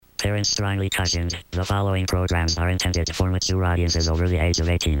Parents strongly cautioned. The following programs are intended for mature audiences over the age of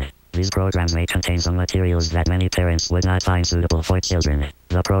 18. These programs may contain some materials that many parents would not find suitable for children.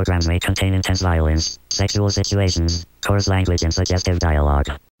 The programs may contain intense violence, sexual situations, coarse language, and suggestive dialogue.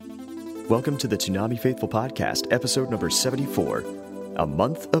 Welcome to the Toonami Faithful Podcast, episode number 74, A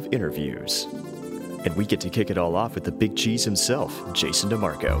Month of Interviews. And we get to kick it all off with the big cheese himself, Jason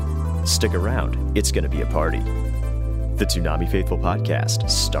DeMarco. Stick around, it's going to be a party. The Toonami Faithful Podcast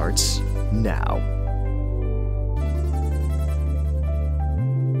starts now.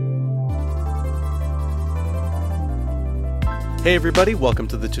 Hey everybody, welcome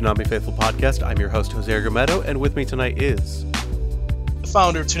to the Toonami Faithful Podcast. I'm your host, Jose Argumedo, and with me tonight is... the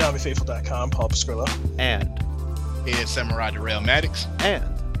founder of ToonamiFaithful.com, Paul Pasquilla. And... Head Samurai Darrell Maddox. And...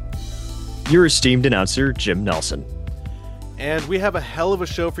 your esteemed announcer, Jim Nelson. And we have a hell of a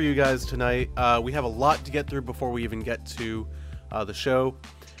show for you guys tonight. We have a lot to get through before we even get to the show.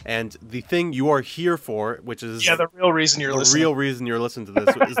 And the thing you are here for, which is... yeah, the real reason you're listening. The real reason you're listening to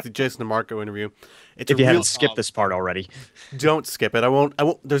this is the Jason DeMarco interview. It's if you haven't skipped this part already. Don't skip it. I won't.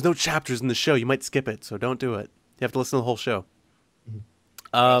 There's no chapters in the show. You might skip it, so don't do it. You have to listen to the whole show.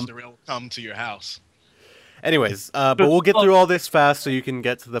 The real come to your house. Anyways, but we'll get through all this fast so you can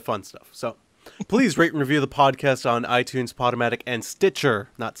get to the fun stuff. So please rate and review the podcast on iTunes, Podomatic, and Stitcher.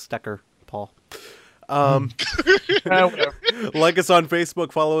 Not Stecker, Paul. Like us on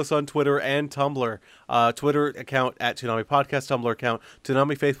Facebook, follow us on Twitter and Tumblr. Twitter account at Toonami Podcast, Tumblr account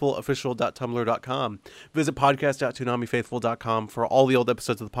ToonamiFaithfulOfficial.tumblr.com. Visit podcast.ToonamiFaithful.com for all the old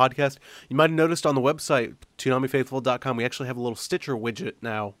episodes of the podcast. You might have noticed on the website, ToonamiFaithful.com, we actually have a little Stitcher widget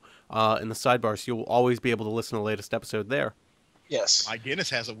now in the sidebar, so you'll always be able to listen to the latest episode there. Yes. My Guinness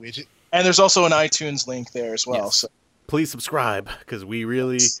has a widget. And there's also an iTunes link there as well. Yes. So. Please subscribe, because we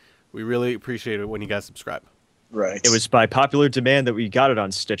really appreciate it when you guys subscribe. Right. It was by popular demand that we got it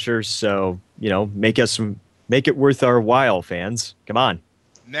on Stitcher, so, make it worth our while, fans. Come on.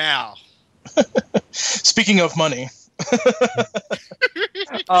 Now. Speaking of money.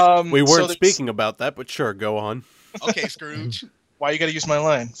 We weren't speaking about that, but sure, go on. Okay, Scrooge. Why you got to use my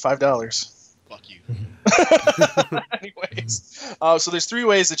line? $5. Fuck you. Anyways, so there's three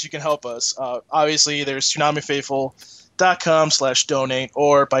ways that you can help us. Obviously, there's ToonamiFaithful.com/donate,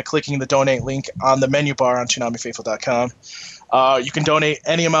 or by clicking the donate link on the menu bar on ToonamiFaithful.com. You can donate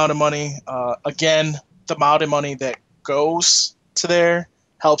any amount of money. Again, the amount of money that goes to there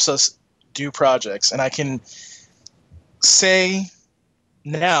helps us do projects. And I can say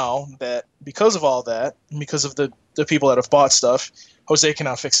now that because of all that, because of the people that have bought stuff, Jose can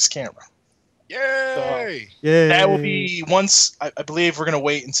now fix his camera. Yay! Yay! That will be once, I believe we're going to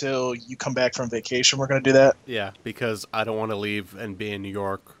wait until you come back from vacation. We're going to do that. Yeah, because I don't want to leave and be in New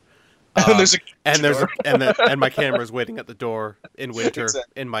York. And my camera's waiting at the door in winter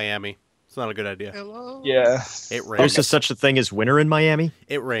Exactly. in Miami. It's not a good idea. Hello? Yeah. It rains. There's such a thing as winter in Miami?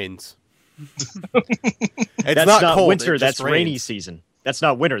 It rains. It's That's not cold, winter, it just that's rainy rains. season. That's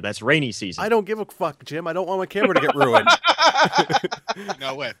not winter, that's rainy season. I don't give a fuck, Jim. I don't want my camera to get ruined.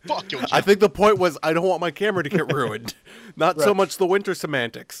 No way. Fuck your I think the point was I don't want my camera to get ruined. Not so Right. much the winter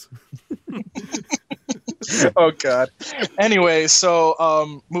semantics. Oh, God. Anyway,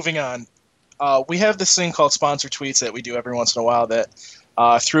 so moving on. We have this thing called sponsor tweets that we do every once in a while that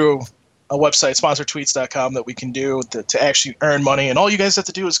through a website, sponsortweets.com, that we can do to actually earn money. And all you guys have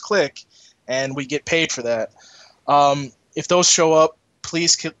to do is click, and we get paid for that. If those show up,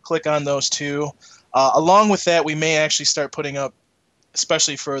 please click on those too. Along with that, we may actually start putting up,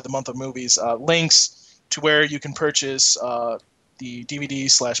 especially for the month of movies, links to where you can purchase the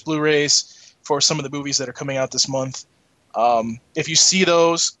DVDs/Blu-rays for some of the movies that are coming out this month. If you see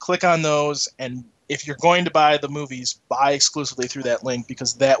those, click on those, and if you're going to buy the movies, buy exclusively through that link,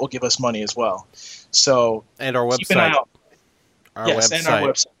 because that will give us money as well. So And our keep an eye website. out. Our Yes, website. and our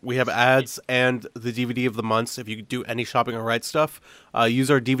website. We have ads and the DVD of the month. If you do any shopping or Right Stuff, use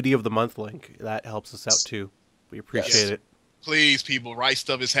our DVD of the month link. That helps us out too. We appreciate it. Please, people, Right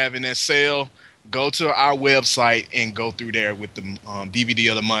Stuff is having that sale. Go to our website and go through there with the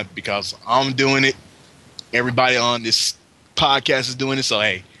DVD of the month, because I'm doing it. Everybody on this podcast is doing it. So,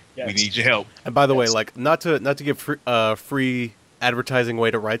 hey, we need your help. And by the way, like not to give free advertising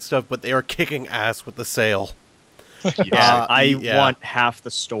away to Right Stuff, but they are kicking ass with the sale. Yeah. I yeah. want half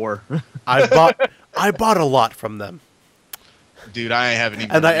the store. I bought a lot from them. Dude, I ain't having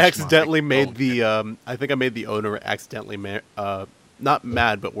even. And I reached my accidentally made goal. the I think I made the owner accidentally not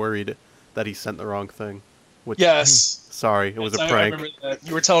mad but worried that he sent the wrong thing. Which, Yes. sorry, it was a I prank. remember that.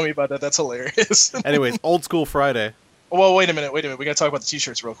 You were telling me about that. That's hilarious. Anyways, Old School Friday. Well, wait a minute. We gotta talk about the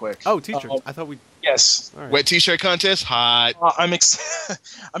t-shirts real quick. Oh, t-shirts. I thought we. Yes. All right. Wet t-shirt contest, hot. I'm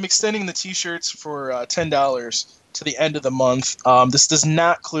extending the t-shirts for $10 to the end of the month. This does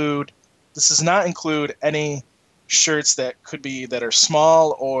not include any shirts that are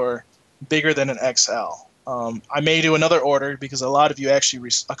small or bigger than an XL. I may do another order because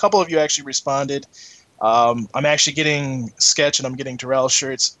a couple of you actually responded. I'm actually getting Sketch and I'm getting Darrell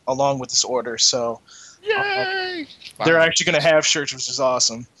shirts along with this order, so Yay! they're actually going to have shirts, which is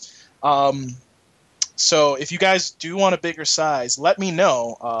awesome. So if you guys do want a bigger size, let me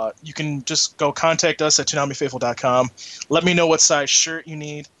know. You can just go contact us at ToonamiFaithful.com. Let me know what size shirt you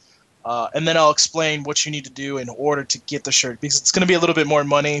need, and then I'll explain what you need to do in order to get the shirt, because it's going to be a little bit more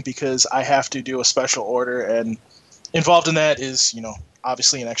money because I have to do a special order, and involved in that is,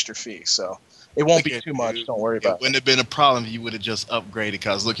 obviously an extra fee. So it won't be too much. Don't worry about it. It wouldn't have been a problem if you would have just upgraded,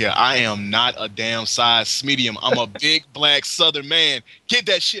 because look here, I am not a damn size medium. I'm a big black Southern man. Get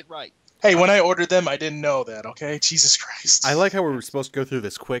that shit right. Hey, when I ordered them, I didn't know that, okay? Jesus Christ. I like how we were supposed to go through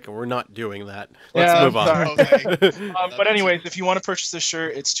this quick, and we're not doing that. Let's move on. Okay. But anyways, if you want to purchase this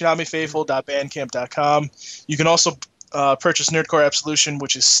shirt, it's ToonamiFaithful.bandcamp.com. You can also purchase Nerdcore Absolution,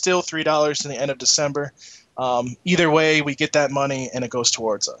 which is still $3 to the end of December. Either way, we get that money, and it goes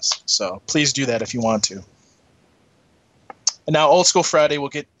towards us. So please do that if you want to. And now Old School Friday, we'll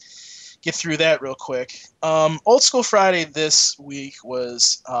get through that real quick. Old School Friday this week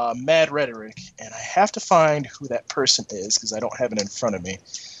was Mad Rhetoric, and I have to find who that person is because I don't have it in front of me.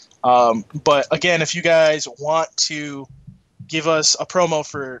 But again, if you guys want to give us a promo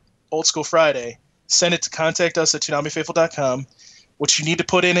for Old School Friday, send it to contact us at ToonamiFaithful.com. What you need to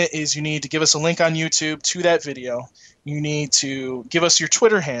put in it is you need to give us a link on YouTube to that video. You need to give us your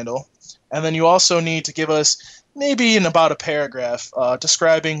Twitter handle, and then you also need to give us maybe in about a paragraph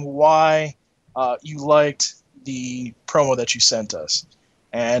describing why you liked the promo that you sent us.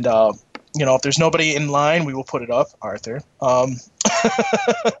 And, if there's nobody in line, we will put it up, Arthur.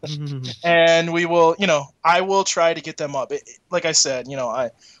 And we will, I will try to get them up. Like I said,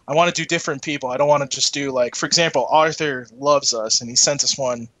 I want to do different people. I don't want to just do, like, for example, Arthur loves us, and he sent us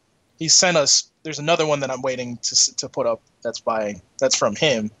one. He sent us, there's another one that I'm waiting to put up that's from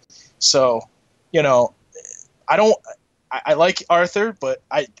him. So, I like Arthur, but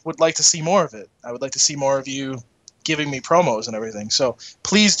I would like to see more of it. I would like to see more of you giving me promos and everything. So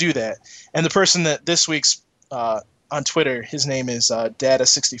please do that. And the person that this week's on Twitter, his name is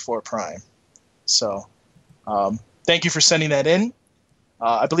Data64 Prime. So thank you for sending that in.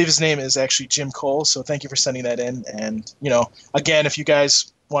 I believe his name is actually Jim Cole. So thank you for sending that in. And, again, if you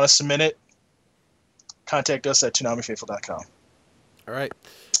guys want to submit it, contact us at ToonamiFaithful.com. All right.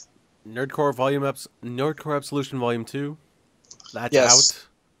 Nerdcore Absolution Volume 2. That's out.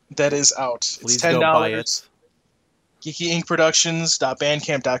 That is out. Please it's $10. go buy it.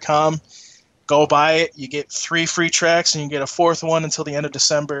 GeekyInkProductions.bandcamp.com. Go buy it. You get 3 free tracks, and you get a 4th one until the end of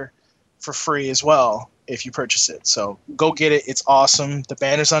December for free as well if you purchase it. So go get it. It's awesome. The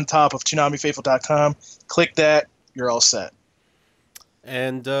banner's on top of ToonamiFaithful.com. Click that. You're all set.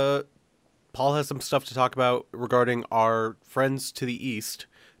 And Paul has some stuff to talk about regarding our friends to the east,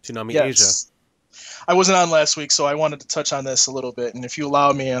 Toonami Asia. I wasn't on last week, so I wanted to touch on this a little bit. And if you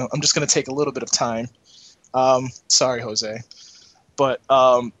allow me, I'm just going to take a little bit of time. Sorry, Jose. But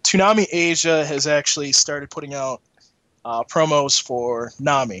Toonami Asia has actually started putting out promos for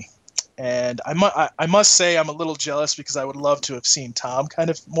Nami. And I must say I'm a little jealous because I would love to have seen Tom kind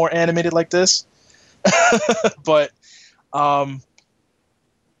of more animated like this. But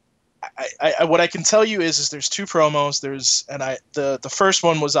what I can tell you is there's 2 promos. The first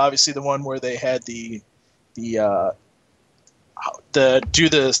one was obviously the one where they had the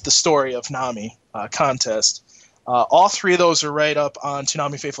story of Nami contest. All 3 of those are right up on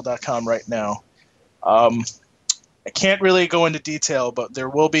ToonamiFaithful.com right now. I can't really go into detail, but there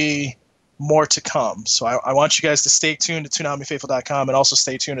will be more to come. So I want you guys to stay tuned to ToonamiFaithful.com and also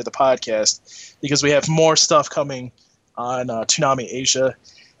stay tuned to the podcast because we have more stuff coming on Toonami Asia.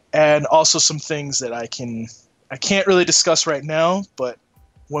 And also some things that I can't really discuss right now, but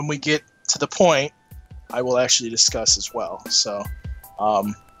when we get to the point, I will actually discuss as well. So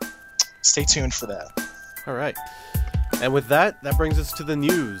stay tuned for that. All right. And with that brings us to the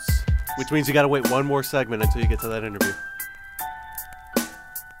news, which means you got to wait one more segment until you get to that interview.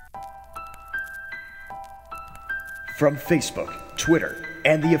 From Facebook, Twitter,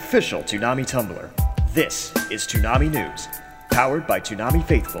 and the official Toonami Tumblr, this is Toonami News, powered by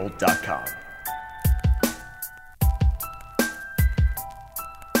ToonamiFaithful.com.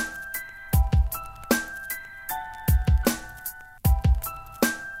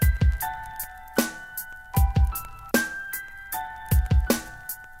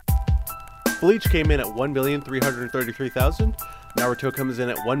 Bleach came in at 1,333,000. Naruto comes in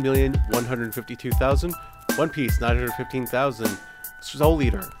at 1,152,000. One Piece 915,000. Soul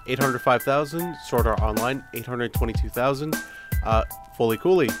Eater 805,000. Sword Art Online 822,000. Fully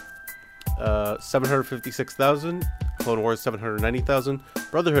Cooley 756,000. Clone Wars 790,000.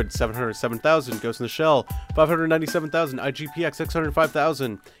 Brotherhood 707,000. Ghost in the Shell 597,000. IGPX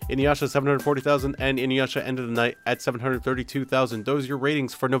 605,000. Inuyasha 740,000. And Inuyasha ended the night at 732,000. Those are your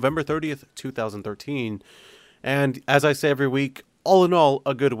ratings for November 30th, 2013. And as I say every week, all in all,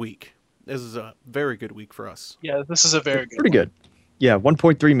 a good week. This is a very good week for us. Yeah, this is a very good Pretty good. Yeah,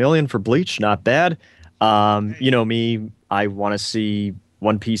 1.3 million for Bleach, not bad. You know me, I want to see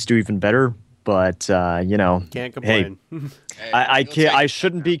One Piece do even better, but you know, Can't complain. I can't. I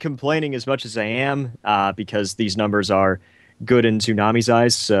shouldn't be complaining as much as I am because these numbers are good in Toonami's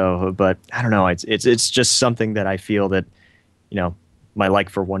eyes. So, but I don't know. It's just something that I feel that, you know, my like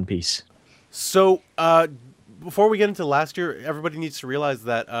for One Piece. So, before we get into last year, everybody needs to realize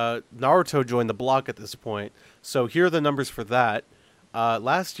that Naruto joined the block at this point. So here are the numbers for that.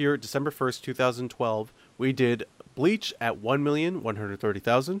 Last year, December 1st, 2012, we did Bleach at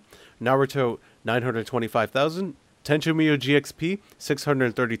 1,130,000, Naruto 925,000, Tenchu Muyo GXP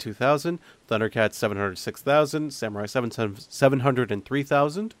 632,000, Thundercats 706,000, Samurai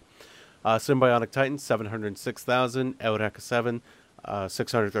 703,000, Symbiotic Titans 706,000, Eureka 7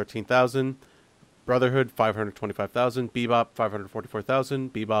 613,000, Brotherhood 525,000, Bebop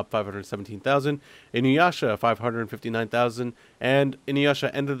 544,000, Bebop 517,000, Inuyasha 559,000, and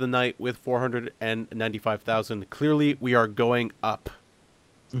Inuyasha ended the night with 495,000. Clearly, we are going up.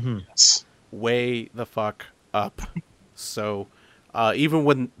 Yes. Way the fuck up. So, even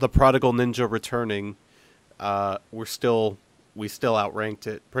with the Prodigal Ninja returning, we still outranked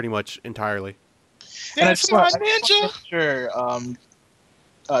it pretty much entirely. And I That's just my want to ninja. make sure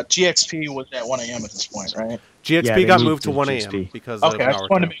GXP was at 1 a.m. at this point, right? GXP Yeah, they got moved moved to to 1 a.m. GXP. because of Okay, I just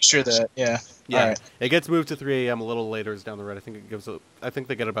wanted to Naruto. make sure that, yeah. Yeah, All right. it gets moved to 3 a.m. a little later is down the road. I think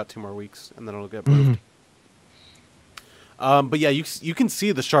they get about 2 more weeks, and then it'll get moved. But yeah, you can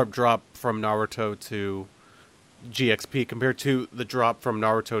see the sharp drop from Naruto to GXP compared to the drop from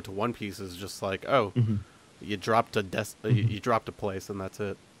Naruto to One Piece is just like, oh, you dropped you dropped a place, and that's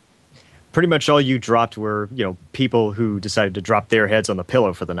it. Pretty much all you dropped were, you know, people who decided to drop their heads on the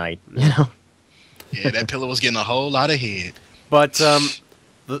pillow for the night. You know. Yeah, that pillow was getting a whole lot of head. But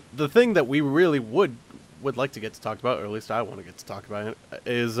the thing that we really would like to get to talk about, or at least I want to get to talk about it,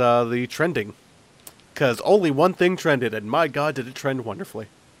 is the trending. Because only one thing trended, and my God, did it trend wonderfully.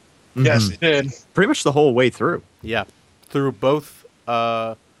 Yes, it did. Pretty much the whole way through. Yeah, through both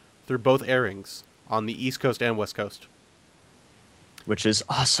airings on the East Coast and West Coast, Which is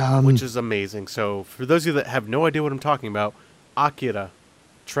awesome. which is amazing. So for those of you that have no idea what I'm talking about, Akira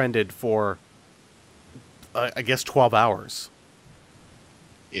trended for I guess 12 hours.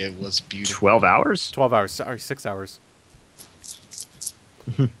 It was beautiful. 12 hours? 12 hours. Sorry, 6 hours.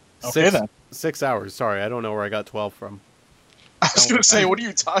 Okay, then. 6 hours. Sorry, I don't know where I got 12 from. I was going to say, what are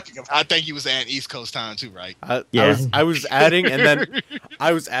you talking about? I think he was at East Coast time too, right? Yeah. I was adding, and then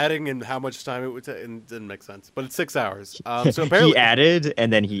I was adding, and how much time it would take, and it didn't make sense. But it's 6 hours. So apparently, He added,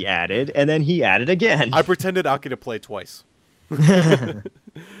 and then he added, and then he added again. I pretended Akira played twice. But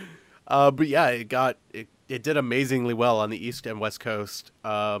yeah, it did amazingly well on the East and West Coast.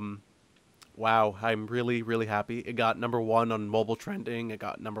 Wow, I'm really, really happy. It got #1 on mobile trending. It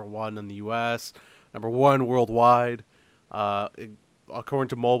got #1 in the U.S., #1 worldwide. According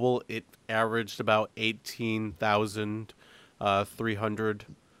to mobile, it averaged about 18,300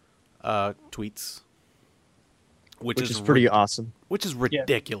 tweets, which is pretty awesome. which is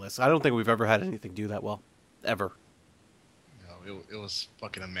ridiculous. I don't think we've ever had anything do that well, ever. It was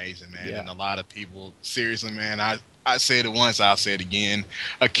fucking amazing, man. Yeah. And a lot of people, seriously, man, I said it once, I'll say it again.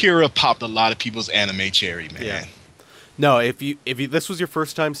 Akira popped a lot of people's anime cherry, man. Yeah. No, if you this was your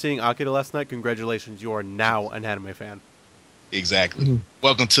first time seeing Akira last night, congratulations, you are now an anime fan. Exactly.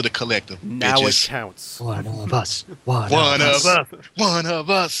 Welcome to the collective. Now bitches. it counts. One of us. One One of of us. us. One of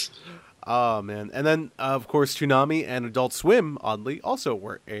us. Oh man, and then of course Toonami and Adult Swim, oddly, also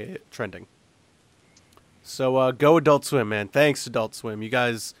were trending. So go Adult Swim, man! Thanks Adult Swim, you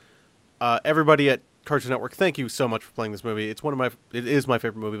guys, everybody at Cartoon Network. Thank you so much for playing this movie. It is my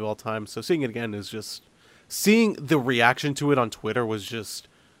favorite movie of all time. So seeing it again is just seeing the reaction to it on Twitter was just,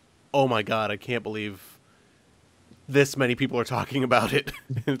 oh my God, I can't believe this many people are talking about it.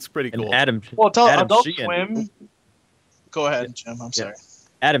 It's pretty cool. And Adam Adult Sheehan, Swim. Go ahead, Jim. I'm sorry.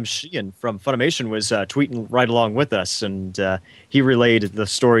 Adam Sheehan from Funimation was tweeting right along with us, and he relayed the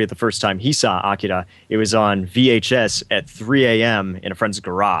story of the first time he saw Akira. It was on VHS at 3 a.m. in a friend's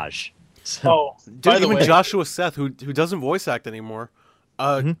garage. So, Oh, Dude, by the even way, Joshua Seth, who doesn't voice act anymore,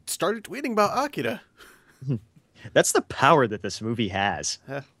 started tweeting about Akira. that's the power that this movie has.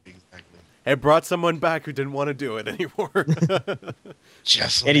 Exactly. It brought someone back who didn't want to do it anymore.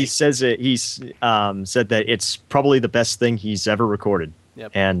 Just And he like- says it. He's said that it's probably the best thing he's ever recorded.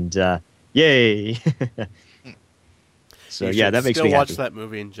 Yep. And yay! So You yeah, should that makes still me watch happy. that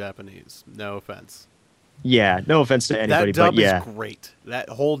movie in Japanese. No offense. Yeah, no offense to anybody, That dub but yeah, is great. That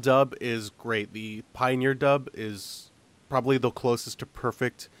whole dub is great. The Pioneer dub is probably the closest to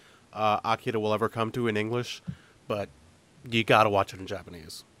perfect Akira will ever come to in English, but you gotta watch it in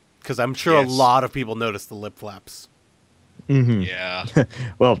Japanese because I'm sure Yes. a lot of people notice the lip flaps. Yeah.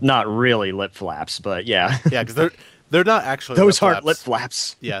 well, not really lip flaps, but yeah, Yeah, because they're not actually those lip aren't lip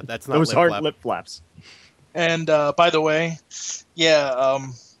flaps. flaps. Yeah, that's not Those lip aren't flap. lip flaps. and by the way, yeah,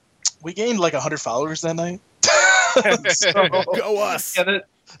 we gained like 100 followers that night. So, Go us! yeah,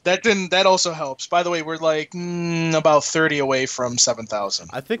 that also helps. By the way, we're like about 30 away from 7,000.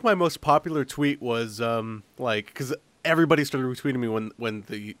 I think my most popular tweet was like because everybody started retweeting me when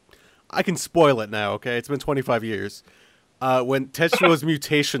the I can spoil it now. Okay, it's been 25 years. When Tetsuo's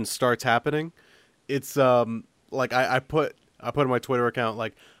mutation starts happening, it's like I put in my Twitter account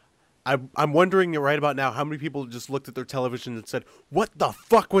like I'm wondering right about now how many people just looked at their television and said, "What the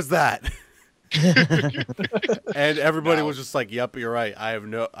fuck was that?" And everybody Wow. was just like, "Yep, you're right. I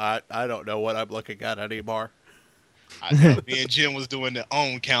don't know what I'm looking at anymore." I know me and Jim was doing the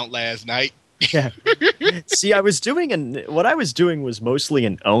own count last night. Yeah. See, what I was doing was mostly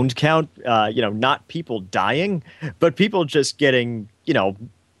an owned count. Not people dying, but people just getting,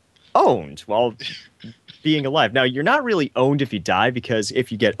 owned while being alive. Now, you're not really owned if you die because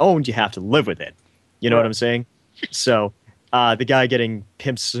if you get owned, you have to live with it. You know what I'm saying? So, the guy getting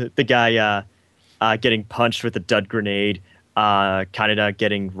getting punched with a dud grenade, Kaneda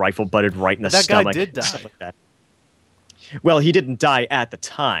getting rifle butted right in the That guy stomach. did die. stuff like that. Well, he didn't die at the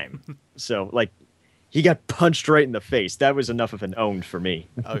time. So, he got punched right in the face. That was enough of an owned for me.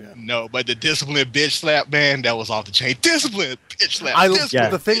 Okay. No, but the discipline bitch slap, man, that was off the chain. Discipline bitch slap. I, discipline. Yeah,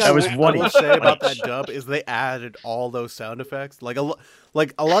 the thing that I was will, one I will each. say about One that dub is they added all those sound effects. Like a lot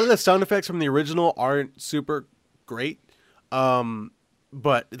of the sound effects from the original aren't super great,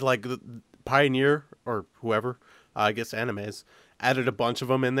 but like the Pioneer or whoever, I guess Animes added a bunch of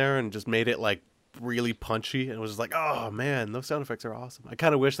them in there and just made it like really punchy. And it was just like, oh man, those sound effects are awesome. I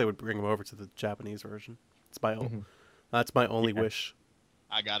kind of wish they would bring them over to the Japanese version. That's my only wish.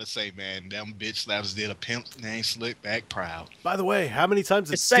 I gotta say, man, them bitch slaps did a pimp named Slick back proud. By the way, how many times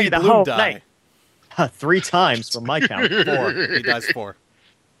did Just say Steve the Bloom whole die? name. 3 times from my count. 4. He dies 4.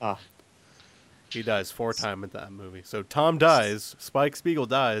 Ah. He dies 4 times in that movie. So Tom dies, Spike Spiegel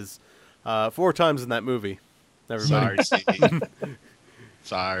dies 4 times in that movie. Everybody. Sorry, Steve.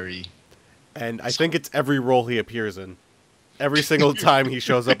 Sorry. And I think it's every role he appears in. Every single time he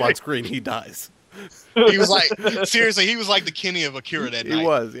shows up on screen, he dies. He was like, seriously, he was like the Kenny of Akira that He night.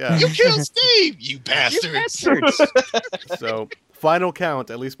 was, yeah. You killed Steve, you bastards. So final count,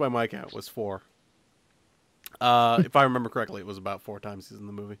 at least by my count, was 4. If I remember correctly, it was about 4 times he's in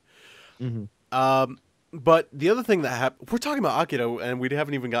the movie. But the other thing that happened, we're talking about Akira, and we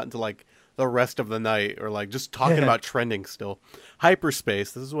haven't even gotten to like the rest of the night, or like just talking about trending still.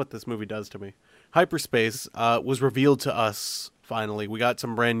 Hyperspace. This is what this movie does to me. Hyperspace was revealed to us finally. We got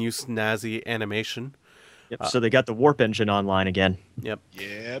some brand new snazzy animation. Yep, so they got the warp engine online again. Yep.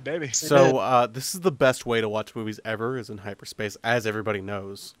 Yeah, baby. So this is the best way to watch movies ever, is in hyperspace, as everybody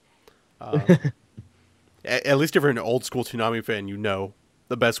knows. At least if you're an old school Toonami fan, you know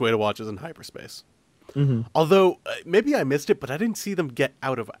the best way to watch is in hyperspace. Although maybe I missed it, but I didn't see them get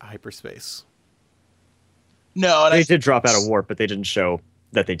out of hyperspace. No, and They did drop out of warp, but they didn't show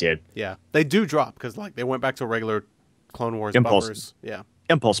that they did. Yeah, they do drop because like they went back to regular Clone Wars Impulse. buffers. Yeah,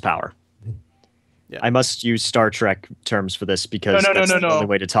 Impulse power. Yeah. I must use Star Trek terms for this because No, that's the no. only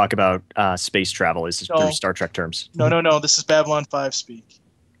way to talk about space travel is No. through Star Trek terms. no. This is Babylon 5 speak.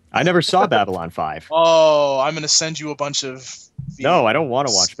 I never saw Babylon 5. Oh, I'm gonna send you a bunch of. No, I don't want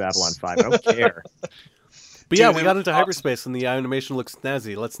to watch Babylon 5. I don't care. but yeah, Dude, we it got was into awesome. hyperspace and the animation looks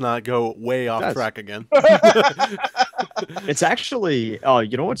snazzy. Let's not go way off does. track again. It's actually,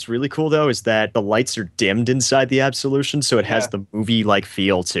 you know what's really cool though is that the lights are dimmed inside the Absolution, so it has the movie-like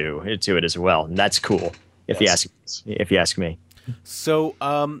feel to it as well, and that's cool. If you ask me. So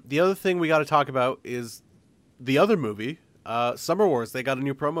the other thing we got to talk about is the other movie, Summer Wars. They got a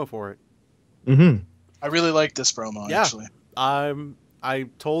new promo for it. Mm-hmm. I really like this promo. Yeah. Actually, I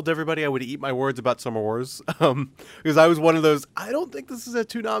told everybody I would eat my words about Summer Wars because I was one of those. I don't think this is a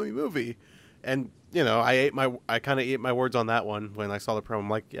Toonami movie, and you know I kind of ate my words on that one when I saw the promo. I'm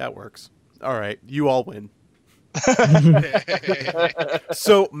like, yeah, it works. All right, you all win.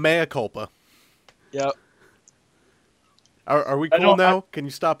 So, mea culpa. Yep. Are we cool now? Can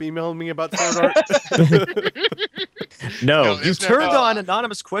you stop emailing me about Sword Art? No, No, you it's not- turned on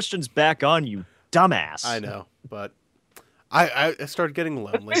anonymous questions back on, you dumbass. I know, but I started getting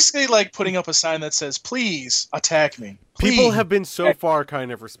It's lonely. basically like putting up a sign that says, "Please attack me." People Please. have been so far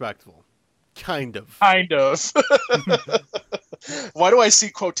kind of respectful. Kind of. Kind of. Why do I see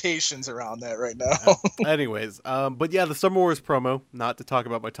quotations around that right now? Anyways, but yeah, the Summer Wars promo, not to talk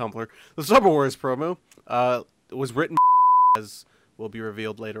about my Tumblr, the Summer Wars promo was written as will be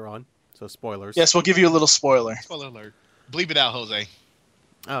revealed later on, so spoilers. Yes, we'll give you a little spoiler. Spoiler alert. Bleep it out, Jose.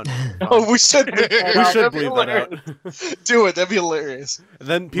 Oh, no. Oh, we should. We should bleep that out. Do it. That'd be hilarious. And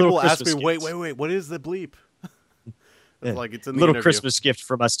then people Little ask me, Christmas wait, gifts. what is the bleep? It's Yeah. like it's in the Little interview. Christmas gift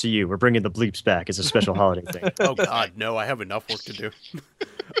from us to you. We're bringing the bleeps back as a special holiday thing. Oh God, no! I have enough work to do.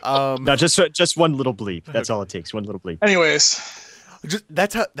 No, just one little bleep. That's all it takes. One little bleep. Anyways,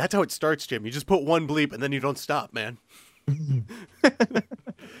 That's how it starts, Jim. You just put one bleep and then you don't stop, man.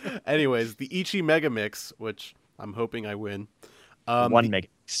 Anyways, the Ichi Mega Mix, which I'm hoping I win. One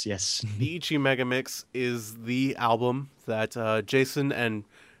mix, yes. The Ichi Mega Mix is the album that Jason and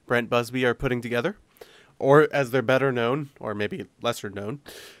Brent Busby are putting together, or as they're better known, or maybe lesser known,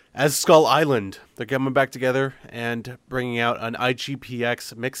 as Skull Island. They're coming back together and bringing out an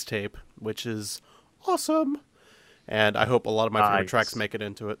IGPX mixtape, which is awesome. And I hope a lot of my favorite Nice. tracks make it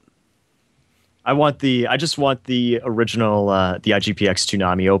into it. I just want the original, the IGPX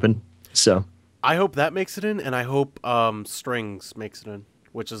Toonami open. So I hope that makes it in, and I hope Strings makes it in,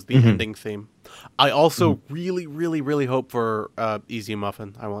 which is the ending theme. I also really, really, really hope for Easy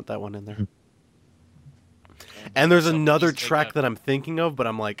Muffin. I want that one in there. And there's another track that I'm thinking of, but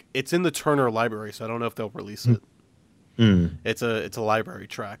I'm like, it's in the Turner library, so I don't know if they'll release it. It's a library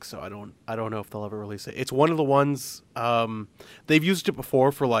track, so I don't know if they'll ever release it. It's one of the ones they've used it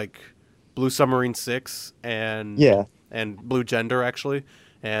before for like Blue Submarine 6 and Blue Gender actually.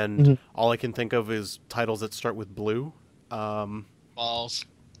 And all I can think of is titles that start with blue. Balls.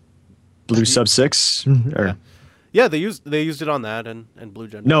 Blue Sub 6? Or, Yeah, they used it on that and Blue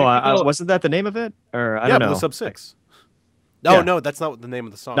Gender. no, wasn't that the name of it? Or I yeah, don't know. Blue Sub 6. No, Yeah. no, that's not the name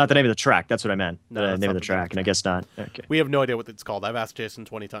of the song. Not the name of the track. That's what I meant. No, The that's name not of the the track, and I guess not. Okay. We have no idea what it's called. I've asked Jason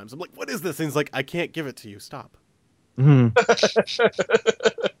 20 times. I'm like, what is this? And he's like, I can't give it to you. Stop. and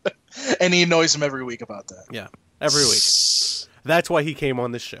he annoys him every week about that. Yeah, every week. That's why he came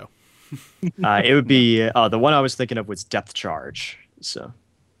on this show. It would be the one I was thinking of was Depth Charge. So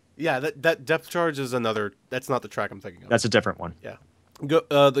Yeah, that Depth Charge is another. That's not the track I'm thinking of. that's a different one. Yeah.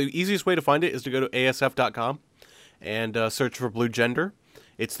 The easiest way to find it is to go to asf.com and search for Blue Gender.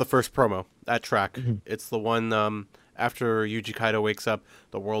 It's the first promo, that track. It's the one after Yuji Kaito wakes up,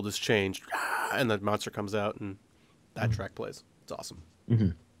 the world has changed, and the monster comes out, and that track plays. It's awesome.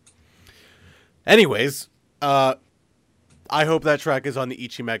 Anyways, I hope that track is on the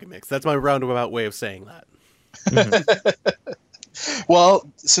Ichi Mega Mix. That's my roundabout way of saying that. Well,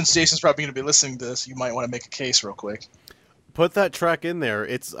 since Jason's probably going to be listening to this, you might want to make a case real quick. Put that track in there.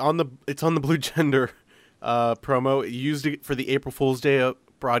 It's on the Blue Gender promo. It used it for the April Fool's Day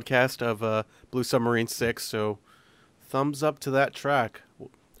broadcast of Blue Submarine 6, so thumbs up to that track.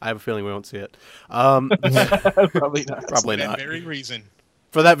 I have a feeling we won't see it. Probably not. Probably For that not. very reason.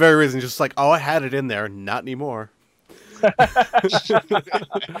 For that very reason, just like, oh, I had it in there. Not anymore.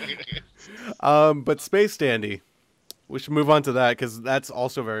 But Space Dandy. We should move on to that because that's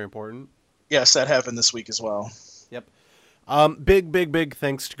also very important. Yes, that happened this week as well. Yep. Big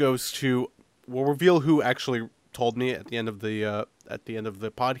thanks goes to. We'll reveal who actually told me at the end of the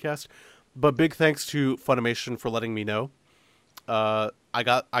podcast, but big thanks to Funimation for letting me know. I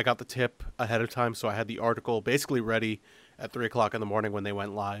got the tip ahead of time, so I had the article basically ready at 3:00 in the morning when they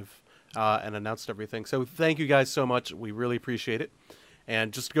went live and announced everything. So thank you guys so much. We really appreciate it.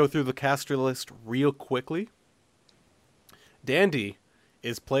 And just to go through the caster list real quickly, Dandy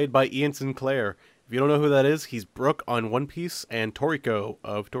is played by Ian Sinclair. If you don't know who that is, he's Brook on One Piece and Toriko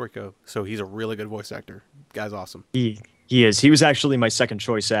of Toriko. So he's a really good voice actor. Guy's awesome. He is. He was actually my second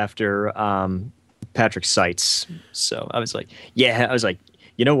choice after Patrick Seitz. So I was like,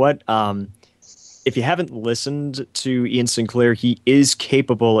 you know what? If you haven't listened to Ian Sinclair, he is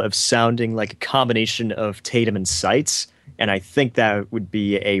capable of sounding like a combination of Tatum and Seitz. And I think that would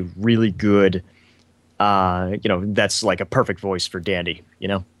be a really good, that's like a perfect voice for Dandy,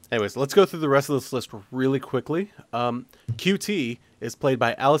 Anyways, let's go through the rest of this list really quickly. QT is played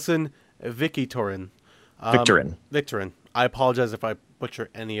by Allison Victorin. Victorin. I apologize if I butcher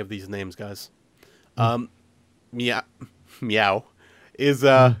any of these names, guys. Meow is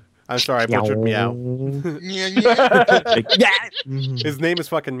I'm I'm sorry, I butchered Meow. His name is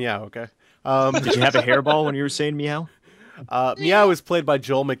fucking Meow, okay? Did you have a hairball when you were saying meow? Meow is played by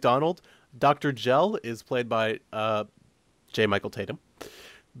Joel McDonald. Dr. Gel is played by J. Michael Tatum.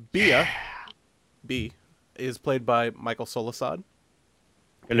 B is played by Michael Solisad.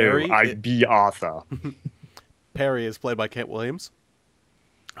 Hello, I be Arthur. Perry is played by Kent Williams.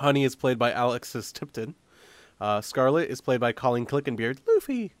 Honey is played by Alexis Tipton. Scarlet is played by Colleen Clickenbeard,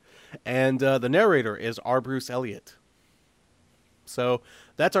 Luffy. And the narrator is R. Bruce Elliott. So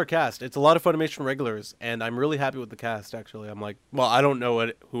that's our cast. It's a lot of Funimation regulars, and I'm really happy with the cast, actually. I'm like, well, I don't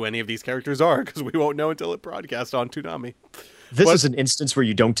know who any of these characters are, because we won't know until it broadcasts on Toonami. This is an instance where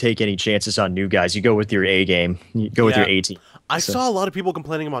you don't take any chances on new guys. You go with your A game. You go with your A team. I saw a lot of people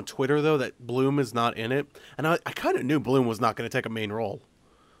complaining on Twitter, though, that Bloom is not in it. And I kind of knew Bloom was not going to take a main role.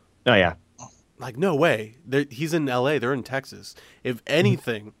 Oh, yeah. Like, no way. He's in L.A. They're in Texas. If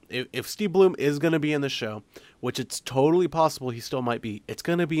anything, if Steve Bloom is going to be in the show, which it's totally possible he still might be, it's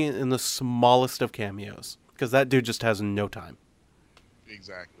going to be in the smallest of cameos. Because that dude just has no time.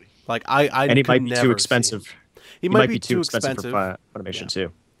 Exactly. Like, I and he might be too expensive. He might be too expensive for Funimation,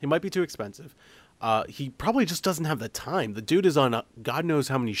 too. He might be too expensive. He probably just doesn't have the time. The dude is on God knows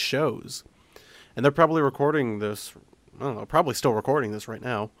how many shows. And they're probably recording this, I don't know, probably still recording this right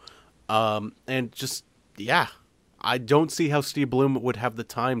now. And just, yeah, I don't see how Steve Bloom would have the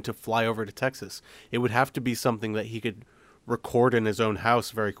time to fly over to Texas. It would have to be something that he could record in his own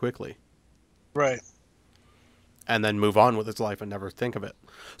house very quickly. Right. And then move on with his life and never think of it.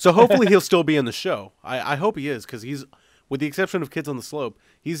 So hopefully he'll still be in the show. I hope he is, because he's, with the exception of Kids on the Slope,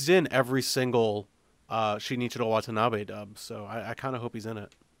 he's in every single Shinichiro Watanabe dub. So I kind of hope he's in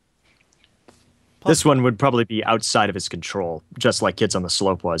it. This one would probably be outside of his control, just like Kids on the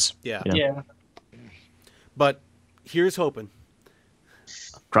Slope was. Yeah. You know? Yeah. But here's hoping.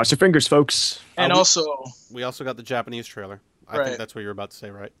 Cross your fingers, folks. And we also got the Japanese trailer. I Right. think that's what you're about to say,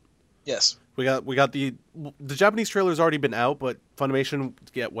 right? Yes. We got the Japanese trailer's already been out, but Funimation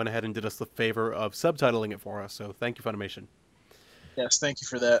went ahead and did us the favor of subtitling it for us. So thank you, Funimation. Yes, thank you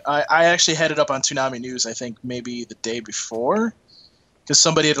for that. I actually had it up on Toonami News, I think maybe the day before, because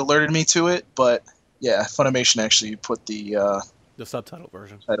somebody had alerted me to it. But yeah, Funimation actually put the subtitle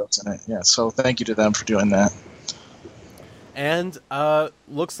version titles in it. Yeah, so thank you to them for doing that. And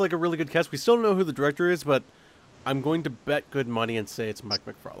looks like a really good cast. We still don't know who the director is, but I'm going to bet good money and say it's Mike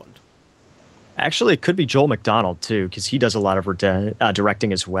McFarland. Actually, it could be Joel McDonald, too, because he does a lot of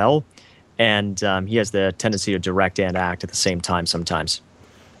directing as well. And he has the tendency to direct and act at the same time sometimes.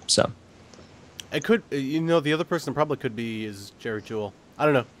 So it could, the other person probably could be is Jerry Jewell. I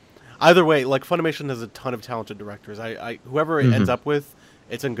don't know. Either way, like, Funimation has a ton of talented directors. Whoever it ends up with,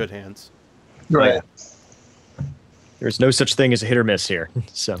 it's in good hands. Right. There's no such thing as a hit or miss here.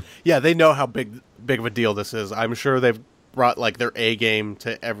 So yeah, they know how big of a deal this is. I'm sure they've brought like their A game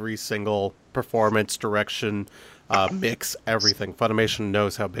to every single performance, direction, mix, everything. Funimation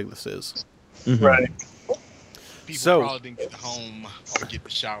knows how big this is. Mm-hmm. Right. People probably didn't get home or get the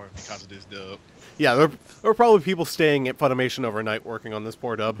shower because of this dub. Yeah, there are probably people staying at Funimation overnight working on this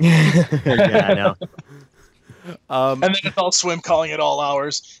poor dub. Yeah, I know. And then Adult Swim calling it all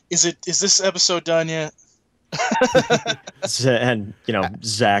hours. Is this episode done yet? And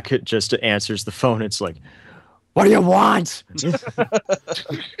Zach just answers the phone. It's like, what do you want?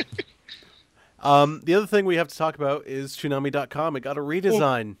 The other thing we have to talk about is Toonami.com. It got a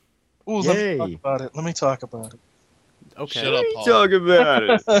redesign. Ooh, let me talk about it. Okay. Shut up, Paul. Talk about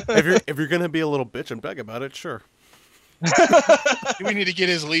it. If you're gonna be a little bitch and beg about it, sure. Do we need to get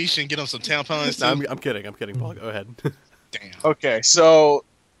his leash and get him some tampons too? No, I'm kidding, Paul. Go ahead. Damn. Okay, so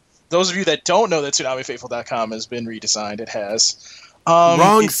those of you that don't know that ToonamiFaithful.com has been redesigned, it has.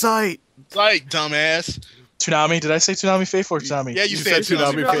 Wrong site. Like, dumbass. Toonami? Did I say Toonami Faithful or Toonami? Yeah, you said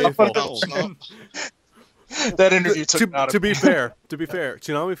Toonami Faithful. That interview took me out of to be fair,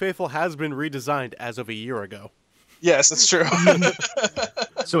 Toonami Faithful has been redesigned as of a year ago. Yes, that's true.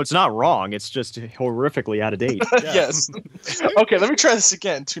 So it's not wrong. It's just horrifically out of date. Yeah. Yes. Okay, let me try this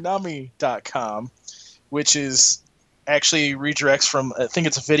again. Toonami.com, which is actually redirects from, I think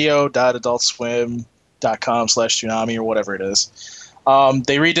it's video.adultswim.com/Toonami or whatever it is.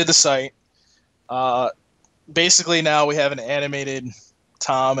 They redid the site. Basically now we have an animated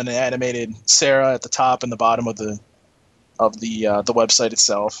Tom and an animated Sarah at the top and the bottom of the website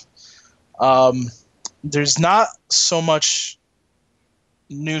itself. There's not so much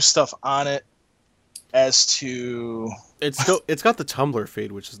new stuff on it as to it's got the Tumblr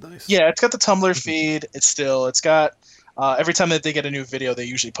feed, which is nice. Yeah, it's got the Tumblr feed. It's got every time that they get a new video, they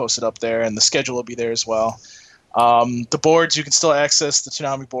usually post it up there, and the schedule will be there as well. The boards, you can still access the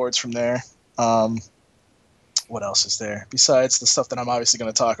Toonami boards from there. What else is there besides the stuff that I'm obviously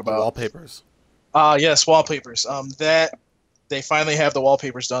going to talk The about? wallpapers. Yes, wallpapers. That they finally have the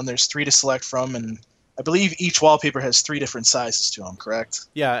wallpapers done. There's 3 to select from, and I believe each wallpaper has 3 different sizes to them. Correct?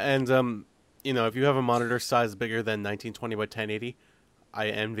 Yeah, and if you have a monitor size bigger than 1920 by 1080, I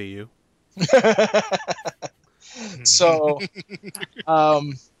envy you. So,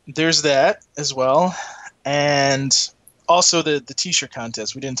 there's that as well, and also the T-shirt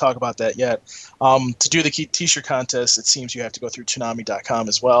contest. We didn't talk about that yet. To do the T-shirt contest, it seems you have to go through Toonami.com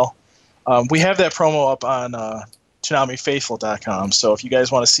as well. We have that promo up on ToonamiFaithful.com. So if you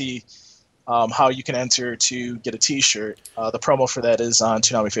guys want to see how you can enter to get a T-shirt, the promo for that is on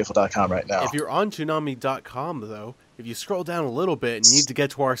ToonamiFaithful.com right now. If you're on Toonami.com, though, if you scroll down a little bit and you need to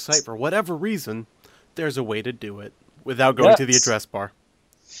get to our site for whatever reason, there's a way to do it without going to the address bar.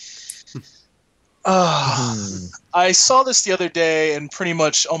 I saw this the other day and pretty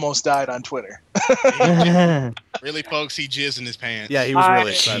much almost died on Twitter. Really, folks, he jizzed in his pants. Yeah, he was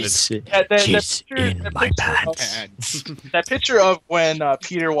really excited. That picture of when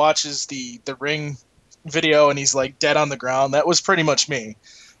Peter watches the Ring video and he's like dead on the ground, that was pretty much me.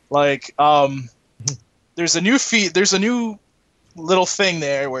 Like, there's a new feed, there's a new little thing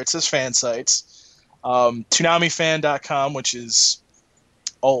there where it says fan sites. ToonamiFan.com, which is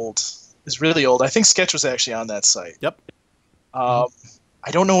old. Is really old. I think Sketch was actually on that site. Yep. I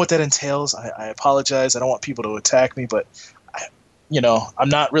don't know what that entails. I apologize. I don't want people to attack me, but I'm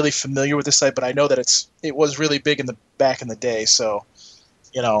not really familiar with this site. But I know that it was really big back in the day. So,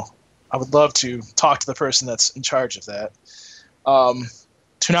 I would love to talk to the person that's in charge of that.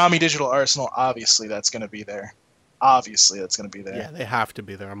 Toonami Digital Arsenal. Obviously, that's going to be there. Yeah, they have to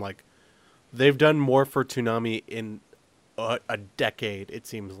be there. I'm like, they've done more for Toonami in a decade. It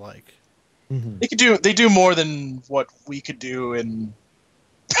seems like. They do more than what we could do in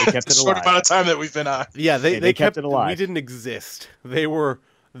the short amount of time that we've been on. Yeah, they kept it alive. We didn't exist. They were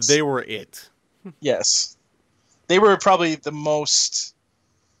it. Yes. They were probably the most,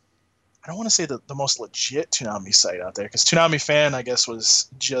 I don't want to say the most legit Toonami site out there, because Toonami Fan, I guess, was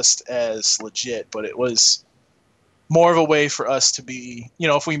just as legit, but it was more of a way for us to be,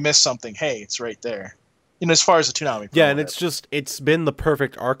 if we miss something, hey, it's right there. As far as the Toonami. Yeah, and it's been the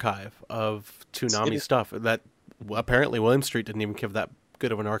perfect archive of Toonami stuff that apparently William Street didn't even give that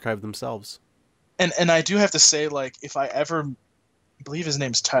good of an archive themselves. And I do have to say, like, if I ever, I believe his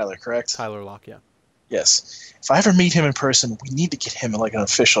name's Tyler, correct? Tyler Locke, yeah. Yes. If I ever meet him in person, we need to get him like an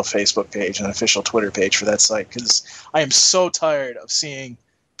official Facebook page and an official Twitter page for that site, because I am so tired of seeing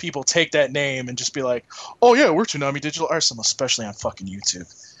people take that name and just be like, oh yeah, we're Toonami Digital Arsenal, especially on fucking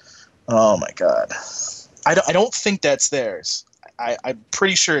YouTube. Oh my god. I don't think that's theirs. I'm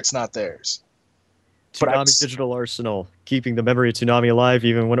pretty sure it's not theirs. Toonami Digital Arsenal, keeping the memory of Toonami alive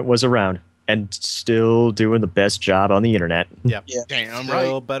even when it was around, and still doing the best job on the internet. Yeah. Damn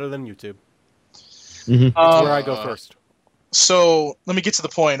Still right. better than YouTube. Mm-hmm. That's where I go first. So let me get to the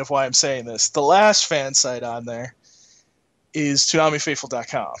point of why I'm saying this. The last fan site on there is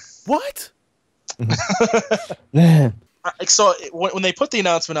ToonamiFaithful.com. What? So when they put the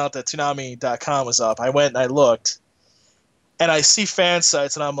announcement out that Toonami.com was up, I went and I looked, and I see fan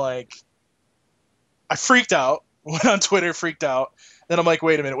sites, and I'm like, I freaked out. Went on Twitter, freaked out. Then I'm like,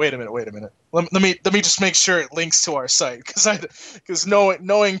 wait a minute. Let me just make sure it links to our site, because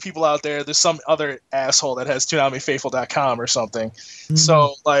knowing people out there's some other asshole that has ToonamiFaithful.com or something. Mm-hmm.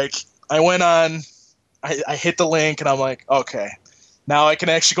 So like, I went on, I hit the link, and I'm like, okay, now I can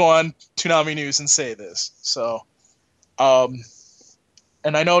actually go on Toonami News and say this. So. And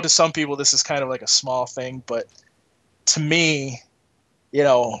I know to some people this is kind of like a small thing, but to me,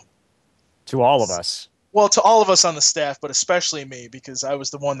 to all of us. Well, to all of us on the staff, but especially me, because I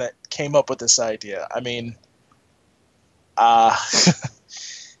was the one that came up with this idea. I mean,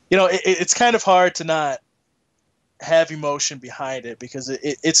 it's kind of hard to not have emotion behind it, because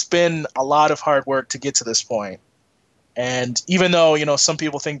it's been a lot of hard work to get to this point. And even though, some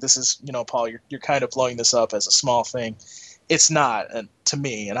people think this is, Paul, you're kind of blowing this up as a small thing. It's not, and to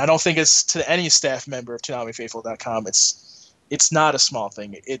me, and I don't think it's to any staff member of ToonamiFaithful.com. It's not a small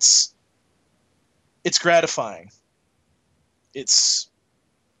thing. It's gratifying. It's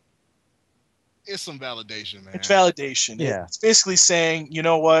some validation, man. It's validation. Yeah. It's basically saying, you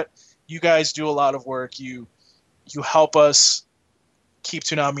know what, you guys do a lot of work. You help us keep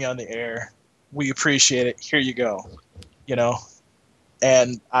Toonami on the air. We appreciate it. Here you go.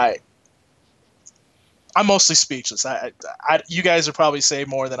 And I'm mostly speechless. You guys will probably say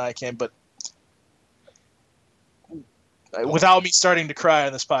more than I can, but without me starting to cry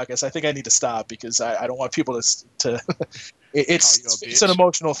on this podcast, I think I need to stop because I don't want people to it's an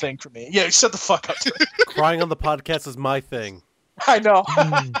emotional thing for me. Yeah, shut the fuck up. Crying on the podcast is my thing. I know.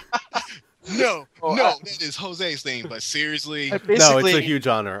 No, that is Jose's thing. But seriously, no, it's a huge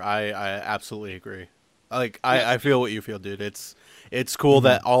honor. I absolutely agree. I feel what you feel, dude. It's cool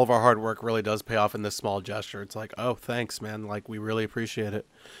that all of our hard work really does pay off in this small gesture. It's like, oh, thanks, man. Like, we really appreciate it.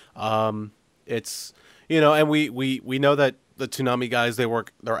 It's, and we know that the Toonami guys, they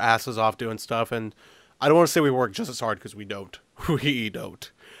work their asses off doing stuff, and I don't want to say we work just as hard because we don't. We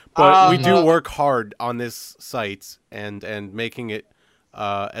don't. But we do work hard on this site and making it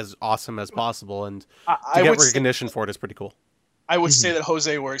as awesome as possible, and to get recognition for it is pretty cool. I would say that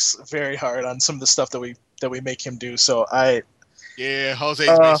Jose works very hard on some of the stuff that we make him do. So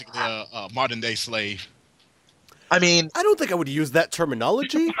Jose's basically a modern day slave. I mean, I don't think I would use that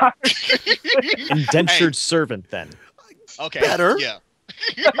terminology. Indentured servant, then. Okay, better. Yeah.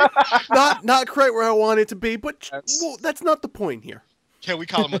 not quite where I want it to be, but that's not the point here. Can we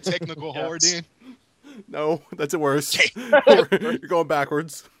call him a technical whore then? No, that's worse. You're going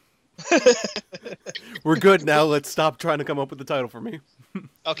backwards. We're good now. Let's stop trying to come up with the title for me.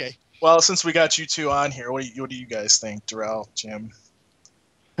 Okay. Well, since we got you two on here, what do you guys think, Darrell, Jim?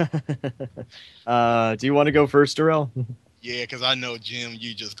 Do you want to go first, Darrell? Yeah, because I know, Jim,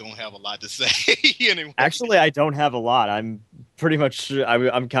 you just gonna have a lot to say. Anyway. Actually, I don't have a lot. I'm pretty much.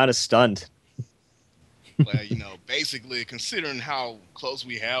 I'm kind of stunned. Well, basically, considering how close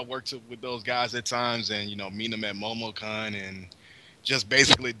we have worked with those guys at times, and meeting them at MomoCon and just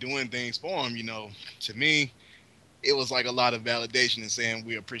basically doing things for them, to me, it was like a lot of validation and saying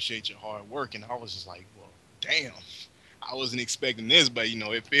we appreciate your hard work. And I was just like, well, damn, I wasn't expecting this, but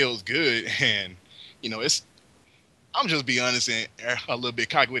it feels good. And I'm just be honest and a little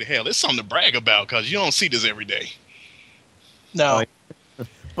bit cocky with the hell. It's something to brag about because you don't see this every day. No,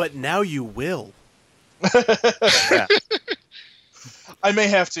 but now you will. Yeah. I may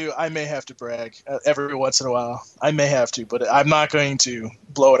have to brag every once in a while. I may have to, but I'm not going to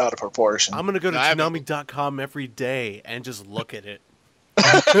blow it out of proportion. I'm going to go to Toonami.com every day and just look at it.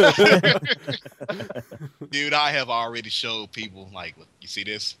 Dude, I have already showed people, like, look, you see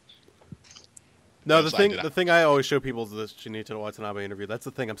this? No, the thing I always show people is this Shinichiro Watanabe interview. That's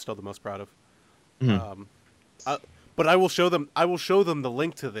the thing I'm still the most proud of. Mm-hmm. But I will show them the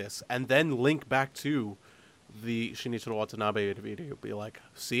link to this and then link back to the Shinichiro Watanabe video. Be like,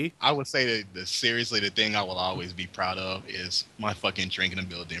 see? I would say that seriously, the thing I will always be proud of is my fucking drinking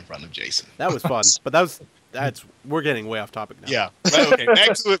ability in front of Jason. That was fun, but we're getting way off topic now. Yeah. Okay,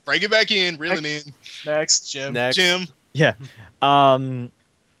 back to it. Break it back in, reel it in. Next, Jim. Jim. Yeah.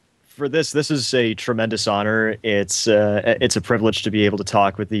 For this is a tremendous honor. It's a privilege to be able to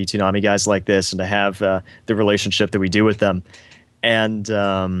talk with the Toonami guys like this and to have the relationship that we do with them. And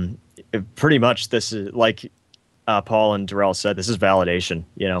pretty much this is like Paul and Darrell said, this is validation.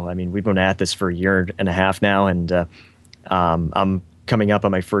 We've been at this for a year and a half now, and I'm coming up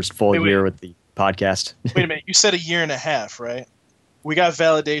on my first full year with the podcast. Wait a minute, you said a year and a half, right? We got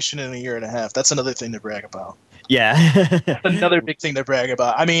validation in a year and a half. That's another thing to brag about. Yeah. That's another big thing to brag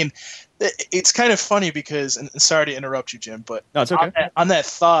about. I mean, it's kind of funny because, and sorry to interrupt you, Jim, but no, it's okay. On that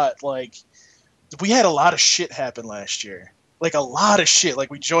thought, like, we had a lot of shit happen last year. Like, a lot of shit. Like,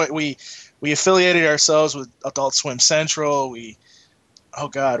 we affiliated ourselves with Adult Swim Central. We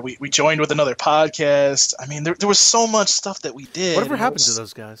joined with another podcast. I mean, there was so much stuff that we did. Whatever happened to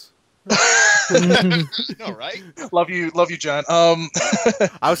those guys? No, right? Love you, John.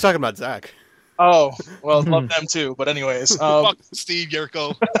 I was talking about Zach. Oh, well, love them too. But anyways, fuck Steve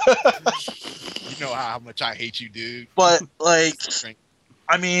Yerko. You know how much I hate you, dude. But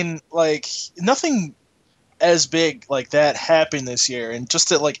I mean, nothing as big like that happened this year, and just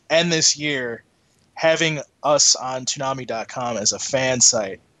to end this year, having us on Toonami.com as a fan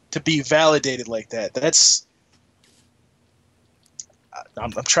site to be validated like that.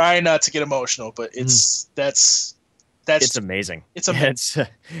 I'm trying not to get emotional, but that's it's amazing. It's amazing.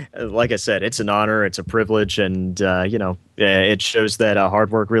 It's like I said, it's an honor, it's a privilege, and it shows that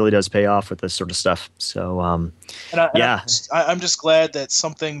hard work really does pay off with this sort of stuff. So I'm just glad that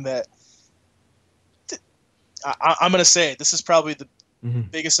something that I'm going to say, this is probably the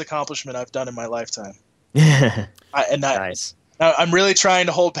biggest accomplishment I've done in my lifetime. Nice. I'm really trying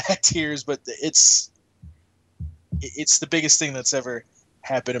to hold back tears, but it's the biggest thing that's ever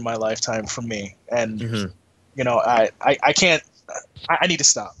happened in my lifetime for me. And I can't I need to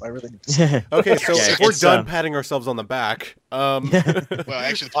stop. I really need to stop. Okay, so Yeah, if we're it's, done patting ourselves on the back, Well,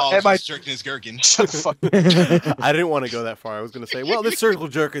 actually, Paul Am I- was jerking his gherkin. Shut the fuck up. I didn't want to go that far. I was going to say, well, this circle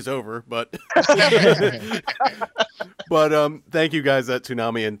jerk is over, but thank you guys at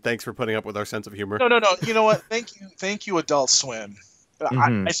Toonami, and thanks for putting up with our sense of humor. No. You know what? Thank you, Adult Swim.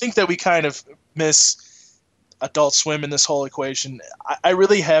 Mhm. I think that we kind of miss Adult Swim in this whole equation. I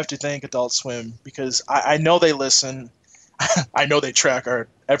really have to thank Adult Swim because I know they listen. I know they track our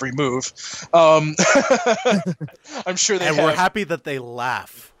every move. I'm sure they And have. we're happy that they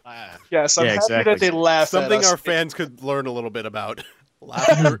laugh. Yes, I'm Yeah, happy exactly. that they laugh Something at us. our fans could learn a little bit about.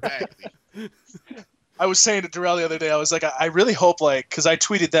 Laughter. Exactly. I was saying to Darrell the other day, I was like, I really hope, because I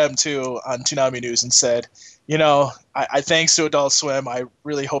tweeted them too on Toonami News and said, I thanks to Adult Swim, I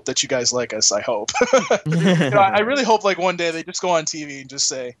really hope that you guys like us. I hope. I really hope one day they just go on TV and just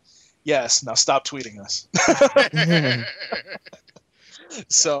say, yes, now stop tweeting us.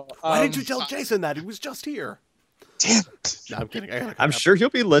 So Why didn't you tell Jason that? He was just here. Damn it. No, I'm kidding. I gotta I'm sure he'll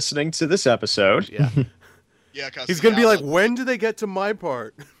be listening to this episode. Yeah. Yeah, 'cause He's going to be like, I'm when do they get to my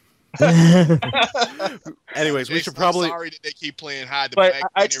part? Anyways, we should Jason, probably... I'm sorry that they keep playing hide the But black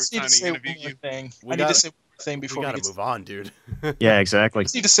I every just need time to they say one interview more you. thing. We I need gotta- to say one more thing We before we got get to move on, dude. Yeah, exactly. I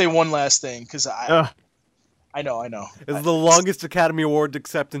just need to say one last thing because Ugh. I know. It's the longest Academy Award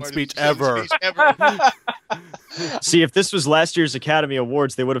acceptance speech ever. See, if this was last year's Academy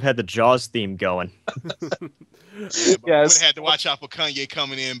Awards, they would have had the Jaws theme going. Yeah, but Yes. we would have had to watch out for Kanye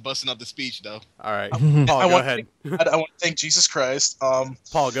coming in, busting up the speech, though. All right. I Paul, go want- ahead. I want to thank Jesus Christ.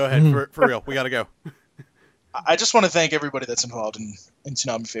 Paul, go ahead. For real. We got to go. I just want to thank everybody that's involved in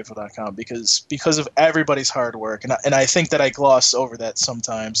ToonamiFaithful.com because of everybody's hard work. And I think that I gloss over that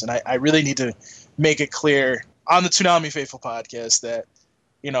sometimes. And I really need to make it clear on the Toonami Faithful podcast that,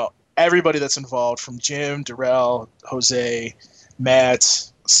 everybody that's involved from Jim, Darrell, Jose, Matt,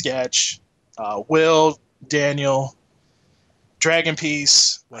 Sketch, Will, Daniel, Dragon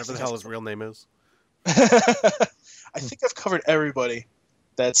Peace. Whatever the hell his real name is. I think I've covered everybody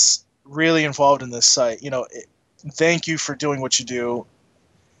that's really involved in this site. Thank you for doing what you do.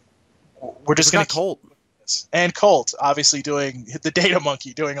 We're just We going got to Colt. and Colt obviously doing the Data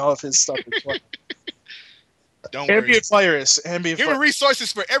Monkey, doing all of his stuff. As well. Don't worry. Ambient Virus, Ambient Human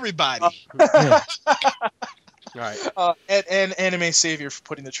resources for everybody. All right. and Anime Savior for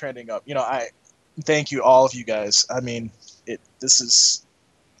putting the trending up. I thank you, all of you guys. I mean, it's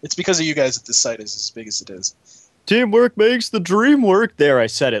because of you guys that this site is as big as it is. Teamwork makes the dream work. There, I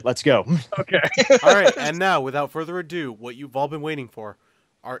said it. Let's go. Okay. All right. And now, without further ado, what you've all been waiting for,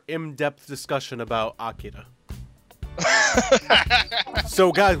 our in-depth discussion about Akira.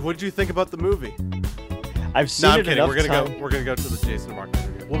 So, guys, what did you think about the movie? I've seen No, I'm it kidding. enough We're gonna time. go. We're gonna go to the Jason and Mark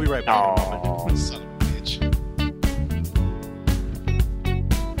interview. We'll be right back. in a moment. Son of a bitch.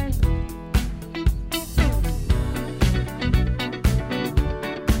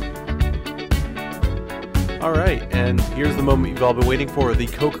 All right, and here's the moment you've all been waiting for. The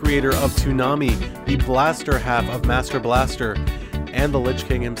co-creator of Toonami, the blaster half of Master Blaster, and the Lich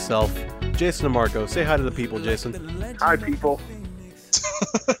King himself, Jason DeMarco. Say hi to the people, Jason. Hi, people.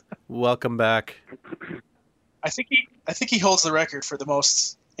 Welcome back. I think he holds the record for the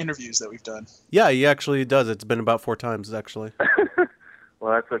most interviews that we've done. Yeah, he actually does. It's been about 4 times, actually.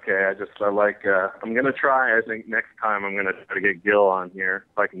 Well, that's okay. I'm going to try. I think next time I'm going to try to get Gil on here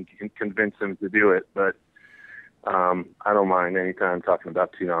if I can convince him to do it. But I don't mind anytime talking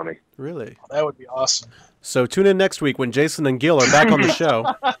about Toonami. Really? That would be awesome. So tune in next week when Jason and Gil are back on the show.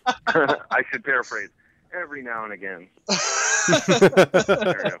 I should paraphrase. Every now and again. There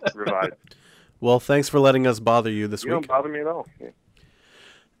you go. Revised. Well, thanks for letting us bother you this You week. don't bother me at all. Yeah.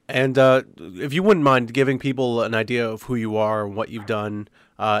 And if you wouldn't mind giving people an idea of who you are, what you've done,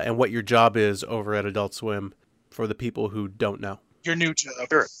 and what your job is over at Adult Swim for the people who don't know. Your new job.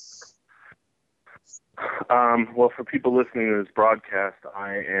 Sure. Well, for people listening to this broadcast,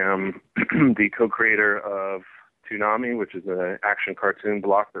 I am the co-creator of Toonami, which is an action cartoon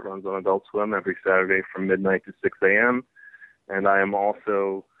block that runs on Adult Swim every Saturday from midnight to 6 a.m. And I am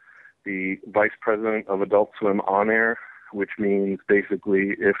also the vice president of Adult Swim On Air, which means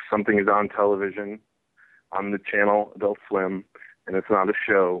basically if something is on television on the channel Adult Swim and it's not a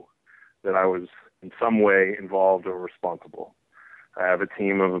show, that I was in some way involved or responsible. I have a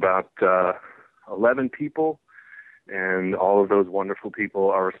team of about 11 people, and all of those wonderful people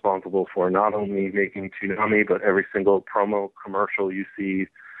are responsible for not only making Toonami, but every single promo commercial you see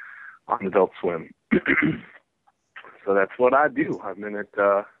on Adult Swim. So that's what I do. I've been at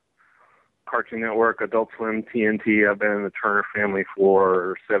Cartoon Network, Adult Swim, TNT. I've been in the Turner family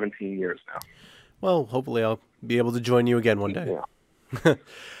for 17 years now. Well, hopefully I'll be able to join you again one day. Yeah.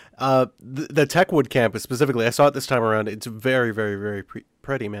 The Techwood campus specifically, I saw it this time around. It's very, very, very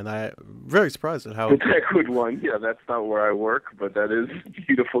pretty, man. I'm very surprised at how... The Techwood one, yeah, that's not where I work, but that is a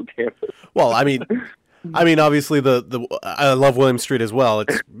beautiful campus. Well, I mean, obviously I love William Street as well.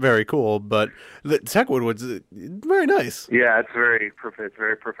 It's very cool, but the Techwood was very nice. Yeah, it's very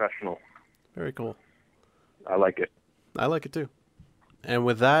professional. Very cool. I like it. I like it too. And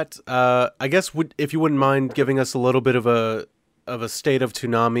with that, I guess if you wouldn't mind giving us a little bit of a state of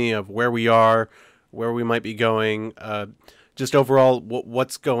Toonami, of where we are, where we might be going, just overall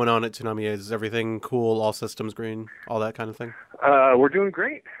what's going on at Toonami. Is everything cool? All systems green? All that kind of thing? We're doing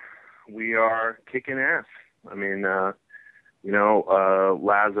great. We are kicking ass. I mean,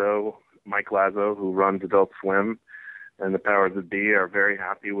 Mike Lazo, who runs Adult Swim, and the powers that be are very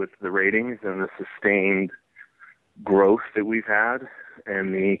happy with the ratings and the sustained growth that we've had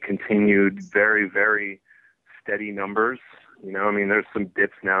and the continued very, very steady numbers. I mean, there's some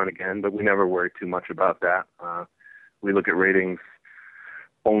dips now and again, but we never worry too much about that. We look at ratings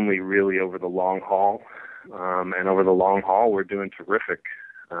only really over the long haul. And over the long haul, we're doing terrific.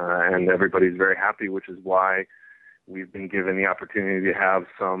 And everybody's very happy, which is why we've been given the opportunity to have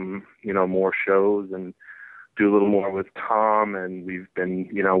some, more shows and do a little more with Tom. And we've been,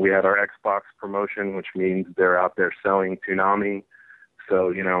 we had our Xbox promotion, which means they're out there selling Toonami.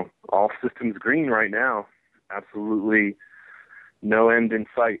 So, all systems green right now. Absolutely no end in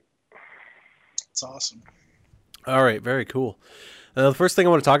sight. It's awesome. All right, very cool. The first thing I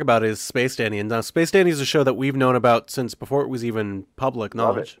want to talk about is Space Dandy. And now Space Dandy is a show that we've known about since before it was even public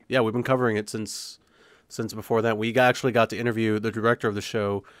knowledge. Yeah, we've been covering it since before that. We actually got to interview the director of the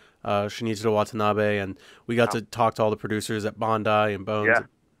show, Shinichiro Watanabe, and we got to talk to all the producers at Bondi and Bones.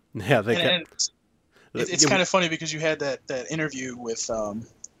 Yeah, it's kind of funny because you had that interview with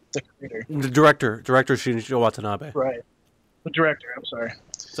the creator. The director Shinichiro Watanabe. Right. The director, I'm sorry.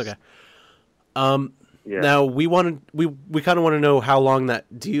 It's okay. Now we kind of want to know how long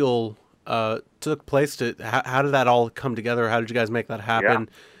that deal took place. How did that all come together? How did you guys make that happen?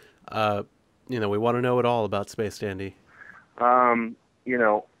 Yeah. We want to know it all about Space Dandy.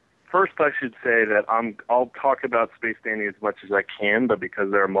 First I should say that I'll talk about Space Dandy as much as I can, but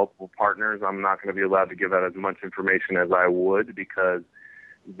because there are multiple partners, I'm not going to be allowed to give out as much information as I would, because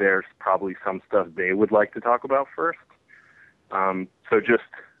there's probably some stuff they would like to talk about first. So just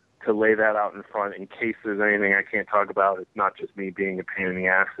to lay that out in front, in case there's anything I can't talk about, it's not just me being a pain in the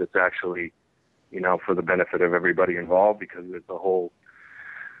ass. It's actually, for the benefit of everybody involved, because it's a whole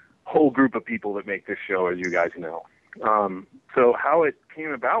group of people that make this show, as you guys know. So how it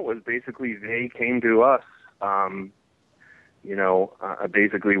came about was basically they came to us.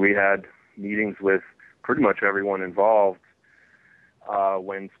 Basically we had meetings with pretty much everyone involved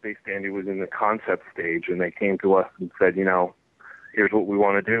when Space Dandy was in the concept stage, and they came to us and said, here's what we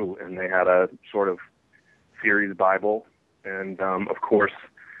want to do. And they had a sort of series Bible. And, of course,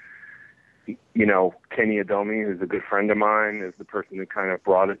 Kenny Adomi, who's a good friend of mine, is the person who kind of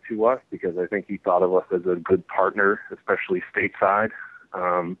brought it to us, because I think he thought of us as a good partner, especially stateside.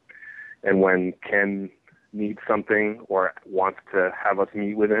 And when Ken needs something or wants to have us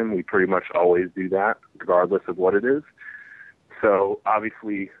meet with him, we pretty much always do that, regardless of what it is. So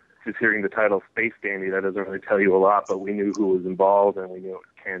obviously, just hearing the title Space Dandy, that doesn't really tell you a lot, but we knew who was involved and we knew it was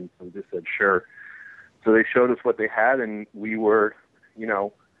Ken, so we just said sure. So they showed us what they had, and we were,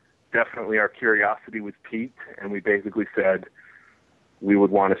 definitely our curiosity was piqued, and we basically said we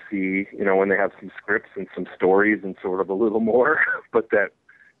would want to see, when they have some scripts and some stories and sort of a little more, but that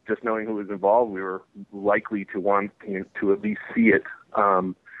just knowing who was involved, we were likely to want to at least see it.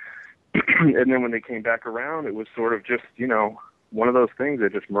 And then when they came back around, it was sort of just, one of those things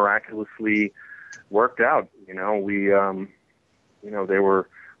that just miraculously worked out. They were,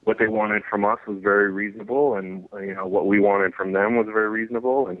 what they wanted from us was very reasonable, and what we wanted from them was very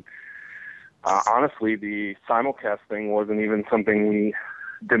reasonable. And honestly, the simulcast thing wasn't even something we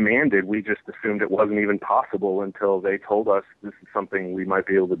demanded. We just assumed it wasn't even possible until they told us this is something we might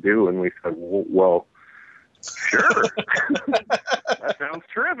be able to do, and we said, well, sure. That sounds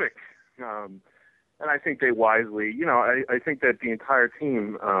terrific. And I think they wisely, I think that the entire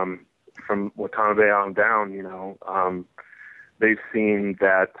team, from Watanabe on down, they've seen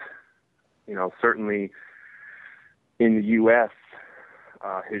that, certainly in the U.S.,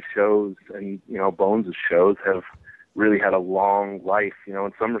 his shows and, Bones' shows have really had a long life,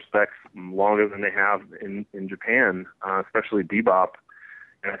 in some respects longer than they have in Japan, especially Bebop.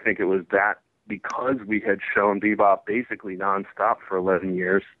 And I think it was that because we had shown Bebop basically nonstop for 11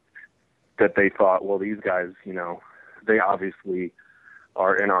 years, that they thought, well, these guys, they obviously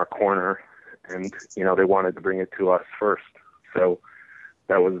are in our corner, and they wanted to bring it to us first. So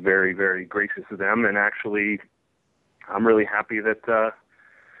that was very, very gracious of them. And actually, I'm really happy that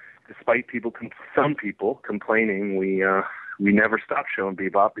despite some people complaining, we never stopped showing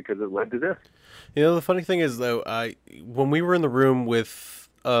Bebop because it led to this. The funny thing is, though, when we were in the room with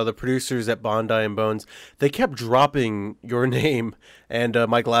the producers at Bondi and Bones, they kept dropping your name and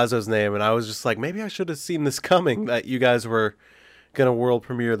Mike Lazo's name, and I was just like, maybe I should have seen this coming, that you guys were going to world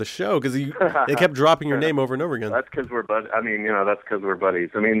premiere the show, because they kept dropping your name over and over again. That's because we're buddies. That's because we're buddies.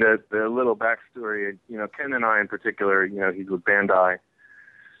 I mean, the little backstory, Ken and I in particular, he's with Bandai,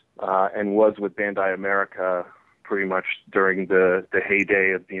 and was with Bandai America pretty much during the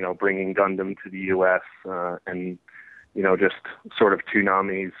heyday of, bringing Gundam to the U.S., and, just sort of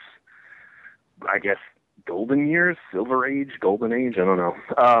Toonami's, I guess, golden years, silver age, golden age, I don't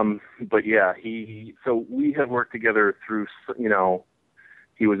know. But yeah, so we have worked together through,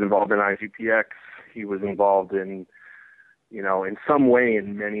 he was involved in IGPX. He was involved in, in some way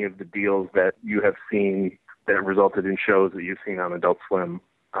in many of the deals that you have seen that resulted in shows that you've seen on Adult Swim.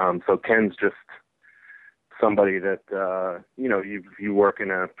 So Ken's just somebody that, you work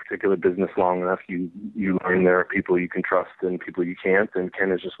in a particular business long enough, you learn there are people you can trust and people you can't. And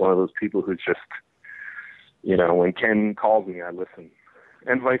Ken is just one of those people who's just, when Ken calls me, I listen,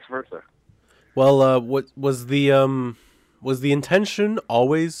 and vice versa. Well, what was the intention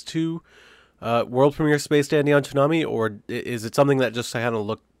always to world premiere Space Dandy on Toonami, or is it something that just kind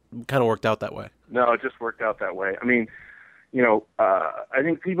of worked out that way? No, it just worked out that way. I mean, I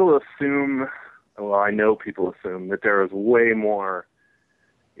think people assume, well, I know people assume that there is way more.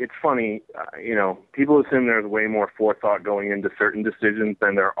 It's funny, people assume there's way more forethought going into certain decisions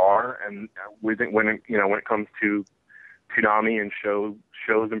than there are, and we think when it comes to Toonami and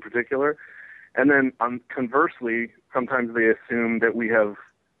shows in particular, and then conversely, sometimes they assume that we have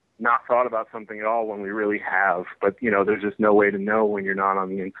not thought about something at all when we really have. But there's just no way to know when you're not on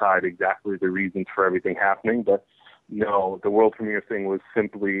the inside exactly the reasons for everything happening. But no, the world premiere thing was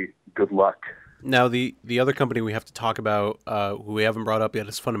simply good luck. Now, the other company we have to talk about, who we haven't brought up yet,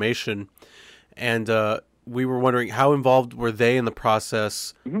 is Funimation. And we were wondering, how involved were they in the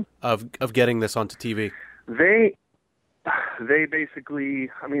process of getting this onto TV? They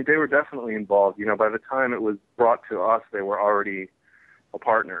basically, they were definitely involved. By the time it was brought to us, they were already a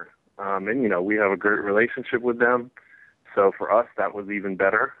partner. And, we have a great relationship with them. So for us, that was even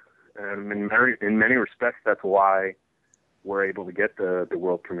better. And in many respects, that's why we're able to get the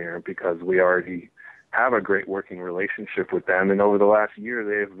world premiere, because we already have a great working relationship with them. And over the last year,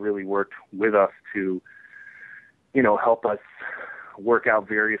 they've really worked with us to, help us work out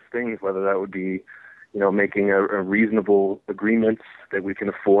various things, whether that would be, making a reasonable agreements that we can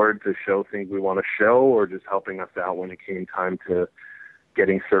afford to show things we want to show, or just helping us out when it came time to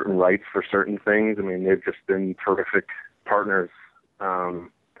getting certain rights for certain things. They've just been terrific partners.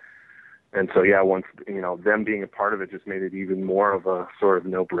 And so, yeah, once, them being a part of it just made it even more of a sort of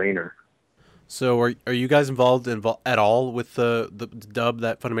no-brainer. So are you guys involved at all with the dub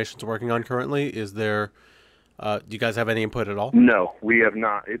that Funimation's working on currently? Is there, do you guys have any input at all? No, we have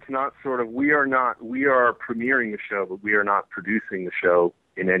not. It's not we are premiering the show, but we are not producing the show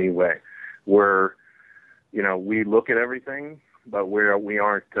in any way. We look at everything, but we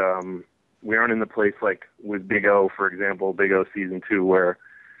aren't in the place like with Big O, for example, Big O Season 2, where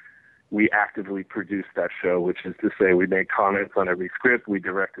we actively produced that show, which is to say we made comments on every script, we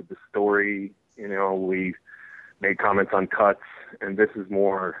directed the story, we made comments on cuts, and this is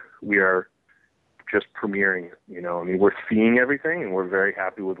more, we are just premiering it. We're seeing everything, and we're very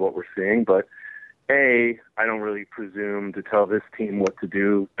happy with what we're seeing, but A, I don't really presume to tell this team what to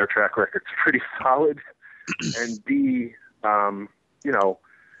do. Their track record's pretty solid. And B,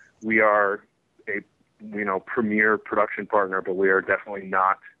 we are a premier production partner, but we are definitely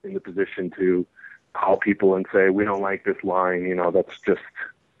not in the position to call people and say, we don't like this line.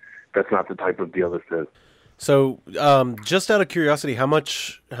 That's not the type of deal this is. So, just out of curiosity, how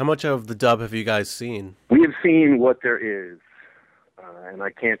much of the dub have you guys seen? We have seen what there is, and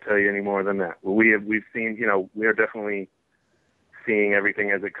I can't tell you any more than that. We've seen, we are definitely seeing everything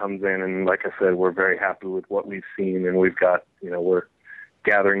as it comes in, and like I said, we're very happy with what we've seen, and we've got, we're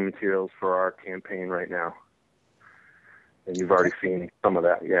gathering materials for our campaign right now. And you've already seen some of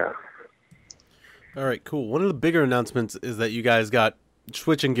that, yeah. All right, cool. One of the bigger announcements is that you guys got,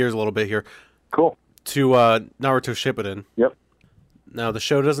 switching gears a little bit here. Cool. To Naruto Shippuden. Yep. Now, the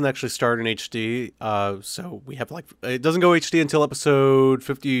show doesn't actually start in HD, so we have it doesn't go HD until episode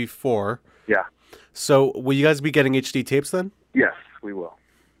 54. Yeah. So will you guys be getting HD tapes then? Yes, we will.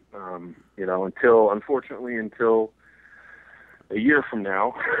 Until a year from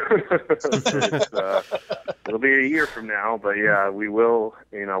now. It'll be a year from now, but yeah, we will.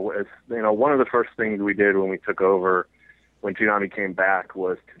 One of the first things we did when we took over, when Toonami came back,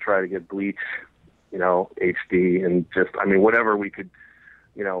 was to try to get Bleach, HD, and just, whatever we could.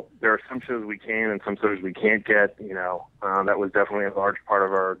 There are some shows we can and some shows we can't get. That was definitely a large part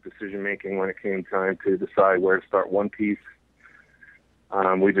of our decision making when it came time to decide where to start One Piece.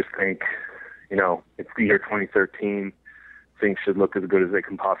 We just think, it's the year 2013. Things should look as good as they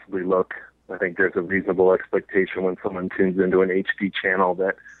can possibly look. I think there's a reasonable expectation when someone tunes into an HD channel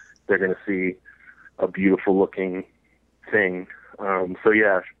that they're going to see a beautiful looking thing. As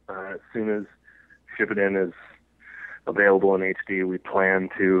soon as Shippuden is available in HD, we plan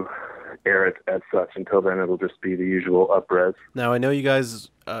to air it as such. Until then, it'll just be the usual up-res. Now, I know you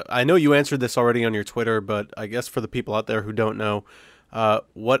guys, I know you answered this already on your Twitter, but I guess for the people out there who don't know,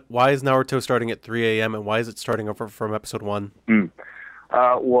 why is Naruto starting at 3 a.m. and why is it starting over from episode 1?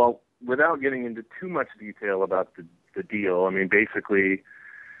 Well, without getting into too much detail about the deal, basically,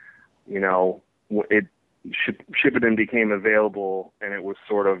 Shippuden became available, and it was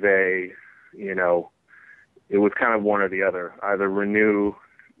sort of it was kind of one or the other. Either renew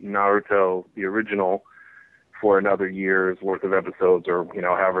Naruto, the original, for another year's worth of episodes, or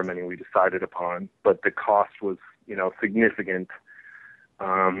however many we decided upon, but the cost was significant,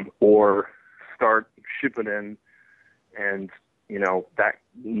 or start Shippuden, and that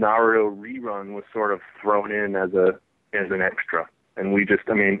Naruto rerun was sort of thrown in as an extra. And we just,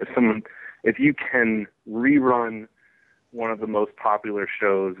 if you can rerun one of the most popular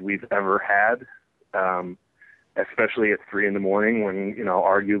shows we've ever had, especially at 3 a.m. when,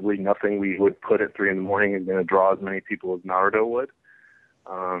 arguably nothing we would put at 3 a.m. is going to draw as many people as Naruto would,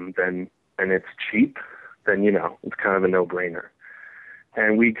 and it's cheap, then, it's kind of a no-brainer.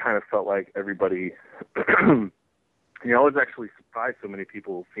 And we kind of felt like everybody, I was actually surprised so many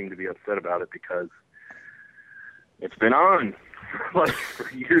people seem to be upset about it, because it's been on for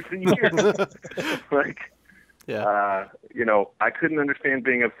years and years. I couldn't understand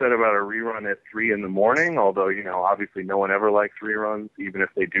being upset about a rerun at 3 a.m, although, obviously no one ever likes reruns, even if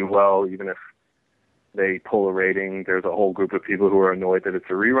they do well, even if they pull a rating. There's a whole group of people who are annoyed that it's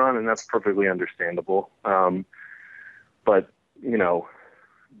a rerun, and that's perfectly understandable. But,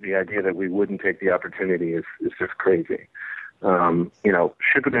 the idea that we wouldn't take the opportunity is just crazy.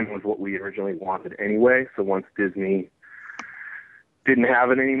 Shippuden was what we originally wanted anyway, so once Disney didn't have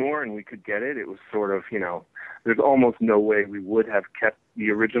it anymore and we could get it, it was sort of, there's almost no way we would have kept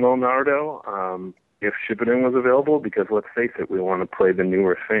the original Naruto if Shippuden was available, because let's face it, we want to play the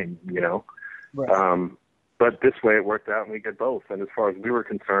newer thing, Right. But this way it worked out and we get both. And as far as we were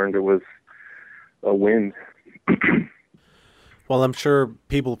concerned, it was a win. Well, I'm sure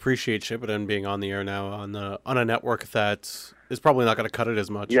people appreciate Shippuden being on the air now on a network that is probably not going to cut it as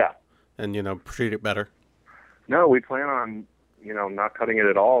much. Yeah. And, treat it better. No, we plan on, not cutting it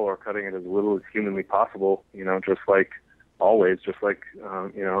at all, or cutting it as little as humanly possible, just like always, just like,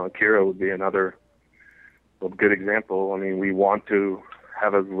 Akira would be another good example. We want to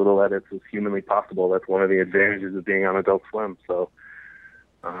have as little edits as humanly possible. That's one of the advantages of being on Adult Swim. So,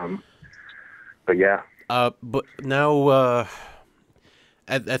 but yeah. But now,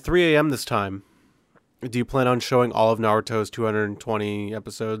 at 3 a.m. this time, do you plan on showing all of Naruto's 220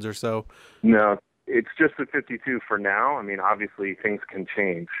 episodes or so? No, it's just the 52 for now. Obviously things can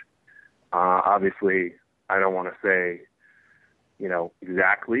change. Obviously, I don't want to say,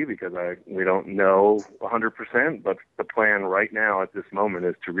 exactly, because we don't know 100%, but the plan right now at this moment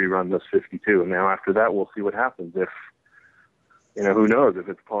is to rerun those 52. And now after that, we'll see what happens. If, who knows, if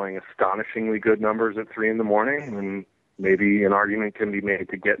it's pulling astonishingly good numbers at 3 a.m, and maybe an argument can be made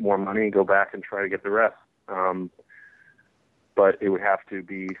to get more money, go back and try to get the rest. But it would have to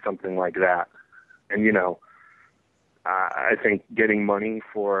be something like that. And, I think getting money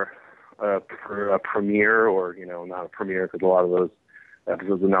for a premiere, or, not a premiere, because a lot of those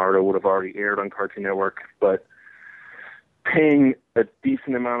episodes of Naruto would have already aired on Cartoon Network, but paying a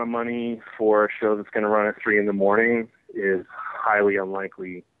decent amount of money for a show that's going to run at 3 a.m. is highly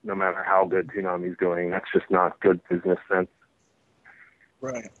unlikely, no matter how good Toonami's doing. That's just not good business sense.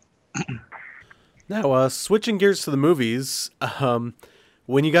 Right. Now, switching gears to the movies,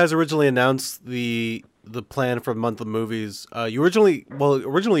 when you guys originally announced the plan for the month of movies, you originally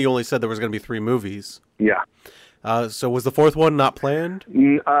you only said there was going to be 3 movies. Yeah. So was the 4th one not planned?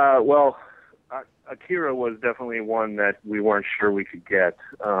 Akira was definitely one that we weren't sure we could get.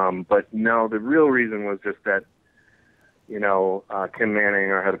 But no, the real reason was just that, Kim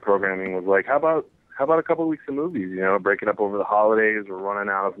Manning, our head of programming, was like, how about a couple of weeks of movies, break it up over the holidays. We're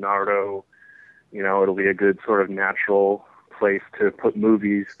running out of Naruto. It'll be a good sort of natural place to put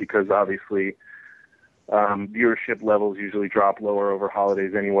movies because obviously viewership levels usually drop lower over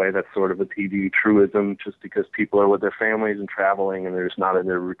holidays anyway. That's sort of a TV truism, just because people are with their families and traveling and they're just not in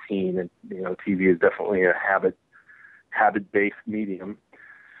their routine. And, TV is definitely a habit-based medium.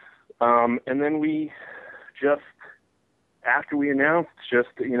 And then we just, after we announced,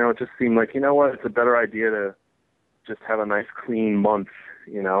 it just seemed like, it's a better idea to just have a nice clean month,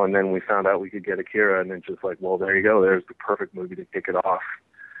 and then we found out we could get Akira, and then just like, well, there you go. There's the perfect movie to kick it off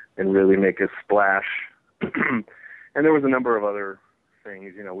and really make a splash. And there was a number of other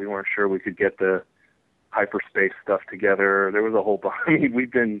things, we weren't sure we could get the hyperspace stuff together. There was a whole bunch. I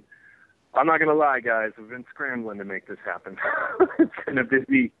mean, I'm not going to lie, guys, we've been scrambling to make this happen. It's been a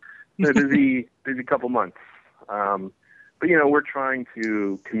busy couple months. But, we're trying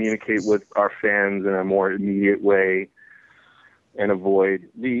to communicate with our fans in a more immediate way and avoid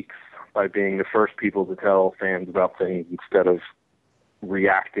leaks by being the first people to tell fans about things instead of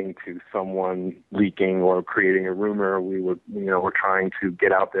reacting to someone leaking or creating a rumor. We're trying to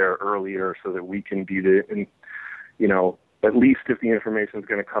get out there earlier so that we can be at least if the information is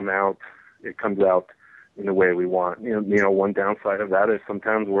going to come out, it comes out in the way we want. One downside of that is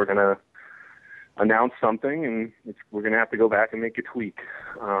sometimes we're going to announce something and we're going to have to go back and make a tweak.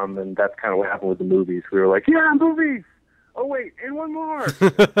 And that's kind of what happened with the movies. We were like, yeah, movies. Oh, wait, and one more.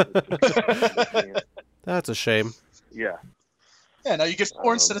 That's a shame. Yeah. Yeah, now you get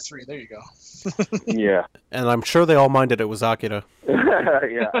 4 instead of 3. There you go. Yeah. And I'm sure they all minded it was Akira.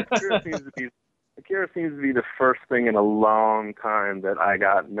 Yeah. Akira seems to be the first thing in a long time that I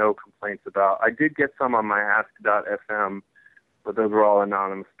got no complaints about. I did get some on my Ask.fm, but those were all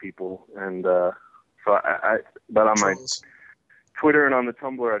anonymous people. And but on my Twitter and on the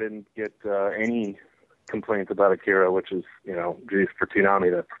Tumblr, I didn't get any complaints about Akira, which is, for Toonami,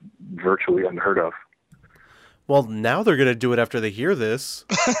 that's virtually unheard of. Well, now they're going to do it after they hear this.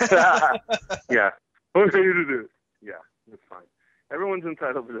 Yeah. What are you to do? Yeah, that's fine. Everyone's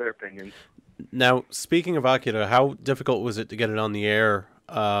entitled to their opinions. Now, speaking of Akira, how difficult was it to get it on the air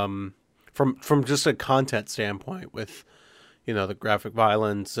from just a content standpoint with, the graphic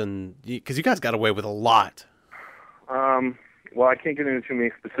violence and because you guys got away with a lot. Well, I can't get into too many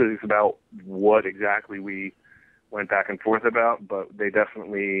specifics about what exactly we went back and forth about, but they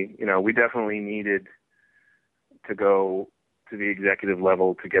definitely, we definitely needed to go to the executive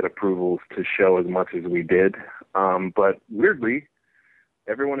level to get approvals to show as much as we did. But weirdly,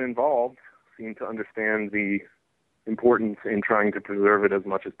 everyone involved seemed to understand the importance in trying to preserve it as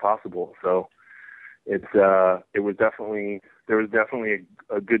much as possible. So there was definitely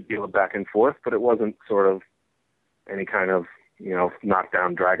a good deal of back and forth, but it wasn't sort of any kind of,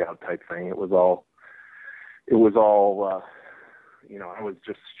 knockdown, drag out type thing. It was all, I was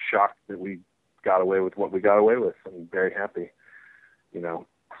just shocked that we got away with what we got away with. I'm very happy,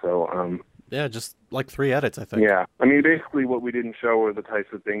 so, yeah, just like 3 edits, I think. Yeah. I mean, basically what we didn't show were the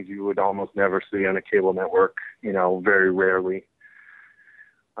types of things you would almost never see on a cable network, very rarely.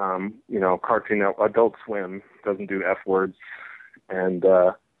 Cartoon Adult Swim doesn't do F words, and,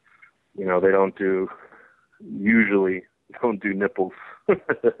 they usually don't do nipples,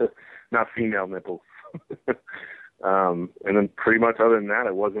 not female nipples. And then pretty much other than that,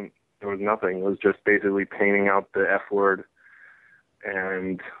 there was nothing. It was just basically painting out the F word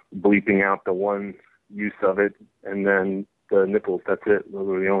and bleeping out the one use of it, and then the nipples. That's it. Those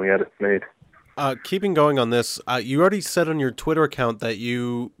were the only edits made. Keeping going on this, you already said on your Twitter account that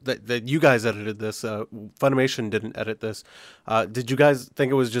you guys edited this. Funimation didn't edit this. Did you guys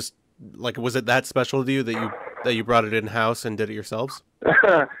think it was just was it that special to you that you brought it in house and did it yourselves?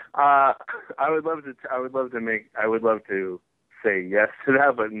 I would love to say yes to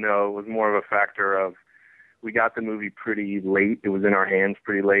that, but no. It was more of a factor of we got the movie pretty late. It was in our hands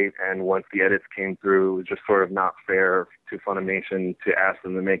pretty late, and once the edits came through, it was just sort of not fair to Funimation to ask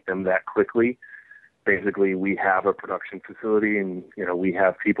them to make them that quickly. Basically, we have a production facility, and we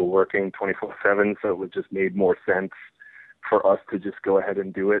have people working 24/7, so it would just made more sense for us to just go ahead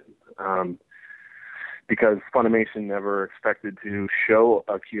and do it. Because Funimation never expected to show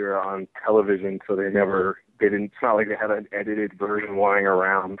Akira on television, so they didn't, it's not like they had an edited version lying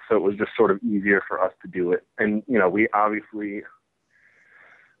around, so it was just sort of easier for us to do it. And, we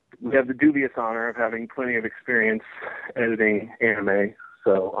have the dubious honor of having plenty of experience editing anime,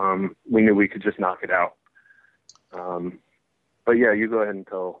 so we knew we could just knock it out. But yeah, you go ahead and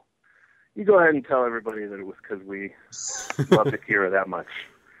tell everybody that it was because we loved Akira that much.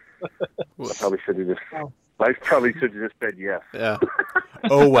 I probably should have just said yes. Yeah.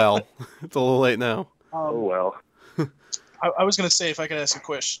 Oh well, it's a little late now. Oh well. I was going to say if I could ask a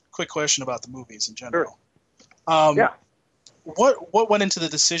quick question about the movies in general. Sure. Yeah. what went into the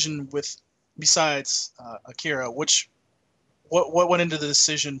decision besides Akira? What went into the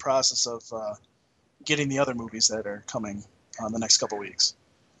decision process of getting the other movies that are coming the next couple weeks?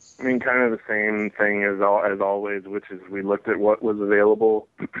 I mean, kind of the same thing as always, which is we looked at what was available.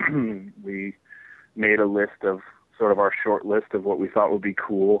 We made a list of sort of our short list of what we thought would be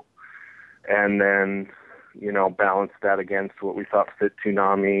cool, and then, balanced that against what we thought fit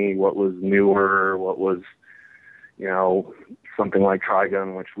Toonami, what was newer, what was, something like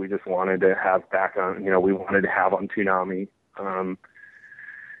Trigun, which we just wanted to have back on, we wanted to have on Toonami, and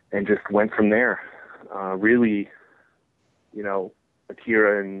just went from there. Really,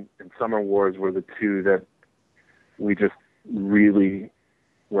 Akira and Summer Wars were the two that we just really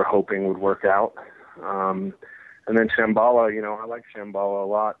were hoping would work out. And then Shambhala, I like Shambhala a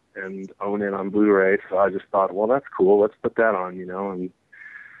lot and own it on Blu-ray, so I just thought, well, that's cool. Let's put that on,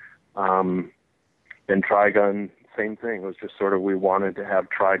 and Trigun, same thing. It was just sort of, we wanted to have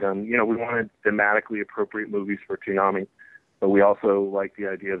Trigun. We wanted thematically appropriate movies for Toonami, but we also like the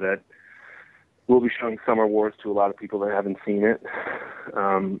idea that we'll be showing Summer Wars to a lot of people that haven't seen it,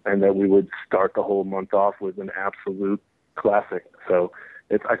 and that we would start the whole month off with an absolute classic. So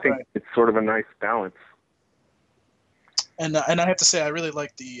I think it's sort of a nice balance. And I have to say, I really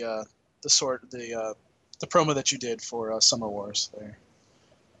like the promo that you did for Summer Wars there.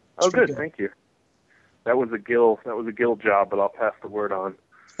 Oh, good. Thank you. That was a Gil job, but I'll pass the word on.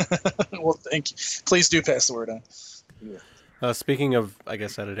 Well, thank you. Please do pass the word on. Yeah. Speaking of, I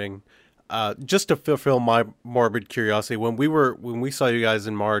guess, editing, just to fulfill my morbid curiosity, when we saw you guys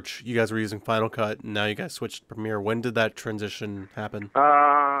in March, you guys were using Final Cut, and now you guys switched to Premiere. When did that transition happen?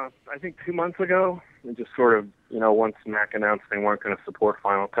 I think 2 months ago. And just sort of, once Mac announced they weren't going to support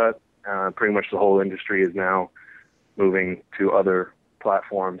Final Cut, pretty much the whole industry is now moving to other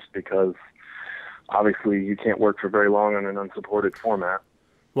platforms because obviously you can't work for very long on an unsupported format.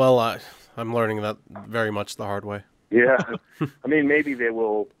 Well, I'm learning that very much the hard way. Yeah. I mean, maybe they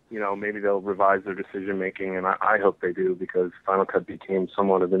will, maybe they'll revise their decision making, and I hope they do, because Final Cut became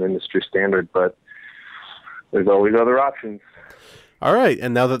somewhat of an industry standard, but there's always other options. All right,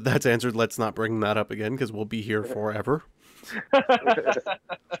 and now that that's answered, let's not bring that up again, because we'll be here forever.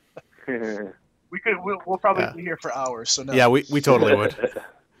 We'll probably be here for hours. So no. Yeah, we totally would.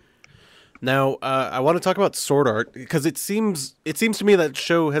 Now, I want to talk about Sword Art, because it seems to me that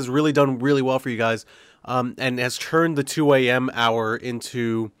show has really done really well for you guys, and has turned the 2 a.m. hour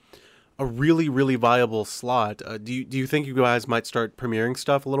into a really, really viable slot. Do you think you guys might start premiering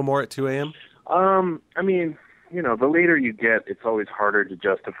stuff a little more at 2 a.m.? I mean, the later you get, it's always harder to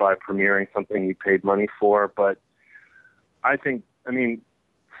justify premiering something you paid money for, but I mean,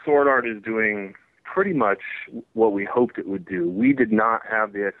 Sword Art is doing pretty much what we hoped it would do. We did not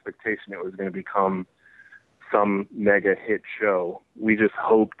have the expectation it was going to become some mega hit show. We just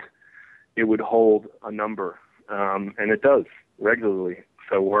hoped it would hold a number, and it does regularly.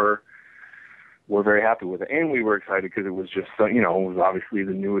 So we're very happy with it, and we were excited because it was just it was obviously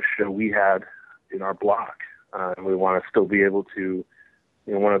the newest show we had in our block, and we want to still be able to.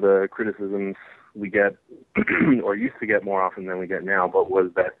 One of the criticisms we get, or used to get more often than we get now, but was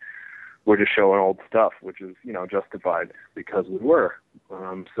that we're just showing old stuff, which is, justified because we were.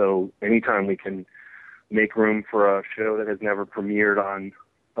 So anytime we can make room for a show that has never premiered on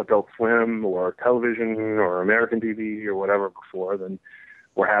Adult Swim or television or American TV or whatever before, then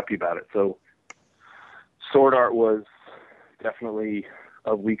we're happy about it. So Sword Art was definitely,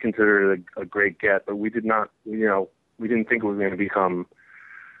 we considered it a great get, but we did not, we didn't think it was going to become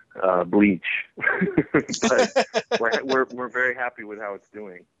Bleach. But we're very happy with how it's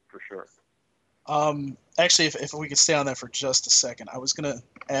doing, for sure. Actually, if we could stay on that for just a second, I was going to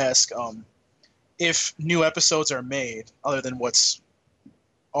ask if new episodes are made other than what's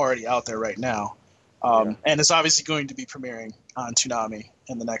already out there right now, and it's obviously going to be premiering on Toonami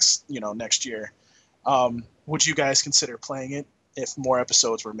in the next year. Would you guys consider playing it if more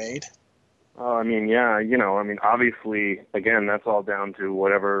episodes were made? I mean, yeah, obviously, again, that's all down to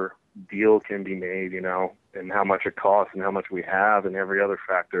whatever deal can be made, and how much it costs and how much we have and every other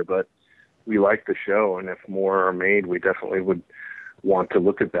factor. But we like the show, and if more are made, we definitely would want to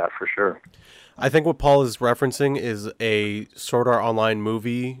look at that for sure. I think what Paul is referencing is a Sword Art Online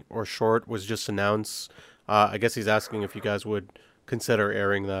movie or short was just announced. I guess he's asking if you guys would consider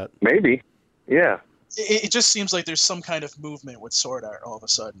airing that. Maybe, yeah. It just seems like there's some kind of movement with Sword Art all of a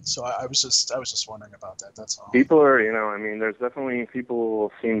sudden. So I was just wondering about that. That's all. People are, there's definitely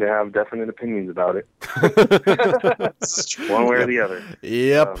people seem to have definite opinions about it. This is true. One way or the other.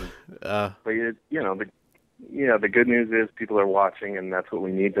 Yep. But the good news is people are watching, and that's what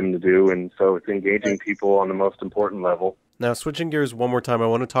we need them to do. And so it's engaging people on the most important level. Now, switching gears one more time, I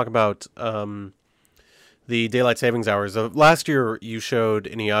want to talk about the daylight savings hours. Last year, you showed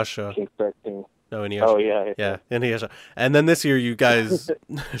Inuyasha. Kingstar King. No, Inuyasha. Oh, yeah. Yeah, Inuyasha. And then this year, you guys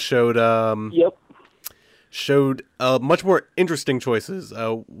showed Yep. showed much more interesting choices.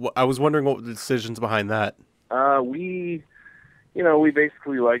 I was wondering what were the decisions behind that. We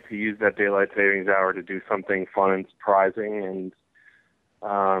basically like to use that daylight savings hour to do something fun and surprising,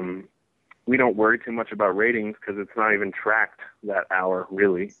 and we don't worry too much about ratings because it's not even tracked that hour,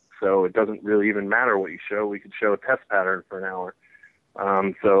 really. So it doesn't really even matter what you show. We could show a test pattern for an hour.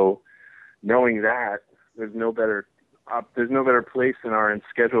 So knowing that, there's no better place in our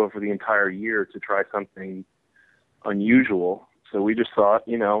schedule for the entire year to try something unusual. So we just thought,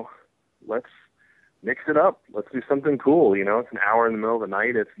 let's mix it up. Let's do something cool. It's an hour in the middle of the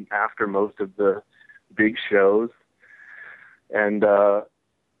night. It's after most of the big shows. And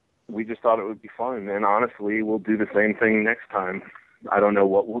we just thought it would be fun. And honestly, we'll do the same thing next time. I don't know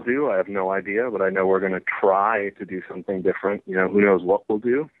what we'll do. I have no idea, but I know we're going to try to do something different. Who knows what we'll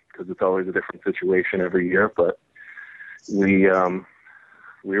do, because it's always a different situation every year. But we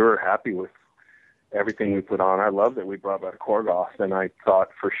were happy with everything we put on. I love that we brought back Korgoth, and I thought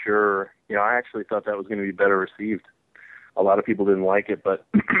for sure, I actually thought that was going to be better received. A lot of people didn't like it, but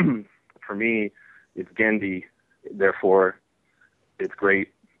for me, it's Gendy, therefore it's great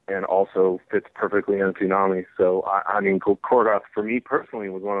and also fits perfectly on Toonami. So, Korgoth, for me personally,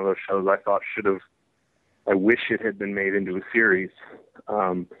 was one of those shows I thought I wish it had been made into a series.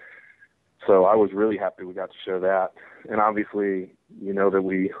 So I was really happy we got to show that. And obviously, that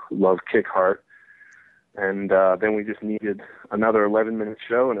we love Kick Heart. And then we just needed another 11-minute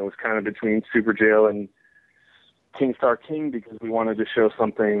show, and it was kind of between Super Jail and Kingstar King because we wanted to show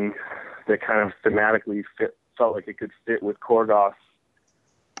something that kind of thematically felt like it could fit with Korgoth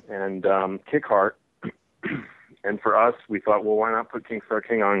and Kick Heart. And for us, we thought, well, why not put Kingstar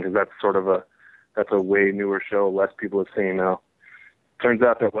King on, because that's a way newer show. Less people have seen now. Turns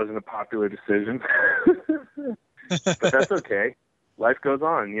out that wasn't a popular decision, but that's okay. Life goes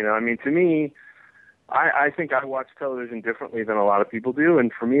on, To me, I think I watch television differently than a lot of people do,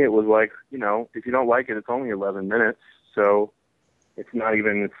 and for me, it was like, if you don't like it, it's only 11 minutes, so it's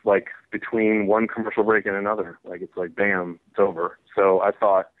like between one commercial break and another. Like, it's like, bam, it's over. So I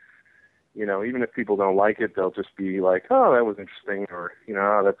thought, even if people don't like it, they'll just be like, oh, that was interesting, or,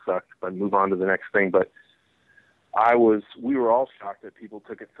 oh, that sucked, but move on to the next thing. But we were all shocked that people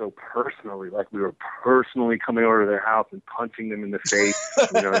took it so personally, like we were personally coming over to their house and punching them in the face,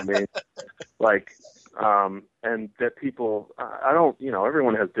 you know what I mean? Like, and that people,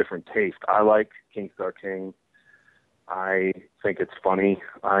 everyone has different taste. I like Kingstar King. I think it's funny.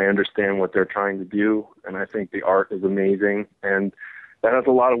 I understand what they're trying to do, and I think the art is amazing, and that has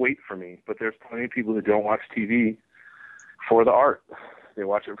a lot of weight for me. But there's plenty of people who don't watch TV for the art. They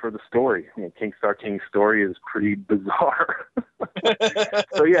watch it for the story. Kingstar King's story is pretty bizarre.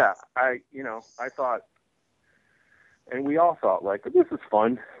 So yeah, I thought, and we all thought, like, this is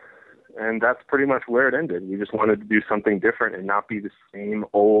fun. And that's pretty much where it ended. We just wanted to do something different and not be the same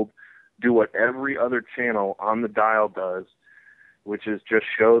old, do what every other channel on the dial does, which is just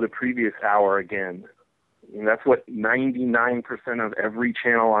show the previous hour again. And that's what 99% of every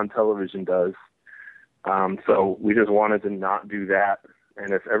channel on television does. So we just wanted to not do that.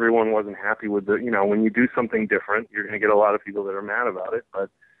 And if everyone wasn't happy with when you do something different, you're going to get a lot of people that are mad about it, but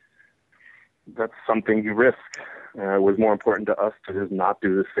that's something you risk. It was more important to us to just not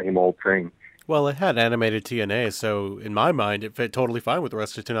do the same old thing. Well, it had animated TNA, so in my mind, it fit totally fine with the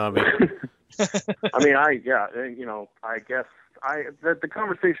rest of Toonami. I guess the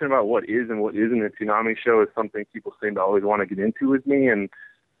conversation about what is and what isn't a Toonami show is something people seem to always want to get into with me, and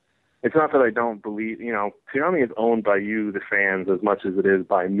it's not that I don't believe, Toonami is owned by you, the fans, as much as it is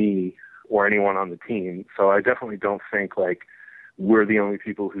by me or anyone on the team. So I definitely don't think like we're the only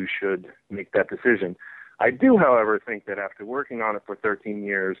people who should make that decision. I do, however, think that after working on it for 13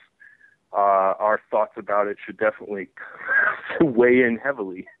 years, our thoughts about it should definitely weigh in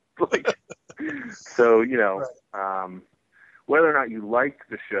heavily. So, whether or not you like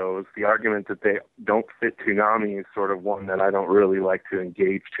the shows, the argument that they don't fit Toonami is sort of one that I don't really like to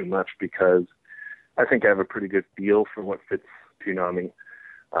engage too much, because I think I have a pretty good feel for what fits Toonami.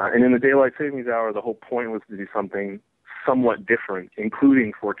 And in the Daylight Savings Hour, the whole point was to do something somewhat different,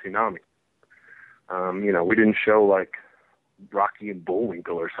 including for Toonami. We didn't show like Rocky and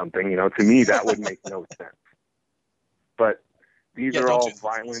Bullwinkle or something. To me, that would make no sense. But these are all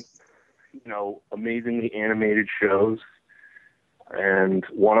violent, amazingly animated shows. And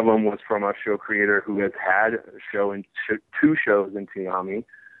one of them was from a show creator who has had a show in two shows in Toonami.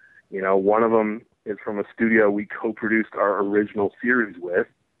 One of them is from a studio we co-produced our original series with,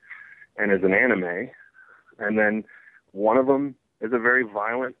 and is an anime. And then one of them is a very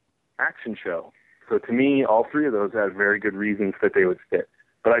violent action show. So to me, all three of those had very good reasons that they would fit.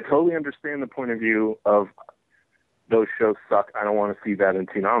 But I totally understand the point of view of those shows suck. I don't want to see that in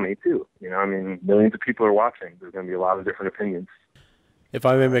Toonami too. I mean, millions of people are watching. There's going to be a lot of different opinions. If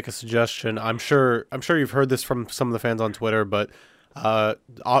I may make a suggestion, I'm sure you've heard this from some of the fans on Twitter, but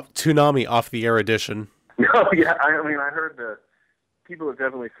Toonami Off the Air edition. No, yeah, I mean, I heard the people have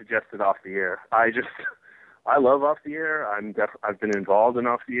definitely suggested Off the Air. I love Off the Air. I've been involved in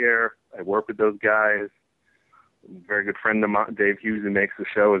Off the Air. I work with those guys. A very good friend of mine, Dave Hughes, who makes the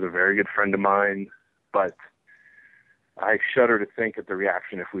show, is a very good friend of mine. But I shudder to think at the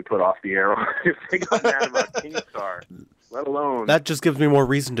reaction if we put Off the Air on. If they got mad about Kingstar, let alone... That just gives me more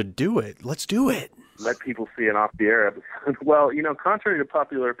reason to do it. Let's do it. Let people see an Off the Air episode. Well, contrary to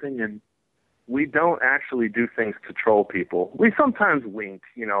popular opinion, we don't actually do things to troll people. We sometimes wink,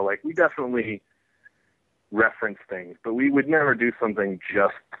 we definitely reference things, but we would never do something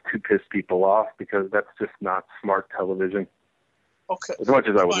just to piss people off, because that's just not smart television. Okay. As much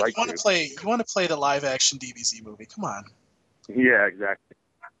as I would like to. You want to play the live action DBZ movie? Come on. Yeah, exactly.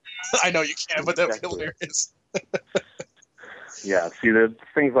 I know you can, but that would be hilarious. Yeah, see, the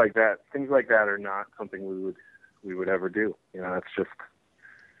things like that are not something we would ever do. It's just,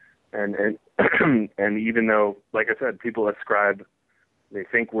 and and even though, like I said, people ascribe, they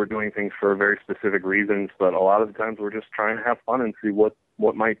think we're doing things for very specific reasons, but a lot of the times we're just trying to have fun and see what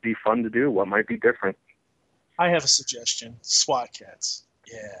might be fun to do, what might be different. I have a suggestion. SWAT Cats.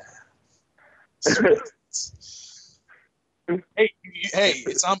 Yeah. SWAT Cats. Hey,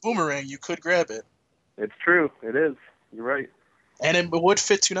 it's on Boomerang. You could grab it. It's true. It is. You're right. And it would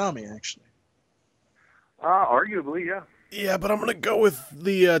fit Toonami, actually. Arguably, yeah. Yeah, but I'm going to go with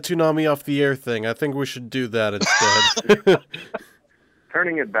the Toonami Off the Air thing. I think we should do that instead.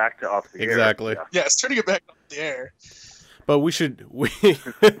 Turning it back to Off the Air. Exactly. Yeah. Yes, turning it back off the air. But we should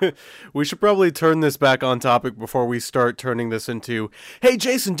probably turn this back on topic before we start turning this into, hey,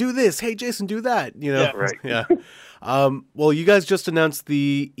 Jason, do this. Hey, Jason, do that. Yeah, right. Yeah. Well, you guys just announced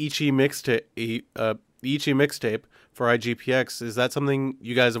the Ichi mixtape for IGPX. Is that something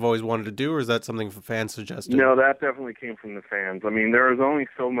you guys have always wanted to do, or is that something fans suggested? No, that definitely came from the fans. I mean, there is only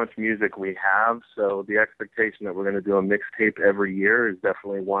so much music we have, so the expectation that we're going to do a mixtape every year is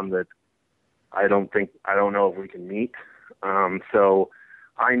definitely one that I don't know if we can meet. So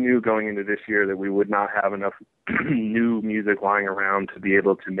I knew going into this year that we would not have enough new music lying around to be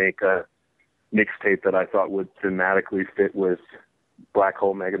able to make a mixtape that I thought would thematically fit with Black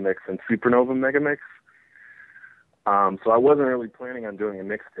Hole Megamix and Supernova Megamix. So I wasn't really planning on doing a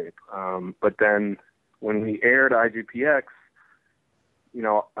mixtape. But then when we aired IGPX,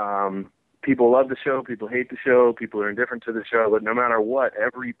 people love the show, people hate the show, people are indifferent to the show, but no matter what,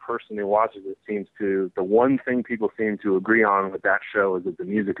 every person who watches it the one thing people seem to agree on with that show is that the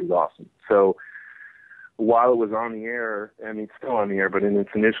music is awesome. So while it was on the air, I mean, still on the air, but in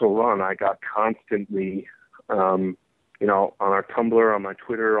its initial run, I got constantly, on our Tumblr, on my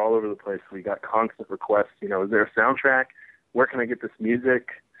Twitter, all over the place, we got constant requests, is there a soundtrack? Where can I get this music?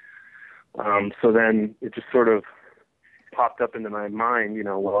 So then it just sort of popped up into my mind,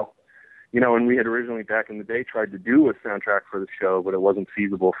 and we had originally back in the day tried to do a soundtrack for the show, but it wasn't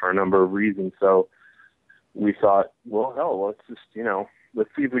feasible for a number of reasons. So we thought, well, hell, let's just, let's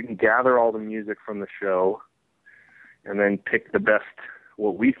see if we can gather all the music from the show and then pick the best,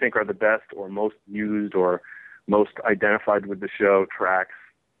 what we think are the best or most used or most identified with the show tracks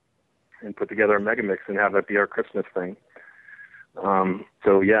and put together a mega mix and have that be our Christmas thing.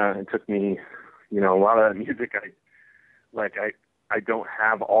 So yeah, it took me, a lot of that music, I don't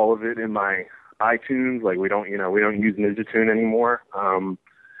have all of it in my iTunes. Like we don't use Ninja Tune anymore,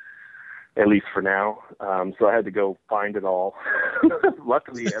 at least for now. So I had to go find it all.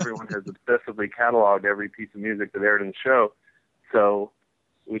 Luckily, everyone has obsessively cataloged every piece of music that aired in the show. So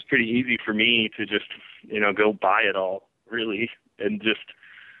it was pretty easy for me to just, go buy it all, really, and just,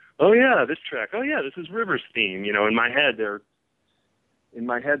 oh yeah, this track. Oh yeah, this is River's theme. In my head,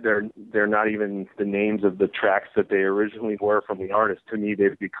 they're not even the names of the tracks that they originally were from the artist. To me,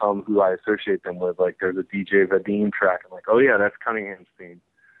 they've become who I associate them with. Like there's a DJ Vadim track. I'm like, oh yeah, that's Cunningham's theme.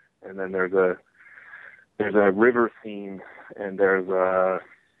 And then there's a River theme, and there's a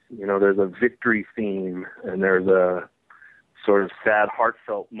Victory theme, and there's a sort of sad,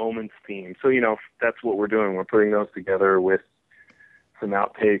 heartfelt moments theme. So, that's what we're doing. We're putting those together with some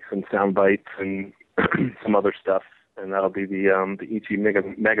outtakes and sound bites and some other stuff. And that'll be the Ichi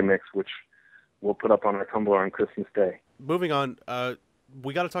Mega Mix, which we'll put up on our Tumblr on Christmas Day. Moving on,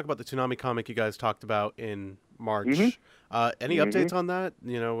 we got to talk about the Toonami comic you guys talked about in March. Any Mm-hmm. updates on that?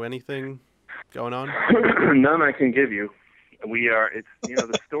 Anything going on? None I can give you.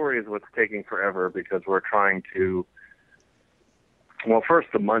 The story is what's taking forever because we're trying to. Well, first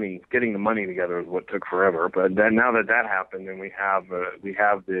getting the money together is what took forever. But then now that happened, and we have an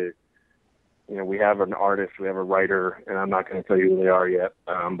artist, we have a writer, and I'm not going to tell you who they are yet.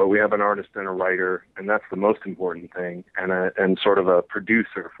 But we have an artist and a writer, and that's the most important thing, and sort of a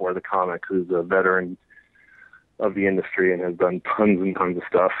producer for the comic who's a veteran of the industry and has done tons and tons of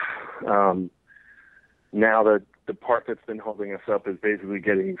stuff. Now the part that's been holding us up is basically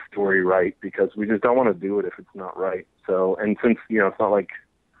getting the story right because we just don't want to do it if it's not right. So, and since it's not like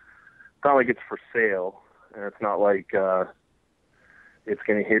it's for sale, and it's not like it's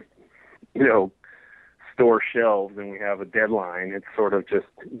going to hit store shelves and we have a deadline. It's sort of just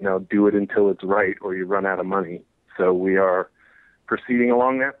do it until it's right or you run out of money. So we are proceeding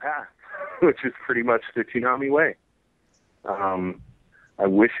along that path, which is pretty much the Toonami way. I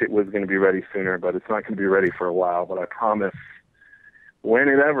wish it was going to be ready sooner, but it's not going to be ready for a while. But I promise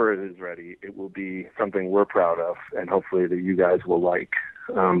whenever it is ready, it will be something we're proud of and hopefully that you guys will like.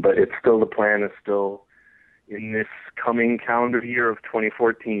 But it's still, the plan is still in this coming calendar year of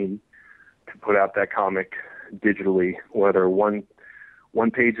 2014 to put out that comic digitally, whether one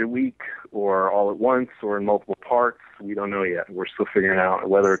page a week or all at once or in multiple parts. We don't know yet. We're still figuring out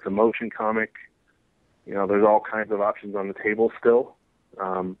whether it's a motion comic. There's all kinds of options on the table still.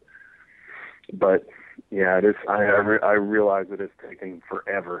 But yeah, it is. I realize it is taking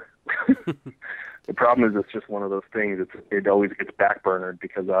forever. The problem is it's just one of those things. It always gets backburnered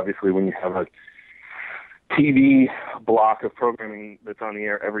because obviously when you have a TV block of programming that's on the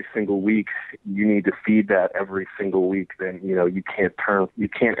air every single week, you need to feed that every single week. Then you can't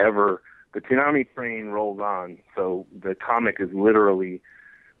ever. The Toonami train rolls on. So the comic is literally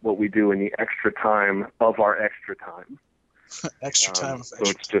what we do in the extra time of our extra time. Extra time. So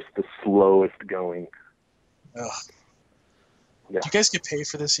it's just the slowest going. Ugh. Yeah. Do you guys get paid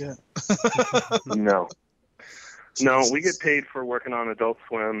for this yet? No, we get paid for working on Adult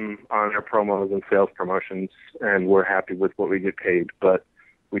Swim, on their promos and sales promotions, and we're happy with what we get paid, but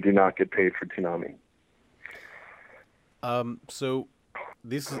we do not get paid for Toonami. So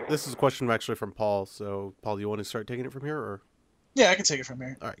this is a question actually from Paul. So Paul, do you want to start taking it from here, or? Yeah, I can take it from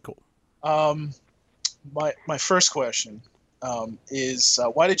here. All right, cool. My first question is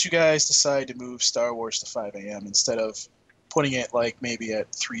why did you guys decide to move Star Wars to 5 a.m. instead of putting it maybe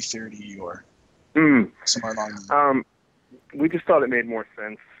at 3:30 or somewhere along the We just thought it made more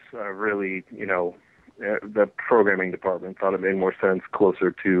sense. Really, the programming department thought it made more sense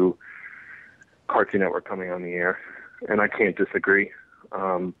closer to Cartoon Network coming on the air, and I can't disagree.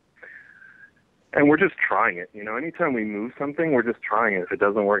 And we're just trying it. Anytime we move something, we're just trying it. If it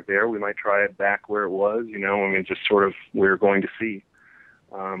doesn't work there, we might try it back where it was, just sort of we're going to see.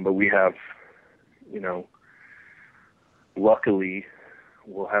 But we have, luckily,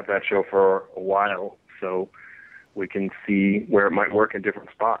 we'll have that show for a while, so we can see where it might work in different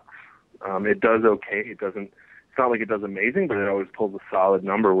spots. It does okay. It's not like it does amazing, but it always pulls a solid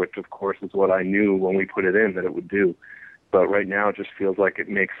number, which, of course, is what I knew when we put it in that it would do. But right now it just feels like it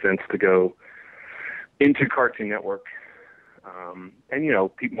makes sense to go into Cartoon Network. And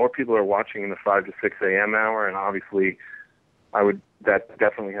more people are watching in the 5 to 6 a.m. hour, and obviously that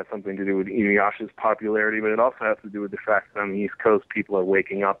definitely has something to do with Inuyasha's popularity, but it also has to do with the fact that on the East Coast people are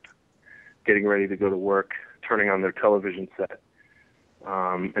waking up, getting ready to go to work, turning on their television set,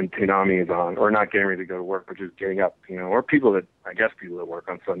 and Toonami is on, or not getting ready to go to work, but just getting up, or people that work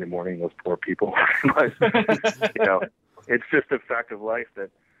on Sunday morning, those poor people. But, it's just a fact of life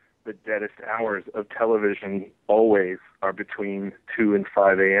that the deadest hours of television always are between 2 and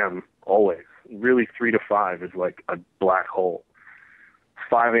 5 a.m. Always. Really, 3 to 5 is like a black hole.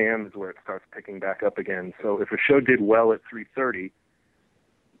 5 a.m. is where it starts picking back up again. So if a show did well at 3:30,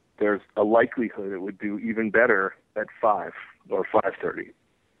 there's a likelihood it would do even better at 5 or 5:30.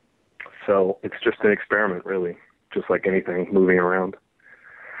 So it's just an experiment, really, just like anything moving around.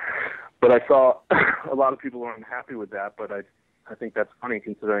 But I saw a lot of people were unhappy with that, but I think that's funny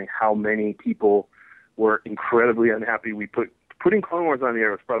considering how many people were incredibly unhappy. Putting Clone Wars on the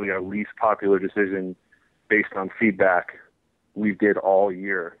air was probably our least popular decision based on feedback we did all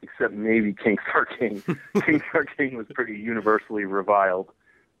year, except maybe King Star King. King Star King was pretty universally reviled.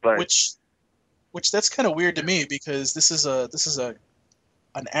 But which that's kind of weird to me because this is an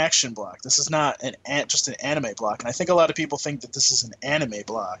action block. This is not just an anime block, and I think a lot of people think that this is an anime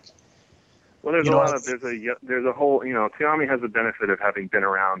block. Well, there's a whole, Toonami has the benefit of having been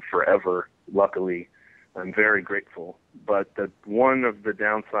around forever, luckily. I'm very grateful. But one of the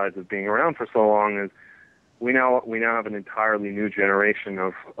downsides of being around for so long is we now have an entirely new generation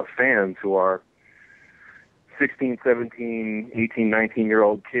of fans who are 16, 17, 18,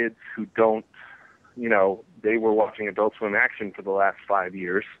 19-year-old kids who don't, they were watching Adult Swim action for the last 5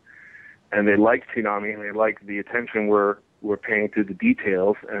 years, and they like Toonami, and they like the attention we're paying to the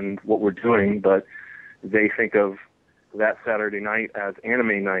details and what we're doing, but they think of that Saturday night as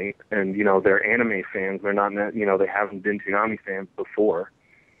anime night, and, they're anime fans. They're not, they haven't been Toonami fans before.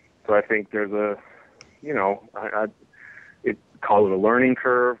 So I think there's call it a learning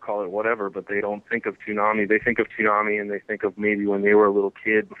curve, call it whatever, but they don't think of Toonami. They think of Toonami and they think of maybe when they were a little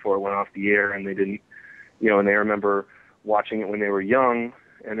kid before it went off the air, and they didn't, and they remember watching it when they were young,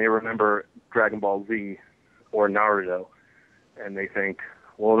 and they remember Dragon Ball Z or Naruto, and they think,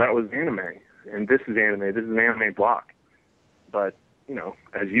 well, that was anime, and this is anime. This is an anime block. But,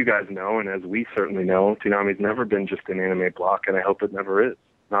 as you guys know, and as we certainly know, Toonami's never been just an anime block, and I hope it never is.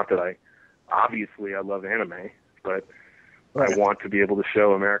 Not that obviously I love anime, but I want to be able to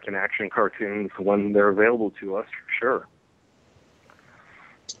show American action cartoons when they're available to us, for sure.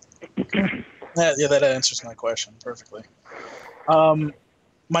 Yeah, that answers my question perfectly.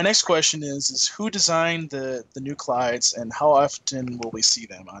 My next question is who designed the new Clydes, and how often will we see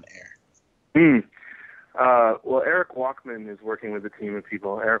them on air? Well, Eric Walkman is working with a team of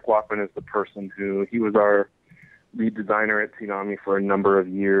people. Eric Walkman is the person he was our lead designer at Toonami for a number of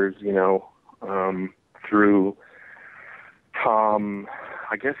years, through Tom.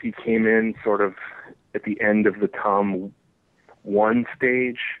 I guess he came in sort of at the end of the Tom 1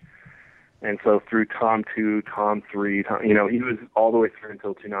 stage, and so through Tom 2, Tom 3, he was all the way through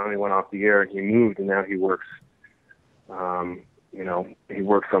until Toonami went off the air, and he moved, and now he works, he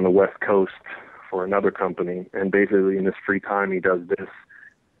works on the West Coast for another company, and basically in his free time he does this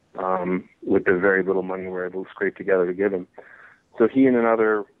with the very little money we're able to scrape together to give him. So he and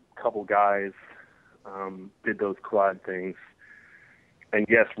another couple guys did those Clyde things. And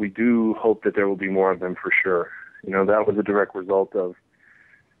yes, we do hope that there will be more of them for sure. That was a direct result of,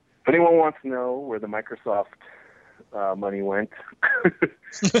 if anyone wants to know where the Microsoft money went,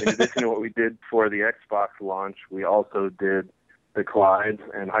 in addition to what we did for the Xbox launch, we also did the Clydes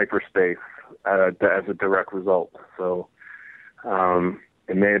and Hyperspace as a direct result. So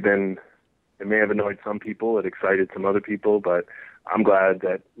it may have annoyed some people, it excited some other people, but I'm glad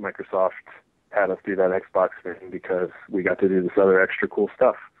that Microsoft had us do that Xbox thing because we got to do this other extra cool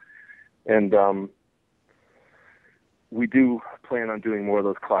stuff. And we do plan on doing more of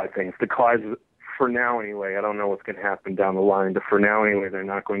those Clyde things. The Clydes, for now anyway, I don't know what's going to happen down the line, but for now anyway, they're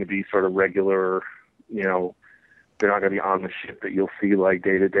not going to be sort of regular, they're not going to be on the ship that you'll see like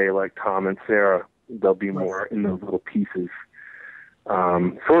day to day like Tom and Sarah. They'll be more in those little pieces.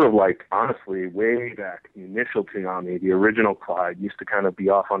 Sort of like, honestly, way back, the initial Toonami, the original Clyde used to kind of be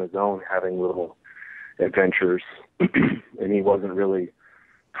off on his own having little adventures, and he wasn't really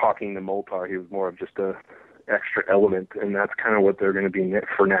talking to Moltar. He was more of just a extra element, and that's kind of what they're going to be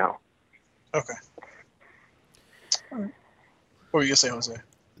for now. Okay. All right. What were you going to say, Jose?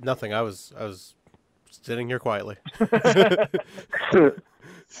 Nothing. I was sitting here quietly.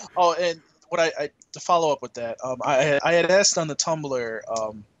 Oh, and what I to follow up with that, I had asked on the Tumblr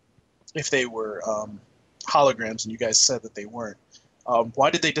if they were holograms, and you guys said that they weren't. Why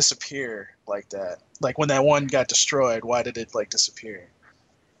did they disappear like that? Like when that one got destroyed, why did it disappear?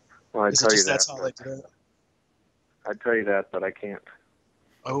 Well, I'd tell you that. That's how they did it? I'd tell you that, but I can't.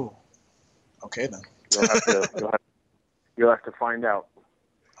 Oh, okay then. You'll have to find out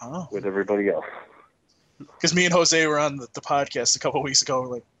with everybody else. Because me and Jose were on the podcast a couple weeks ago. We're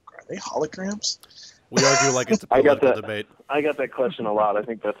like, are they holograms? We argue like it's a political debate. I got that question a lot. I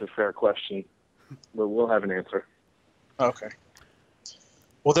think that's a fair question, but we'll have an answer. Okay.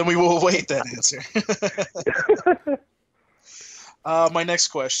 Well, then we will await that answer. My next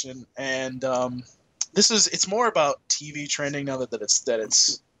question, and it's more about TV trending now that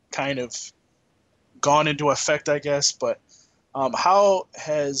it's kind of gone into effect, I guess. But how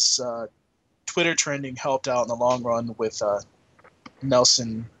has Twitter trending helped out in the long run with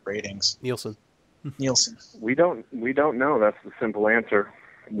Nielsen ratings? Nielsen. We don't know. That's the simple answer.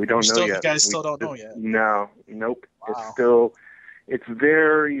 We don't know yet. You guys still don't know yet? No. Nope. Wow. It's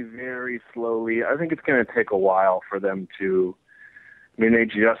very, very slowly. I think it's going to take a while for them to, they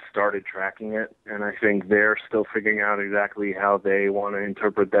just started tracking it, and I think they're still figuring out exactly how they want to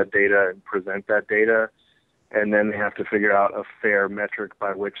interpret that data and present that data, and then they have to figure out a fair metric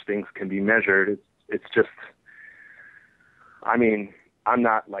by which things can be measured. It's just, I'm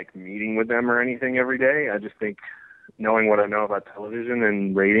not meeting with them or anything every day. I just think knowing what I know about television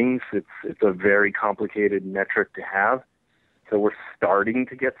and ratings, it's a very complicated metric to have. So we're starting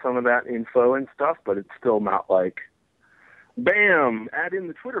to get some of that info and stuff, but it's still not like, bam, add in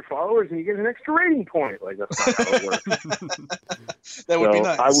the Twitter followers and you get an extra rating point. Like, that's not how it works. That would be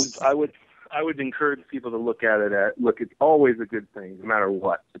nice. I would encourage people to look at it it's always a good thing, no matter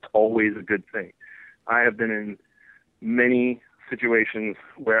what. It's always a good thing. I have been in many situations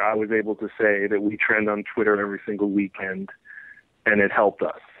where I was able to say that we trend on Twitter every single weekend, and it helped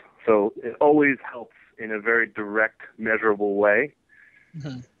us. So it always helps in a very direct, measurable way.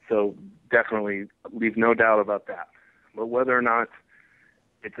 Mm-hmm. So definitely leave no doubt about that. But whether or not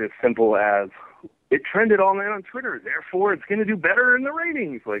it's as simple as it trended all night on Twitter, therefore it's going to do better in the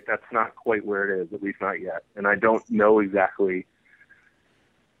ratings, like, that's not quite where it is, at least not yet. And I don't know exactly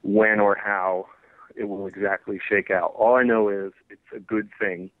when or how it will exactly shake out. All I know is it's a good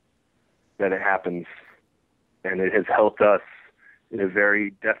thing that it happens, and it has helped us in a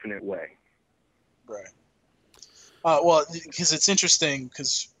very definite way. Right. Well, because it's interesting,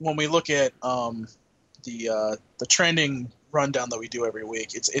 because when we look at the trending rundown that we do every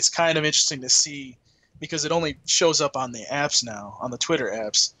week, it's kind of interesting to see, because it only shows up on the apps now, on the Twitter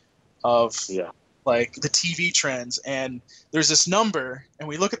apps, of like the TV trends, and there's this number, and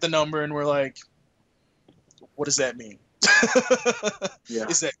we look at the number and we're like, what does that mean?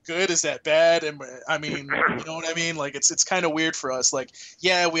 Is that good? Is that bad? And I mean, you know what I mean? Like, it's kind of weird for us. Like,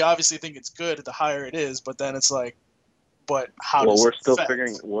 yeah, we obviously think it's good the higher it is, but then it's like, but how? Well, we're still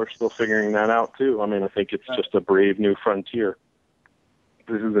figuring that out too. I mean, I think it's just a brave new frontier.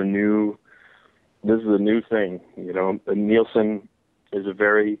 This is a new thing. You know, Nielsen is a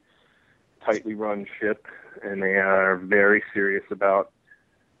very tightly run ship, and they are very serious about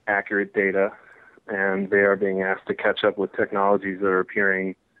accurate data. And they are being asked to catch up with technologies that are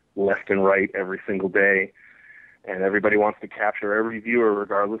appearing left and right every single day. And everybody wants to capture every viewer,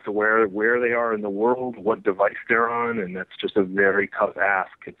 regardless of where they are in the world, what device they're on, and that's just a very tough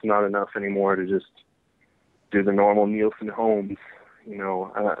ask. It's not enough anymore to just do the normal Nielsen Homes. You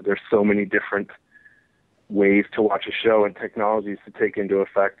know, there's so many different ways to watch a show and technologies to take into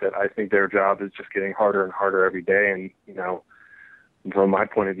effect that I think their job is just getting harder and harder every day. And, you know, from my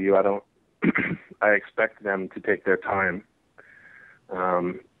point of view, I expect them to take their time,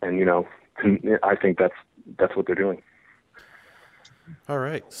 and you know, I think that's what they're doing. All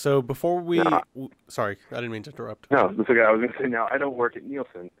right. So before we, sorry, I didn't mean to interrupt. No, that's okay. I was going to say, now I don't work at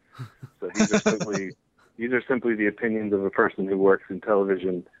Nielsen, so these are simply the opinions of a person who works in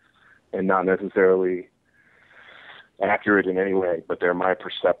television, and not necessarily accurate in any way, but they're my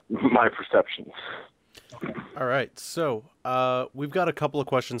perceptions. All right, so we've got a couple of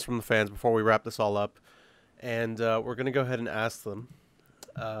questions from the fans before we wrap this all up, and we're going to go ahead and ask them.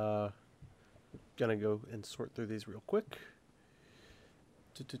 Going to go and sort through these real quick.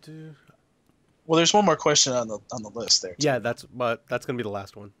 Well, there's one more question on the list there, too. Yeah, that's going to be the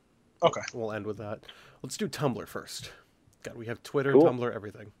last one. Okay. We'll end with that. Let's do Tumblr first. God, we have Twitter, cool. Tumblr,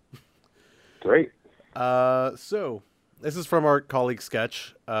 everything. Great. So, this is from our colleague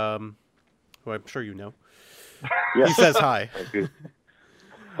Sketch, who I'm sure you know. Yeah. He says hi. Thank you.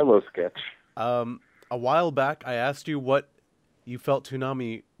 Hello, Sketch. A while back, I asked you what you felt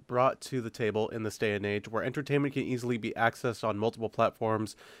Toonami brought to the table in this day and age, where entertainment can easily be accessed on multiple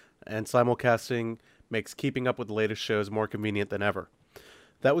platforms, and simulcasting makes keeping up with the latest shows more convenient than ever.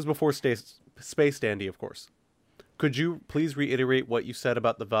 That was before Space Dandy, of course. Could you please reiterate what you said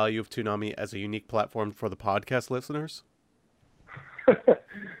about the value of Toonami as a unique platform for the podcast listeners?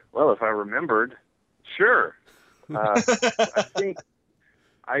 Well, if I remembered, sure. I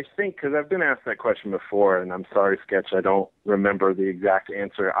think, because I've been asked that question before, and I'm sorry, Sketch, I don't remember the exact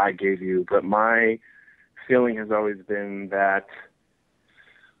answer I gave you, but my feeling has always been that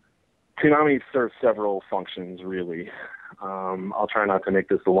Toonami serves several functions, really. I'll try not to make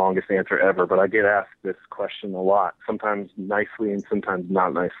this the longest answer ever, but I get asked this question a lot, sometimes nicely and sometimes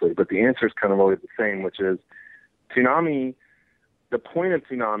not nicely. But the answer is kind of always the same, which is Toonami, the point of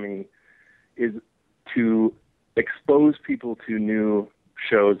Toonami is to expose people to new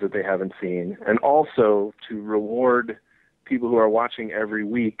shows that they haven't seen, and also to reward people who are watching every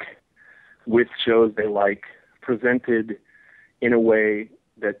week with shows they like, presented in a way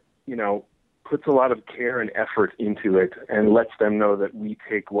that, you know, puts a lot of care and effort into it and lets them know that we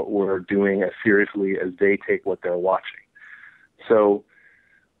take what we're doing as seriously as they take what they're watching. So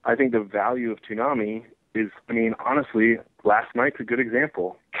I think the value of Toonami is, I mean, honestly, last night's a good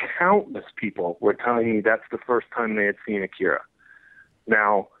example. Countless people were telling me that's the first time they had seen Akira.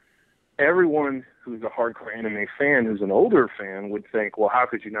 Now, everyone who's a hardcore anime fan, who's an older fan, would think, well, how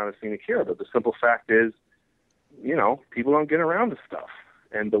could you not have seen Akira? But the simple fact is, people don't get around to stuff.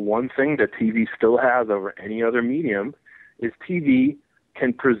 And the one thing that TV still has over any other medium is TV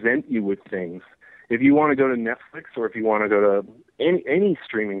can present you with things. If you want to go to Netflix, or if you want to go to any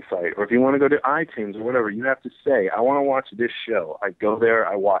streaming site, or if you want to go to iTunes or whatever, you have to say, I want to watch this show. I go there,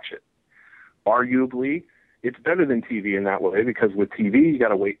 I watch it. Arguably, it's better than TV in that way, because with TV, you got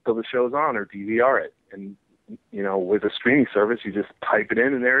to wait till the show's on or DVR it. And, with a streaming service, you just type it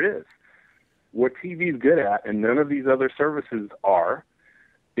in and there it is. What TV is good at, and none of these other services are,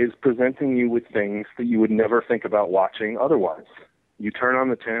 is presenting you with things that you would never think about watching otherwise. You turn on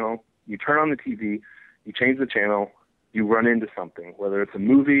the channel, you turn on the TV, you change the channel, you run into something, whether it's a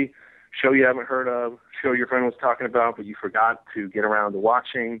movie, show you haven't heard of, show your friend was talking about but you forgot to get around to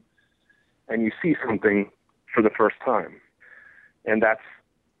watching, and you see something for the first time. And that's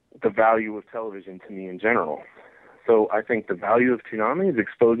the value of television to me in general. So I think the value of Toonami is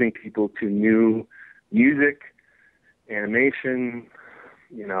exposing people to new music, animation,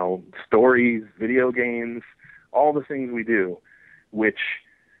 stories, video games, all the things we do, which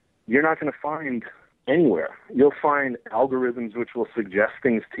you're not going to find anywhere. You'll find algorithms which will suggest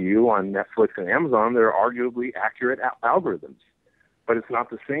things to you on Netflix and Amazon that are arguably accurate algorithms. But it's not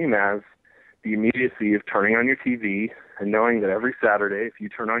the same as the immediacy of turning on your TV and knowing that every Saturday, if you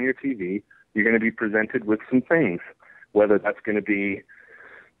turn on your TV, you're going to be presented with some things, whether that's going to be,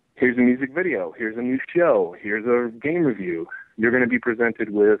 here's a music video, here's a new show, here's a game review. You're going to be presented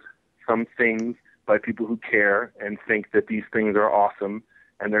with some things by people who care and think that these things are awesome,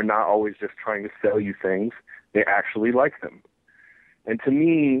 and they're not always just trying to sell you things. They actually like them. And to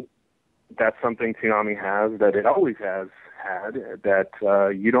me, that's something Toonami has that it always has had, that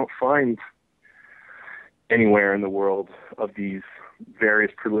you don't find anywhere in the world of these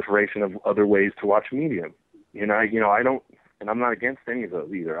various proliferation of other ways to watch media. I don't, and I'm not against any of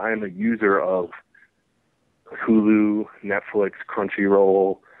those either. I am a user of Hulu, Netflix,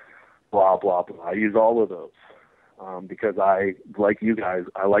 Crunchyroll, blah, blah, blah. I use all of those because I, like you guys,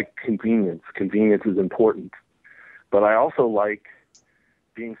 I like convenience. Convenience is important. But I also like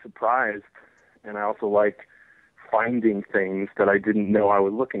being surprised, and I also like finding things that I didn't know I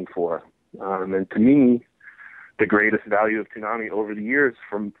was looking for. And to me, the greatest value of Toonami over the years,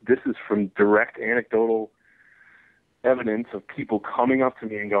 this is from direct anecdotal evidence of people coming up to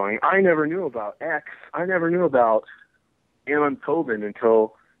me and going, I never knew about X. I never knew about Alan Tobin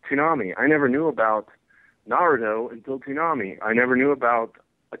until Toonami. I never knew about Naruto until Toonami. I never knew about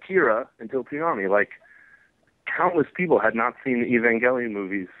Akira until Toonami. Like, countless people had not seen the Evangelion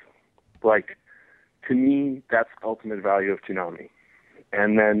movies. Like, to me, that's ultimate value of Toonami.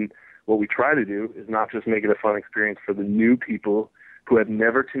 And then what we try to do is not just make it a fun experience for the new people who have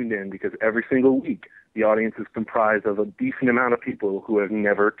never tuned in, because every single week the audience is comprised of a decent amount of people who have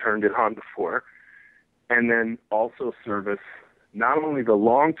never turned it on before, and then also service not only the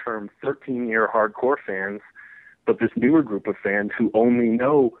long-term 13-year hardcore fans, but this newer group of fans who only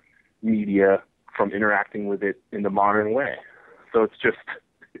know media from interacting with it in the modern way. So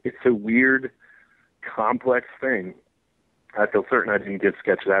it's a weird, complex thing. I feel certain I didn't give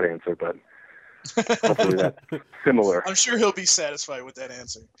Sketch that answer, but hopefully that's similar. I'm sure he'll be satisfied with that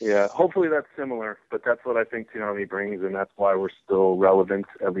answer. Yeah, hopefully that's similar, but that's what I think Toonami brings, and that's why we're still relevant.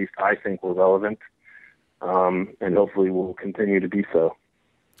 At least I think we're relevant, and hopefully we'll continue to be so.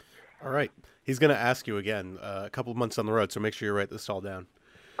 All right. He's going to ask you again a couple of months on the road, so make sure you write this all down.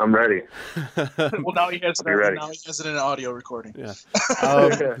 I'm ready. Well, now he has it in an audio recording. Yeah.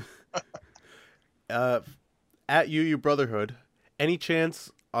 At UU Brotherhood, any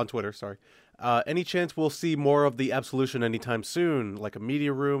chance on Twitter? Sorry, any chance we'll see more of the Absolution anytime soon, like a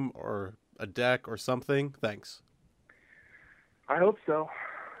media room or a deck or something? Thanks. I hope so.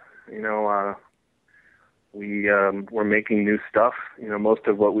 We're making new stuff. Most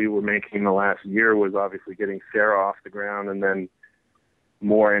of what we were making the last year was obviously getting Sarah off the ground, and then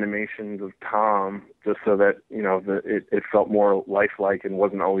more animations of Tom, just so that it felt more lifelike and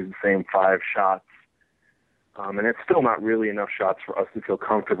wasn't always the same 5 shots. And it's still not really enough shots for us to feel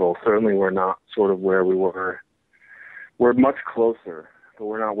comfortable. Certainly we're not sort of where we were. We're much closer, but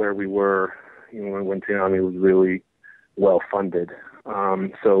we're not where we were when Toonami was really well-funded.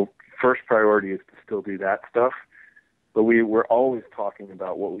 So first priority is to still do that stuff, but we're always talking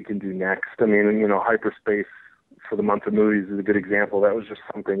about what we can do next. I mean, Hyperspace for the month of movies is a good example. That was just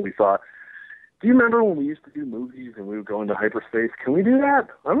something we thought, do you remember when we used to do movies and we would go into hyperspace? Can we do that?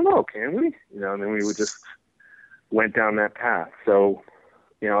 I don't know, can we? And then we would just went down that path. So,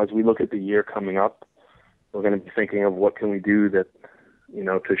 as we look at the year coming up, we're going to be thinking of what can we do that,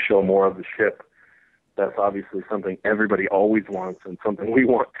 to show more of the ship. That's obviously something everybody always wants and something we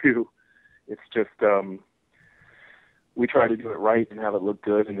want too. It's just, we try to do it right and have it look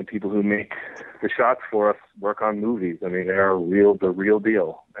good, and the people who make the shots for us work on movies. I mean, they are the real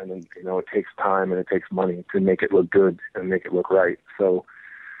deal, and you know, it takes time and it takes money to make it look good and make it look right. So,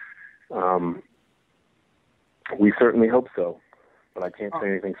 we certainly hope so, but I can't say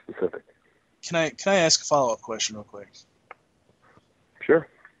anything specific. Can I ask a follow-up question real quick? Sure.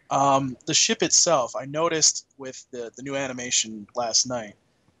 The ship itself, I noticed with the new animation last night,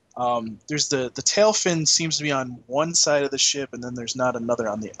 there's the tail fin seems to be on one side of the ship, and then there's not another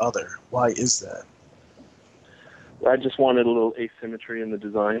on the other. Why is that? I just wanted a little asymmetry in the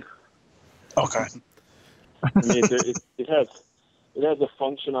design. Okay. I mean, it has a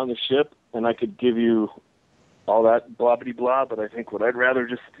function on the ship, and I could give you all that blah blah blah, but I think what I'd rather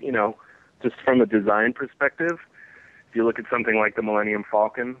just from a design perspective, if you look at something like the Millennium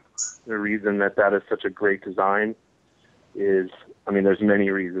Falcon, the reason that is such a great design is, I mean, there's many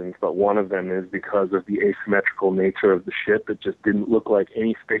reasons, but one of them is because of the asymmetrical nature of the ship. It just didn't look like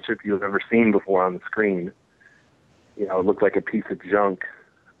any spaceship you've ever seen before on the screen. You know, it looked like a piece of junk,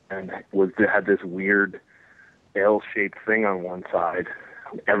 and had this weird L-shaped thing on one side.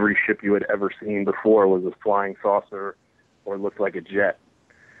 Every ship you had ever seen before was a flying saucer or looked like a jet.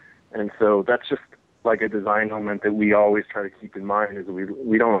 And so that's just like a design element that we always try to keep in mind, is that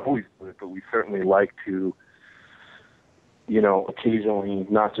we don't always do it, but we certainly like to, you know, occasionally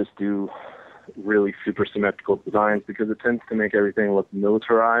not just do really super symmetrical designs, because it tends to make everything look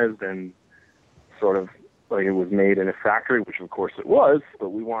militarized and sort of like it was made in a factory, which of course it was, but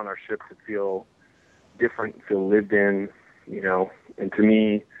we want our ship to feel different, feel lived in, you know, and to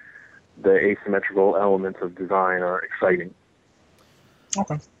me, the asymmetrical elements of design are exciting.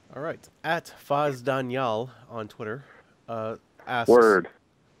 Okay. All right. At Faz Danyal on Twitter asks, Word.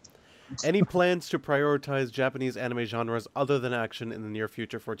 any plans to prioritize Japanese anime genres other than action in the near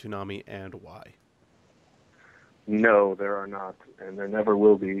future for Toonami, and why? No, there are not, and there never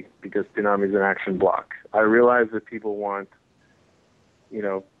will be, because Toonami is an action block. I realize that people want, you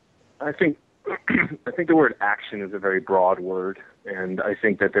know, I think the word action is a very broad word, and I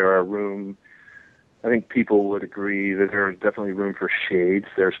think that I think people would agree that there's definitely room for shades.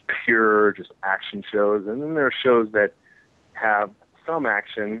 There's pure just action shows, and then there are shows that have some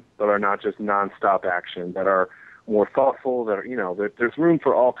action, but are not just nonstop action, that are more thoughtful, that are, you know, there's room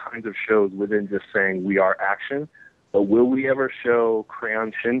for all kinds of shows within just saying we are action. But will we ever show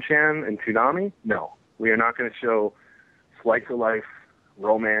Crayon Shin-chan and Toonami? No. We are not going to show slice of life,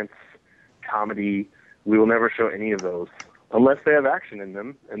 romance, comedy. We will never show any of those unless they have action in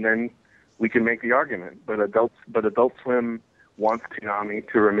them, and then we can make the argument. But Adult Swim wants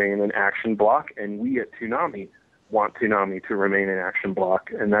Toonami to remain an action block, and we at Toonami want Toonami to remain an action block,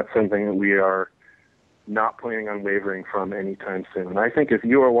 and that's something that we are not planning on wavering from anytime soon. And I think if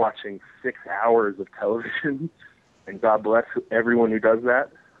you are watching 6 hours of television, and God bless everyone who does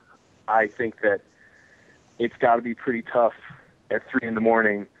that, I think that it's got to be pretty tough at 3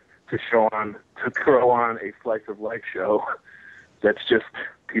 a.m. to throw on a slice of life show that's just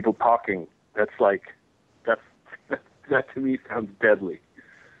people talking. That to me sounds deadly.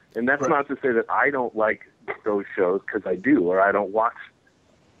 And that's not to say that I don't like those shows, because I do, or I don't watch,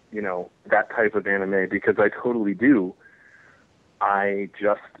 you know, that type of anime, because I totally do. I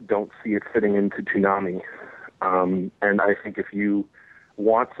just don't see it fitting into Toonami. And I think if you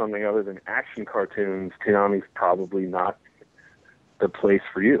want something other than action cartoons, Toonami's probably not the place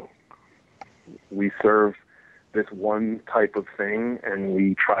for you. We serve this one type of thing, and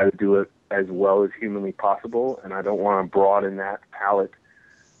we try to do it as well as humanly possible, and I don't want to broaden that palette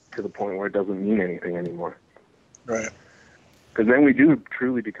to the point where it doesn't mean anything anymore. Right. Because then we do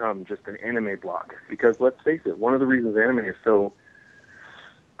truly become just an anime block. Because let's face it, one of the reasons anime is so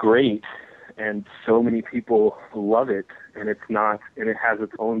great and so many people love it, and it has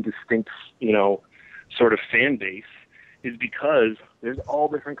its own distinct, you know, sort of fan base, is because there's all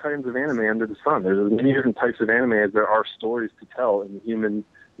different kinds of anime under the sun. There's as many different types of anime as there are stories to tell in the human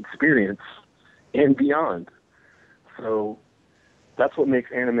experience and beyond. So that's what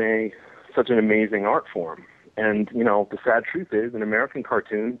makes anime such an amazing art form. And, you know, the sad truth is, in American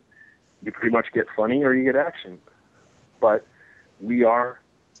cartoons, you pretty much get funny or you get action. But we are,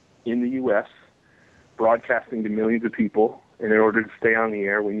 in the U.S., broadcasting to millions of people, and in order to stay on the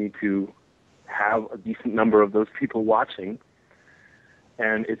air, we need to have a decent number of those people watching,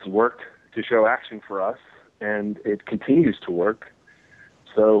 and it's worked to show action for us, and it continues to work.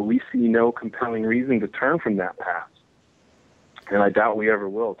 So we see no compelling reason to turn from that path, and I doubt we ever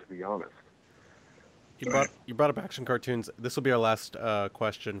will, to be honest. You brought up action cartoons. This will be our last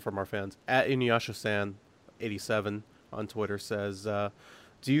question from our fans. At Inuyasha-san 87 on Twitter says,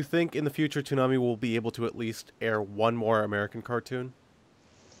 Do you think in the future Toonami will be able to at least air one more American cartoon?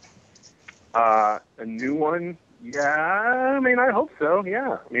 A new one? Yeah, I mean, I hope so,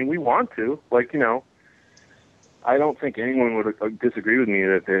 yeah. I mean, we want to. Like, I don't think anyone would disagree with me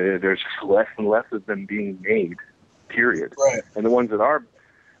that there's less and less of them being made, period. Right. And the ones that are,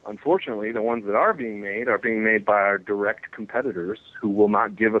 unfortunately, the ones that are being made by our direct competitors who will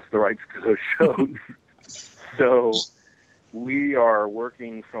not give us the rights to those shows. So we are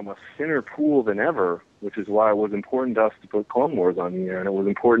working from a thinner pool than ever, which is why it was important to us to put Clone Wars on the air, and it was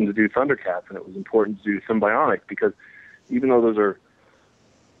important to do Thundercats, and it was important to do Symbionic, because even though those are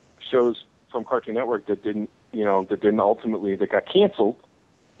shows from Cartoon Network that didn't ultimately, that got canceled,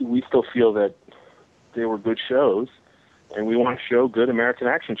 we still feel that they were good shows, and we want to show good American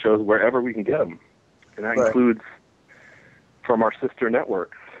action shows wherever we can get them. And that includes from our sister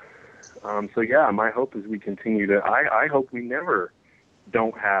networks. So yeah, my hope is we continue to, I hope we never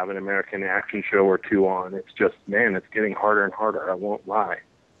don't have an American action show or two on. It's just, man, it's getting harder and harder. I won't lie.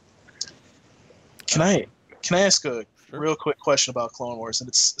 Can I ask a real quick question about Clone Wars? And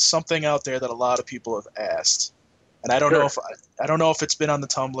it's something out there that a lot of people have asked, and I don't know if it's been on the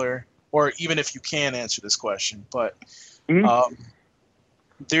Tumblr, or even if you can answer this question. But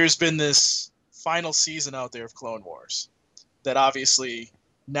there's been this final season out there of Clone Wars that obviously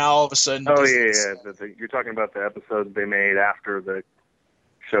now all of a sudden. Oh yeah. You're talking about the episodes they made after the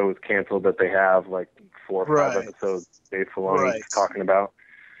show was canceled. That they have like 4 or 5 episodes Dave Filoni's talking about.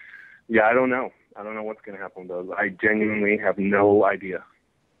 Yeah, I don't know. I don't know what's going to happen with those. I genuinely have no idea.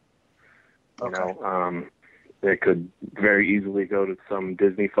 They could very easily go to some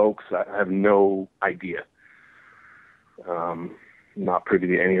Disney folks. I have no idea. Not privy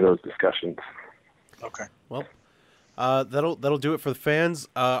to any of those discussions. Okay. Well, that'll do it for the fans.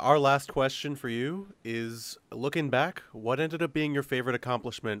 Our last question for you is, looking back, what ended up being your favorite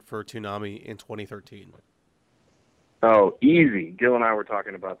accomplishment for Toonami in 2013? Oh, easy. Gil and I were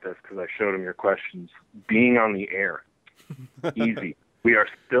talking about this because I showed him your questions. Being on the air. Easy. We are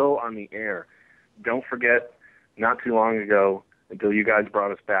still on the air. Don't forget, not too long ago, until you guys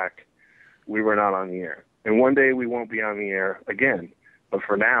brought us back, we were not on the air. And one day we won't be on the air again. But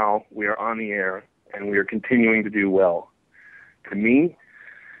for now, we are on the air, and we are continuing to do well. To me,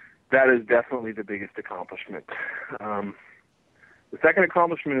 that is definitely the biggest accomplishment. The second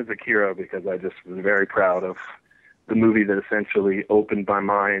accomplishment is Akira, because I just was very proud of the movie that essentially opened my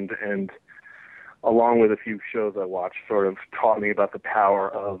mind, and along with a few shows I watched, sort of taught me about the power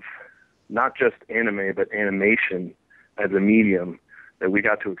of not just anime, but animation as a medium, that we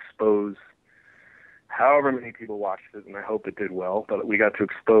got to expose however many people watched it, and I hope it did well, but we got to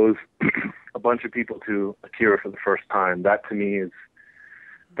expose a bunch of people to Akira for the first time. That to me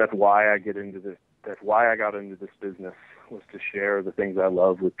that's why I get into this. That's why I got into this business, was to share the things I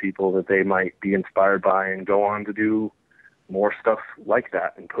love with people that they might be inspired by and go on to do more stuff like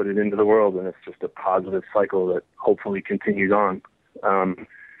that and put it into the world. And it's just a positive cycle that hopefully continues on.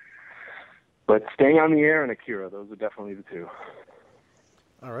 But staying on the air and Akira, those are definitely the two.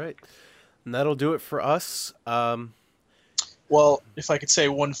 All right. And that'll do it for us. Well, if I could say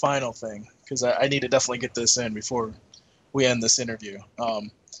one final thing, because I need to definitely get this in before we end this interview.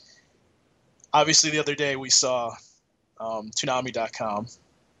 Obviously, the other day we saw Toonami.com.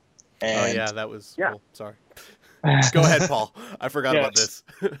 And yeah, that was cool. Sorry. Go ahead, Paul. I forgot about this.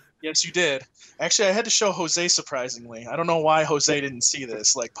 Yes, you did. Actually, I had to show Jose, surprisingly. I don't know why Jose didn't see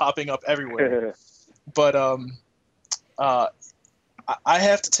this, like popping up everywhere. But I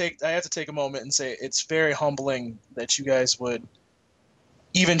have to take a moment and say it's very humbling that you guys would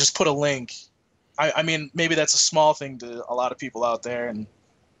even just put a link. I mean, maybe that's a small thing to a lot of people out there, and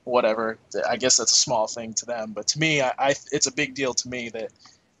whatever. I guess that's a small thing to them, but to me, it's a big deal to me that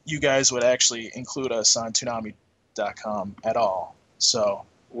you guys would actually include us on Toonami.com at all. So,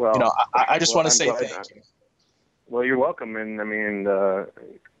 I just want to say thank you. Well, you're welcome, and I mean,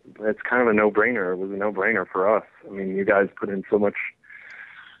 it's kind of a no-brainer. It was a no-brainer for us. I mean, you guys put in so much.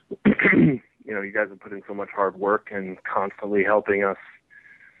 You guys have put in so much hard work and constantly helping us,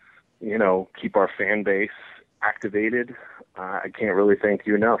 keep our fan base activated. I can't really thank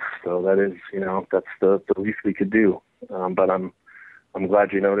you enough. So that is, that's the least we could do. But I'm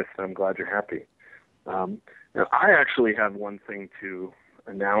glad you noticed. And I'm glad you're happy. I actually have one thing to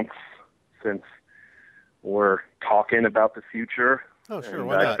announce, since we're talking about the future. Oh, sure. And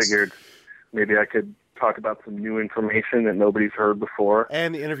Why not? I figured maybe I could talk about some new information that nobody's heard before.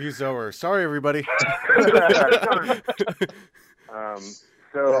 And the interview's over. Sorry, everybody.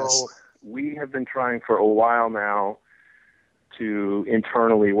 We have been trying for a while now to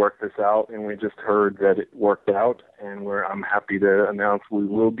internally work this out, and we just heard that it worked out, and I'm happy to announce we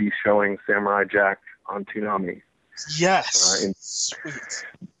will be showing Samurai Jack on Toonami. Yes. Sweet.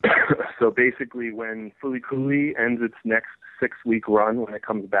 So basically, when Fooly Cooly ends its next 6-week run, when it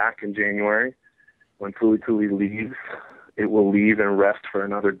comes back in January, when Fooly Cooly leaves, it will leave and rest for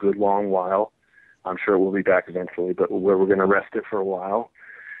another good long while. I'm sure it will be back eventually, but we're going to rest it for a while,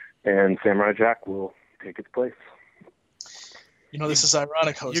 and Samurai Jack will take its place. You know, this is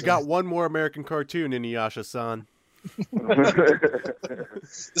ironic, Jose. You got one more American cartoon, Inuyasha-san.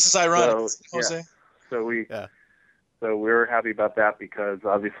 This is ironic, Jose. Yeah. So we're happy about that because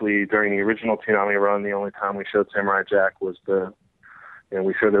obviously during the original Toonami run, the only time we showed Samurai Jack was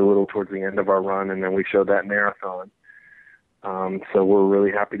we showed it a little towards the end of our run, and then we showed that marathon. So we're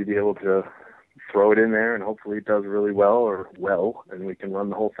really happy to be able to throw it in there, and hopefully it does really well, and we can run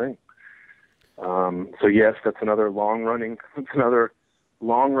the whole thing. So yes, that's another long-running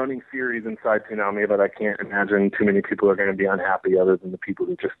series inside Toonami, but I can't imagine too many people are going to be unhappy other than the people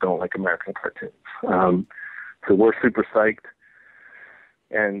who just don't like American cartoons. So we're super psyched.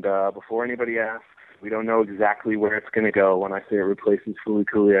 And before anybody asks, we don't know exactly where it's going to go. When I say it replaces Fooly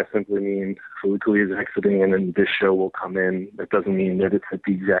Cooly, I simply mean Fooly Cooly is exiting and then this show will come in. That doesn't mean that it's at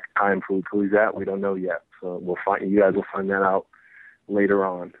the exact time Fooly Cooly's at. We don't know yet. So you guys will find that out later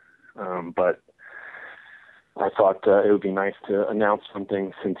on. But I thought it would be nice to announce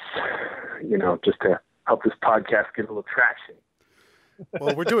something since, just to help this podcast get a little traction.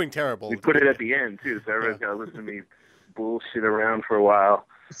 Well, we're doing terrible. We put it at the end, too, so everybody's got to listen to me bullshit around for a while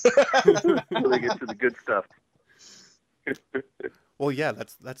until they get to the good stuff. Well, yeah,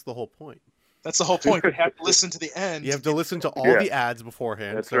 that's the whole point. That's the whole point. You have to listen to the end. You have to listen to all the ads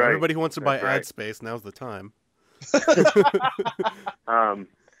beforehand. That's so right. Everybody who wants to buy That's right. ad space, now's the time.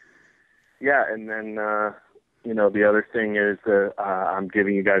 Yeah, and then, the other thing is that I'm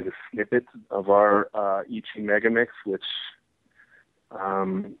giving you guys a snippet of our Ichi Mega Mix, which,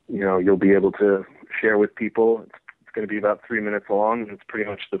 you'll be able to share with people. It's going to be about 3 minutes long, and it's pretty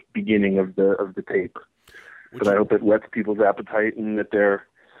much the beginning of the tape. But I hope it whets people's appetite and that they're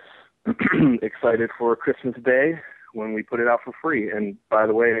excited for Christmas Day when we put it out for free. And by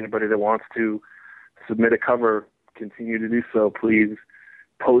the way, anybody that wants to submit a cover, continue to do so. Please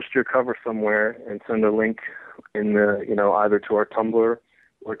post your cover somewhere and send a link in the, either to our Tumblr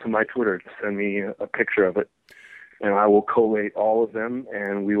or to my Twitter. Just send me a picture of it, and I will collate all of them,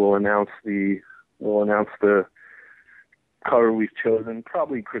 and we will announce the cover we've chosen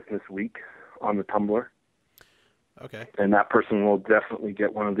probably Christmas week on the Tumblr. Okay. And that person will definitely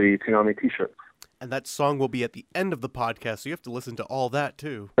get one of the Toonami t-shirts. And that song will be at the end of the podcast, so you have to listen to all that,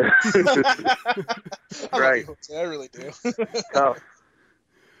 too. Right. I really do. Tough.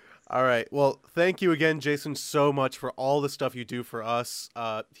 All right. Well, thank you again, Jason, so much for all the stuff you do for us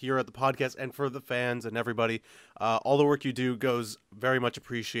here at the podcast and for the fans and everybody. All the work you do goes very much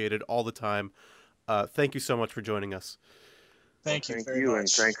appreciated all the time. Thank you so much for joining us. Thank you very And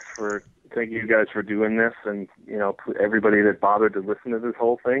much. thank you guys for doing this, and everybody that bothered to listen to this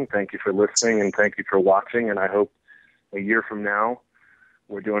whole thing. Thank you for listening, and thank you for watching. And I hope a year from now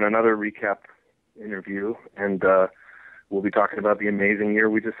we're doing another recap interview, and we'll be talking about the amazing year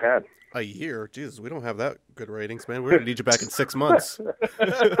we just had. A year? Jesus, we don't have that good ratings, man. We're going to need you back in 6 months.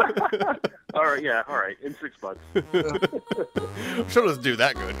 All right. In 6 months. Show us do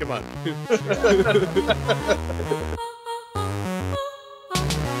that good. Come on.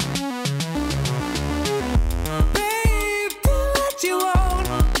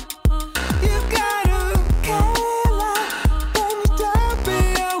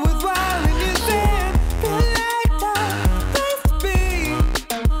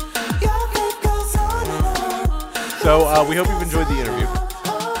 So we hope you've enjoyed the interview.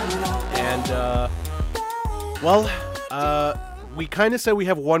 And, we kind of said we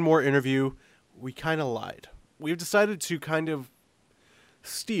have one more interview. We kind of lied. We've decided to kind of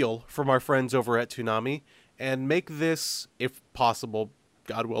steal from our friends over at Toonami and make this, if possible,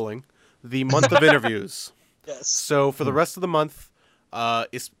 God willing, the month of interviews. Yes. So for the rest of the month,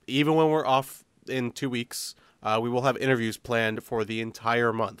 even when we're off in 2 weeks, we will have interviews planned for the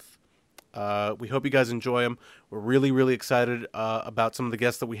entire month. We hope you guys enjoy them. We're really, really excited about some of the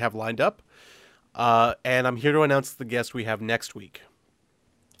guests that we have lined up. And I'm here to announce the guest we have next week.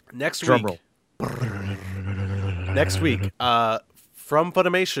 Next week, from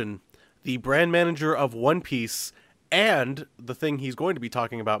Funimation, the brand manager of One Piece and the thing he's going to be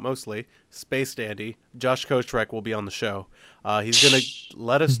talking about mostly, Space Dandy, Josh Kostrek, will be on the show. He's going to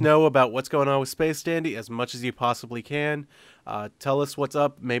let us know about what's going on with Space Dandy as much as he possibly can. Tell us what's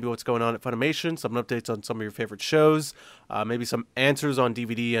up, maybe what's going on at Funimation, some updates on some of your favorite shows, maybe some answers on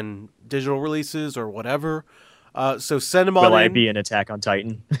DVD and digital releases or whatever. So send them on Will I in. be an Attack on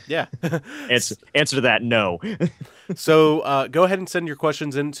Titan? Yeah. Answer to that, no. So go ahead and send your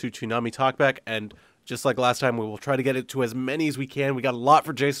questions in to Toonami Talkback, and just like last time, we will try to get it to as many as we can. We got a lot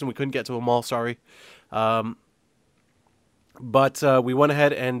for Jason. We couldn't get to them all, sorry. But we went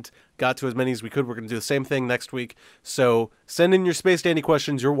ahead and got to as many as we could. We're going to do the same thing next week. So send in your Space Dandy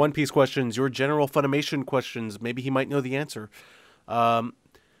questions, your One Piece questions, your general Funimation questions. Maybe he might know the answer.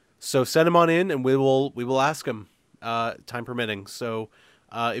 So send them on in, and we will ask him, time permitting. So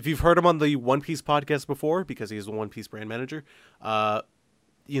if you've heard him on the One Piece podcast before, because he's the One Piece brand manager,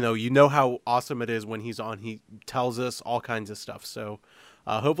 you know how awesome it is when he's on. He tells us all kinds of stuff. So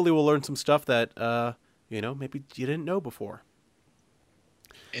hopefully we'll learn some stuff that maybe you didn't know before.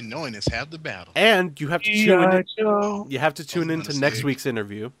 And knowing is half the battle. And you have to tune into next week's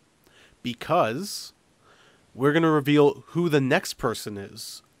interview, because we're going to reveal who the next person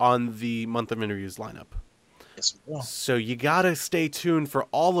is on the month of interviews lineup. Yes, we will. So you got to stay tuned for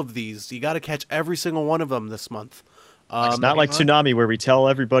all of these. You got to catch every single one of them this month. It's not like Toonami where we tell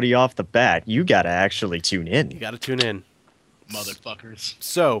everybody off the bat. You got to actually tune in. You got to tune in. Motherfuckers.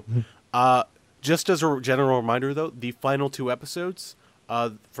 So, just as a general reminder, though, the final 2 episodes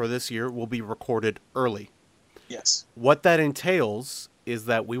for this year will be recorded early. Yes. What that entails is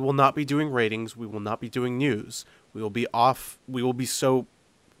that we will not be doing ratings. We will not be doing news. We will be off. We will be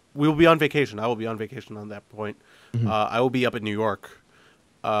on vacation. I will be on vacation on that point. Mm-hmm. I will be up in New York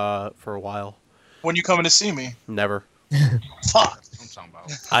for a while. When you coming to see me? Never. Fuck. I'm talking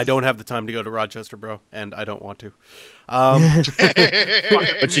about. I don't have the time to go to Rochester, bro, and I don't want to.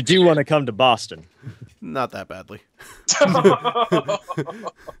 But you do want to come to Boston. Not that badly.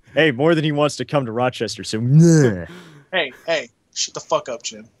 Hey, more than he wants to come to Rochester, so... Nah. Hey, shut the fuck up,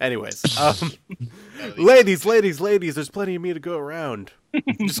 Jim. Anyways, ladies, there's plenty of me to go around.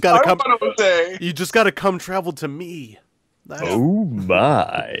 You just gotta come. You just gotta come travel to me. Oh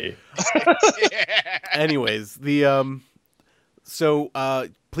my. Anyways,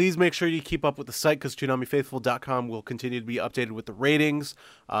 please make sure you keep up with the site, because ToonamiFaithful.com will continue to be updated with the ratings.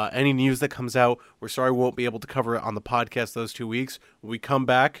 Any news that comes out, we're sorry we won't be able to cover it on the podcast those 2 weeks. When we come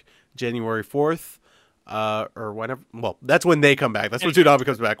back January 4th, or whenever. Well, that's when they come back. That's when Toonami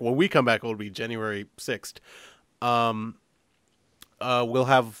comes back. When we come back, it'll be January 6th. We'll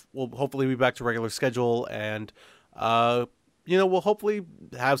hopefully be back to regular schedule, and we'll hopefully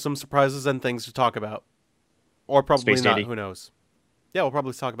have some surprises and things to talk about, or probably Space not. Dandy. Who knows? Yeah, we'll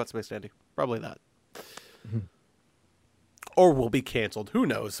probably talk about Space Dandy. Probably that. Mm-hmm. Or we'll be canceled. Who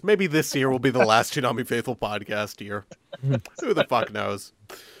knows? Maybe this year will be the last Toonami Faithful podcast year. Who the fuck knows?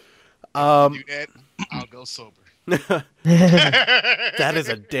 Do that, I'll go sober. That is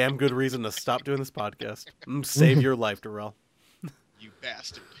a damn good reason to stop doing this podcast. Save your life, Darrell. You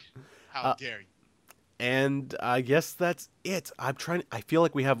bastard. How dare you? And I guess that's it. I feel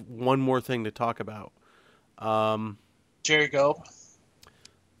like we have one more thing to talk about. Jerry Gelb.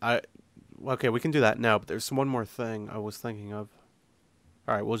 Okay, we can do that now, but there's one more thing I was thinking of.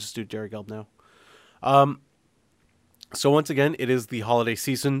 All right, we'll just do Jerry Gelb now. So once again, it is the holiday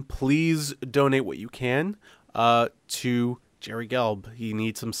season. Please donate what you can to Jerry Gelb. He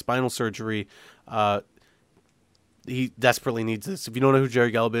needs some spinal surgery. He desperately needs this. If you don't know who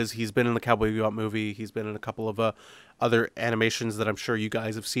Jerry Gelb is, he's been in the Cowboy Bebop movie. He's been in a couple of other animations that I'm sure you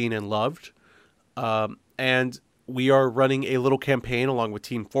guys have seen and loved. And we are running a little campaign along with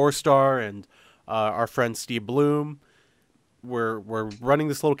Team 4-Star and our friend Steve Bloom. We're running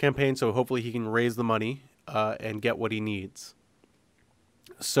this little campaign, so hopefully he can raise the money and get what he needs.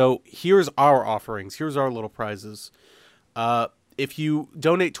 So here's our offerings. Here's our little prizes. If you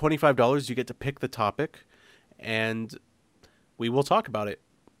donate $25, you get to pick the topic, and we will talk about it.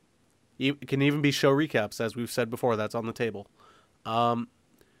 It can even be show recaps, as we've said before. That's on the table. For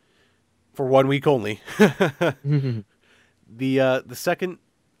 1 week only. The second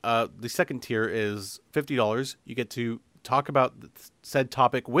tier is $50. You get to talk about said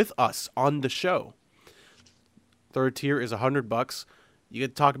topic with us on the show. Third tier is $100. You get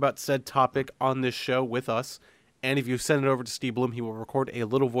to talk about said topic on this show with us. And if you send it over to Steve Bloom, he will record a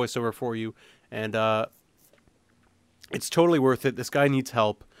little voiceover for you. And it's totally worth it. This guy needs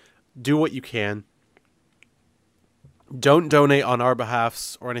help. Do what you can. Don't donate on our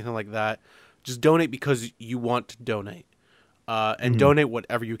behalfs or anything like that. Just donate because you want to donate. And donate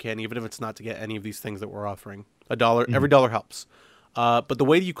whatever you can, even if it's not to get any of these things that we're offering. $1, every dollar helps. But the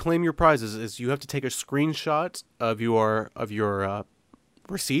way you claim your prizes is you have to take a screenshot of your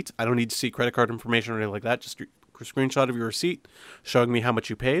receipt. I don't need to see credit card information or anything like that. Just your a screenshot of your receipt showing me how much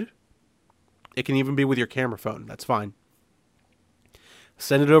you paid. It can even be with your camera phone. That's fine.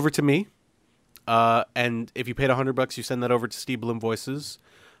 Send it over to me. And if you paid $100, you send that over to Steve Bloom Voices,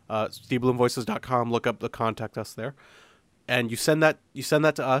 SteveBloomVoices.com. Look up the contact us there, and you send that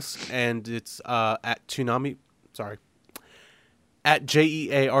to us, and it's at Toonami. Sorry, at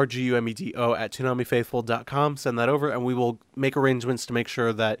JEARGUMEDO at ToonamiFaithful.com. Send that over, and we will make arrangements to make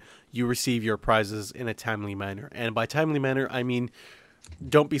sure that you receive your prizes in a timely manner. And by timely manner, I mean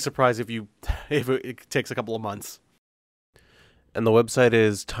don't be surprised if it takes a couple of months. And the website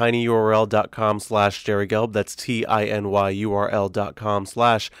is tinyurl.com/JerryGelb. That's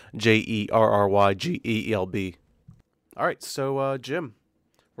tinyurl.com/JERRYGELB. All right, so Jim,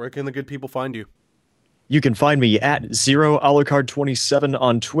 where can the good people find you? You can find me at ZeroAlucard27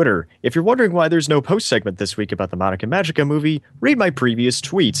 on Twitter. If you're wondering why there's no post segment this week about the Monica Magica movie, read my previous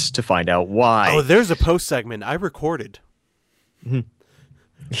tweets to find out why. Oh, there's a post segment I recorded. I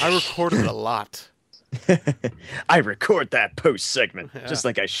recorded a lot. I record that post segment, just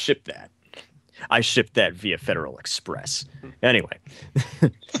like I shipped that. I shipped that via Federal Express. Anyway,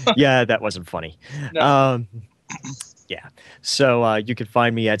 yeah, that wasn't funny. No. Yeah, so you can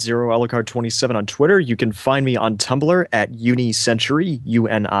find me at ZeroAlucard27 on Twitter. You can find me on Tumblr at UniCentury,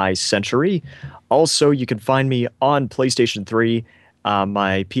 UNI Century. Also, you can find me on PlayStation 3.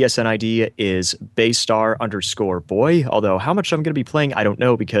 My PSN ID is Baystar_boy, although how much I'm going to be playing, I don't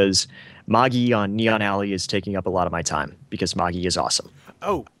know, because Magi on Neon Alley is taking up a lot of my time, because Magi is awesome.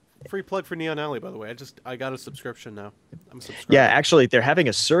 Oh, free plug for Neon Alley, by the way. I got a subscription now. I'm a subscriber. Yeah, actually, they're having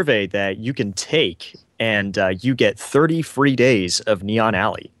a survey that you can take, and you get 30 free days of Neon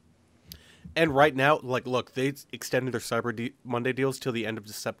Alley. And right now, look, they extended their Cyber Monday deals till the end of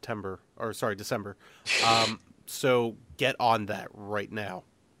December. So get on that right now.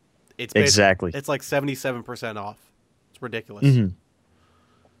 It's exactly. It's like 77% off. It's ridiculous. Mm-hmm.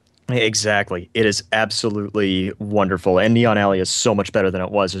 Exactly. It is absolutely wonderful. And Neon Alley is so much better than it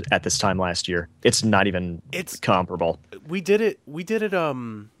was at this time last year. It's not even comparable. We did it we did a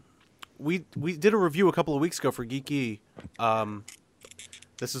review a couple of weeks ago for Geeky.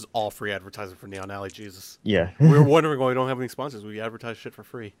 This is all free advertising for Neon Alley, Jesus. Yeah. We were wondering why we don't have any sponsors. We advertise shit for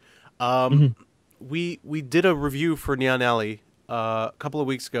free. We did a review for Neon Alley a couple of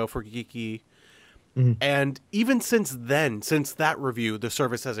weeks ago for Geeky. And even since then, since that review, the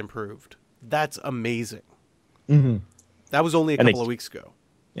service has improved. That's amazing. That was only a couple of weeks ago.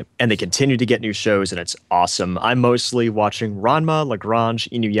 Yep. And they continue to get new shows, and it's awesome. I'm mostly watching Ranma, Lagrange,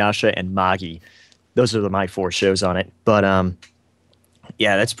 Inuyasha, and Magi. Those are my 4 shows on it. But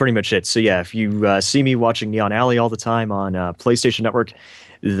yeah, that's pretty much it. So yeah, if you see me watching Neon Alley all the time on PlayStation Network,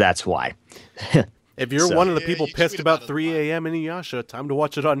 that's why. If you're one of the people pissed about 3 a.m. Inuyasha, time to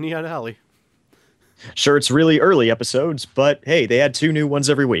watch it on Neon Alley. Sure, it's really early episodes, but hey, they add 2 new ones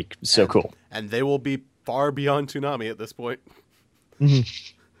every week. So cool. And they will be far beyond Toonami at this point.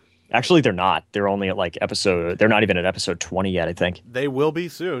 Actually, they're not. They're only at they're not even at episode 20 yet, I think. They will be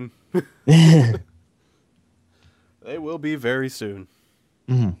soon. They will be very soon.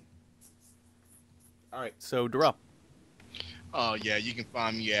 All right, so Darrell. Oh, yeah, you can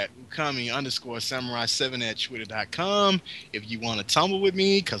find me at Ukami_Samurai7 at Twitter.com. If you want to tumble with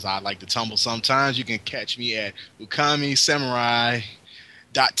me, because I like to tumble sometimes, you can catch me at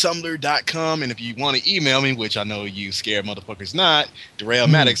UkamiSamurai.tumblr.com. And if you want to email me, which I know you scared motherfuckers not, Darrell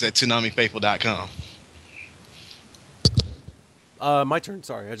Maddox at ToonamiFaithful.com. My turn.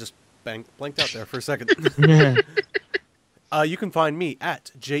 Sorry, I just blanked out there for a second. You can find me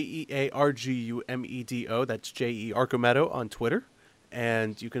at JEARGUMEDO. That's JEARGUMEDO on Twitter.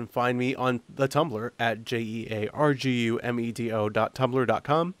 And you can find me on the Tumblr at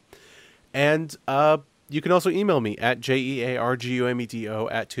JEARGUMEDO.tumblr.com. And you can also email me at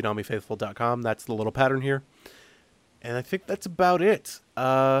JEARGUMEDO@ToonamiFaithful.com. That's the little pattern here. And I think that's about it.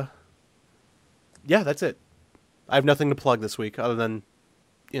 Yeah, that's it. I have nothing to plug this week other than,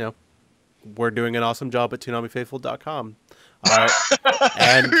 we're doing an awesome job at ToonamiFaithful.com.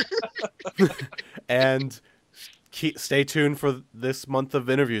 And stay tuned for this month of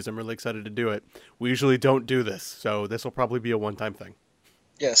interviews. I'm really excited to do it. We usually don't do this, so this will probably be a one-time thing.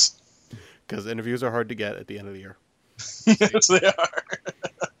 Yes. Because interviews are hard to get at the end of the year. Yes, they are.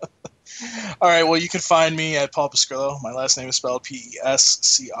 All right, well, you can find me at Paul Pascrillo. My last name is spelled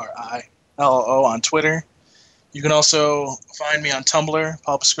PESCRILLO on Twitter. You can also find me on Tumblr,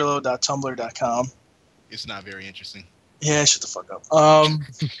 paulpascrillo.tumblr.com. It's not very interesting. Yeah, shut the fuck up.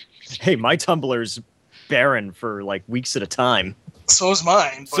 Hey, my Tumblr's barren for weeks at a time. So is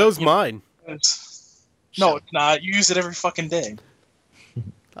mine. Mine. No, it's not. You use it every fucking day.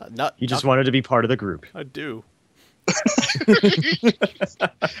 You just wanted to be part of the group. I do.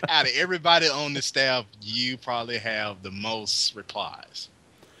 Out of everybody on the staff, you probably have the most replies.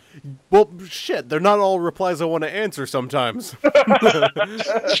 Well, shit, they're not all replies I want to answer sometimes.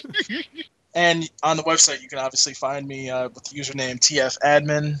 And on the website, you can obviously find me with the username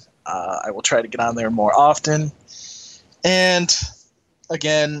TFAdmin. I will try to get on there more often. And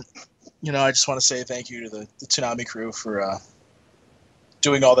again, I just want to say thank you to the Toonami crew for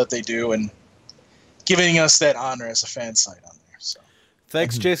doing all that they do and giving us that honor as a fan site on there. So,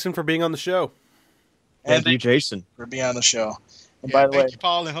 thanks, Jason, for being on the show. Thank you, Jason, for being on the show. And by the way, thank you,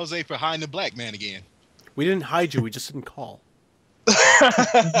 Paul and Jose, for hiding the black man again. We didn't hide you. We just didn't call.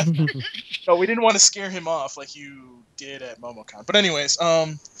 No, we didn't want to scare him off like you did at MomoCon. But anyways,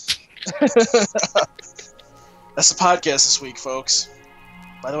 that's the podcast this week, folks.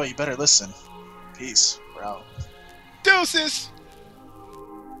 By the way, you better listen. Peace. We're out. Deuces.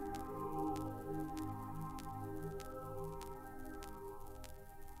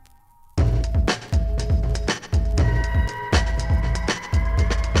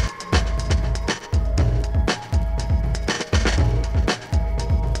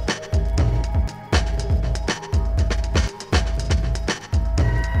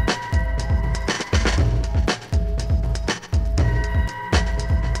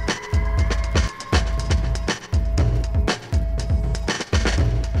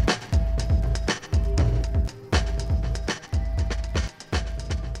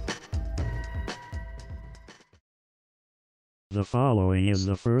 The following is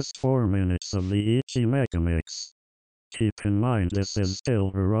the first 4 minutes of the Ichi Mega Mix. Keep in mind this is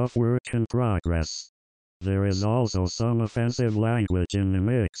still a rough work in progress. There is also some offensive language in the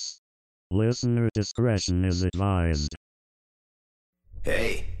mix. Listener discretion is advised.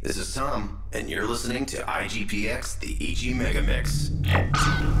 Hey, this is Tom, and you're listening to IGPX, the Ichi Mega Mix.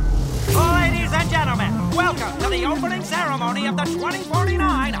 Ladies and gentlemen, welcome to the opening ceremony of the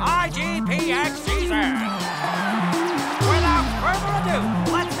 2049 IGPX season. Without further ado,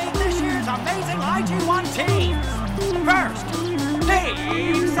 let's meet this year's amazing IG1 teams. First, Team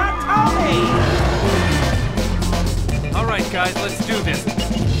Satomi. All right, guys, let's do this.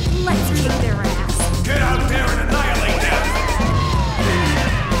 Let's kick their ass. Get out there and annihilate them.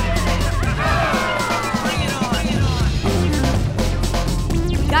 Bring it on.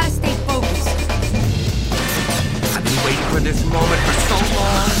 Gotta stay focused. I've been waiting for this moment for so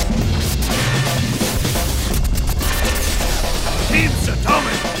long. Team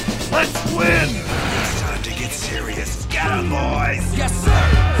Satomi, let's win! It's time to get serious. Get 'em, boys! Yes, sir!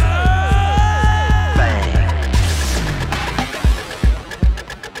 Bang!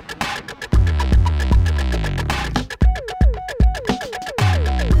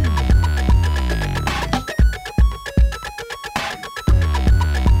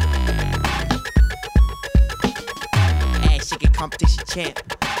 Ass shaking competition champ.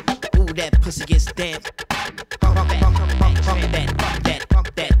 Ooh, that pussy gets damp.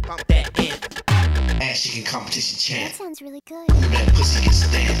 Pump that in. Ass shaking competition champ. That sounds really good. Ooh, that pussy gets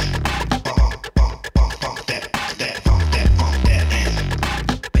damp. Pump that in.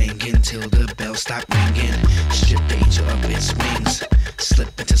 Banging till the bell stop ringing. Strip danger up in swings.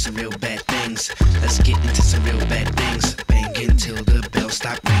 Slip into some real bad things. Let's get into some real bad things. Banging till the bell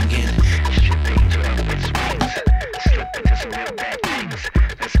stop ringing. Strip danger up in swings. Slip into some real bad things.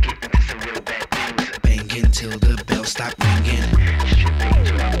 Let's get into some real bad things. Banging till the bell stop ringing. Strip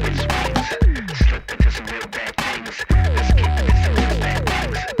danger up in swings. Slip into some real bad things. Let's get into some real bad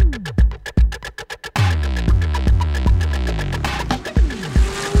things.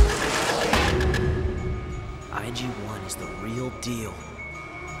 IG1 is the real deal.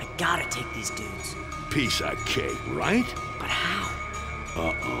 I gotta take these dudes. Piece of cake, right? But how?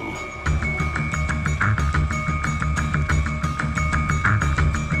 Uh-oh.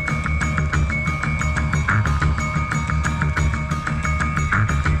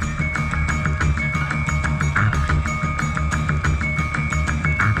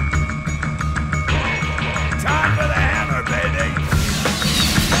 Time for the hammer, baby!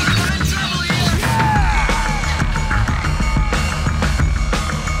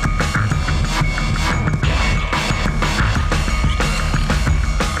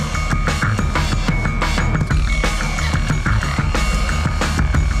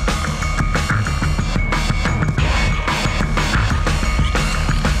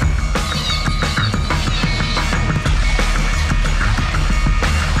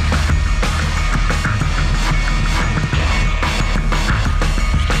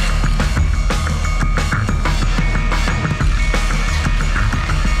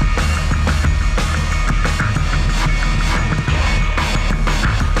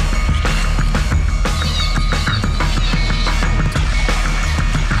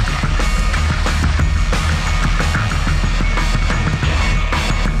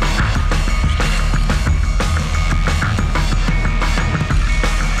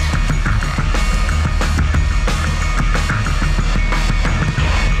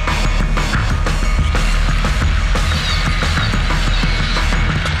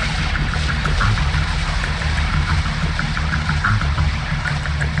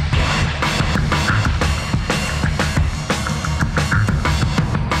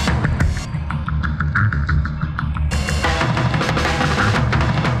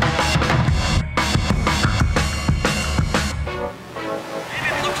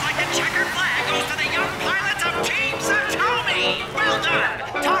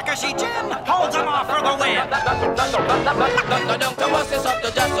 Takashi Jim holds him off for the win. Don't come us this up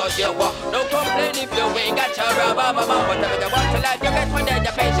to just so you walk. Don't complain if you ain't got your rubber. Whatever you want to life, you get one day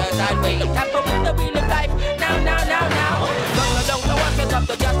your patience and wait. Tamper with the wheel of life. Now. Don't come us this up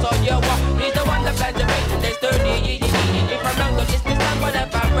to just so you walk. He's the one that plans the race and they sturdy. If I'm wrong, don't listen to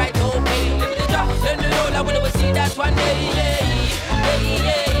whatever I'm right, okay. Live the job, learn the role, I will see that one day.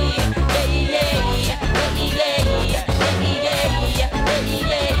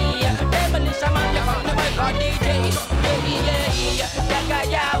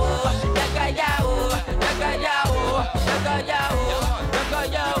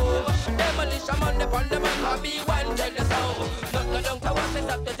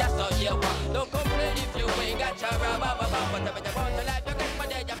 Don't complain if you ain't got your rubber. Whatever you want to life, you get one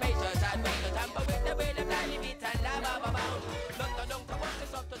day your patience and wait. The tamper with the way the blind live it and love about. Don't come up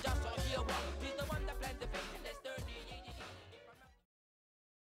this up to just so you walk. He's the one that plans the face and they sturdy.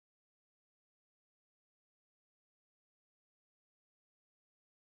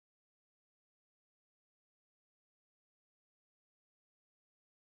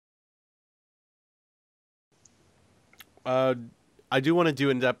 I do want to do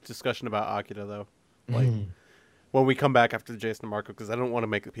in-depth discussion about Akira, though. Like, when we come back after Jason and Marco, because I don't want to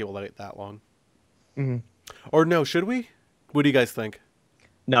make the people wait that long. Mm-hmm. Or no, should we? What do you guys think?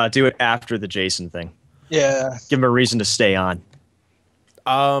 No, do it after the Jason thing. Yeah. Give him a reason to stay on.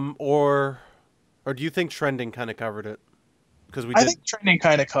 Or do you think Trending kind of covered it? Because I think Trending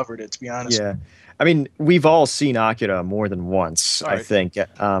kind of covered it, to be honest. Yeah. I mean, we've all seen Akira more than once, Right. I think.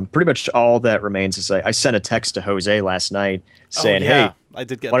 Pretty much all that remains is I sent a text to Jose last night saying, hey, I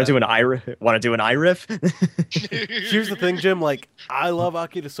did get want to that. do an iRiff? Here's the thing, Jim. Like, I love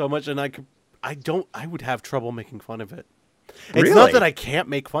Akira so much, and I would have trouble making fun of it. It's Really? not that I can't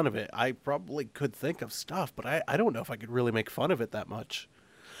make fun of it. I probably could think of stuff, but I don't know if I could really make fun of it that much.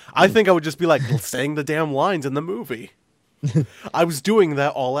 I think I would just be like saying the damn lines in the movie. I was doing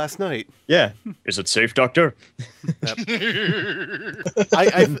that all last night. Yeah. Is it safe, Doctor?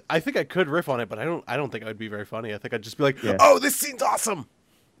 I think I could riff on it, but I don't think it would be very funny. I think I'd just be like, Yeah. "Oh, this scene's awesome!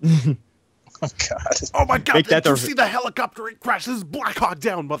 Oh God! Oh my God! Make Did that you the- see the helicopter? It crashes Black Hawk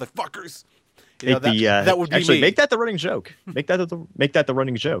down, motherfuckers!" You know, that would be actually me. make that the running joke. Make that the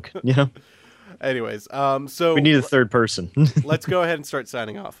running joke. You know, Anyways, so we need a third person. let's go ahead and start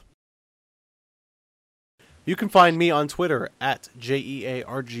signing off. You can find me on Twitter at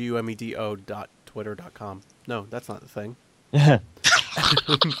jeargumedo.twitter.com. No, that's not the thing. At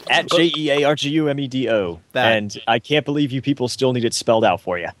JEARGUMEDO. That. And I can't believe you people still need it spelled out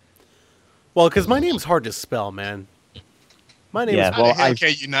for you. Well, because my name's hard to spell, man. My name Yeah, is... How well, the hell I-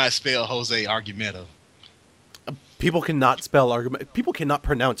 can you not spell Jose Argumento? People cannot spell argument. People cannot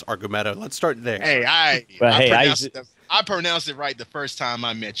pronounce Argumento. Let's start there. Hey, I pronounced it right the first time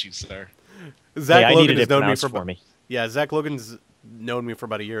I met you, sir. Zach I Logan needed has it known me pronounced for, for me. Yeah, Zach Logan's known me for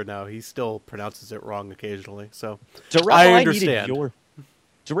about a year now. He still pronounces it wrong occasionally. So Darrell, I needed understand.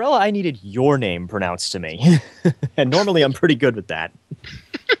 Darrell, I needed your name pronounced to me. And normally I'm pretty good with that.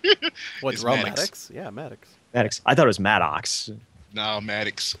 What, It's Darrell Maddox. Maddox? Yeah, Maddox. Maddox. I thought it was Maddox. No,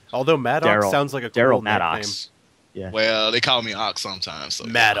 Maddox. Although Maddox sounds like a cool Daryl nickname. Maddox. Yeah. Well, they call me Ox sometimes. So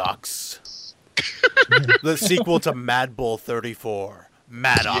Maddox. The sequel to Mad Bull 34.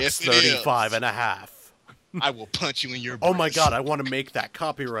 Maddox Yes, it 35 is. and a half. I will punch you in your. Oh my brace. God, I want to make that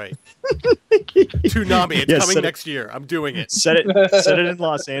copyright. Toonami, it's Yeah, coming set it- next year. I'm doing it. Set it in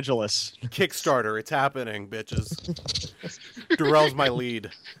Los Angeles. Kickstarter, it's happening, bitches. Darrell's my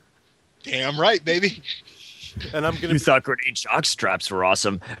lead. Damn right, baby. And I'm gonna You thought grenade jock straps were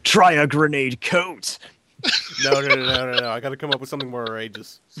awesome. Try a grenade coat. No. I gotta come up with something more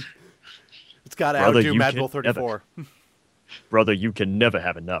outrageous. It's gotta Brother, outdo you Mad can Bull 34. Brother, you can never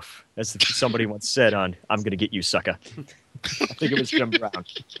have enough. As somebody once said on I'm Gonna Get You, Sucker. I think it was Jim Brown.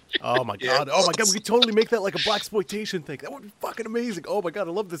 Oh my God. Oh my God. We could totally make that like a blaxploitation thing. That would be fucking amazing. Oh my God.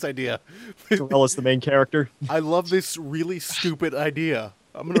 I love this idea. Darrell is the main character. I love this really stupid idea.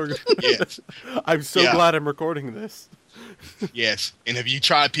 Yes. I'm so Yeah. glad I'm recording this. Yes. And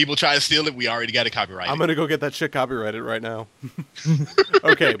if people try to steal it, we already got it copyrighted. I'm gonna go get that shit copyrighted right now.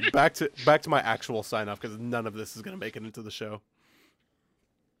 Okay, back to my actual sign off because none of this is gonna make it into the show.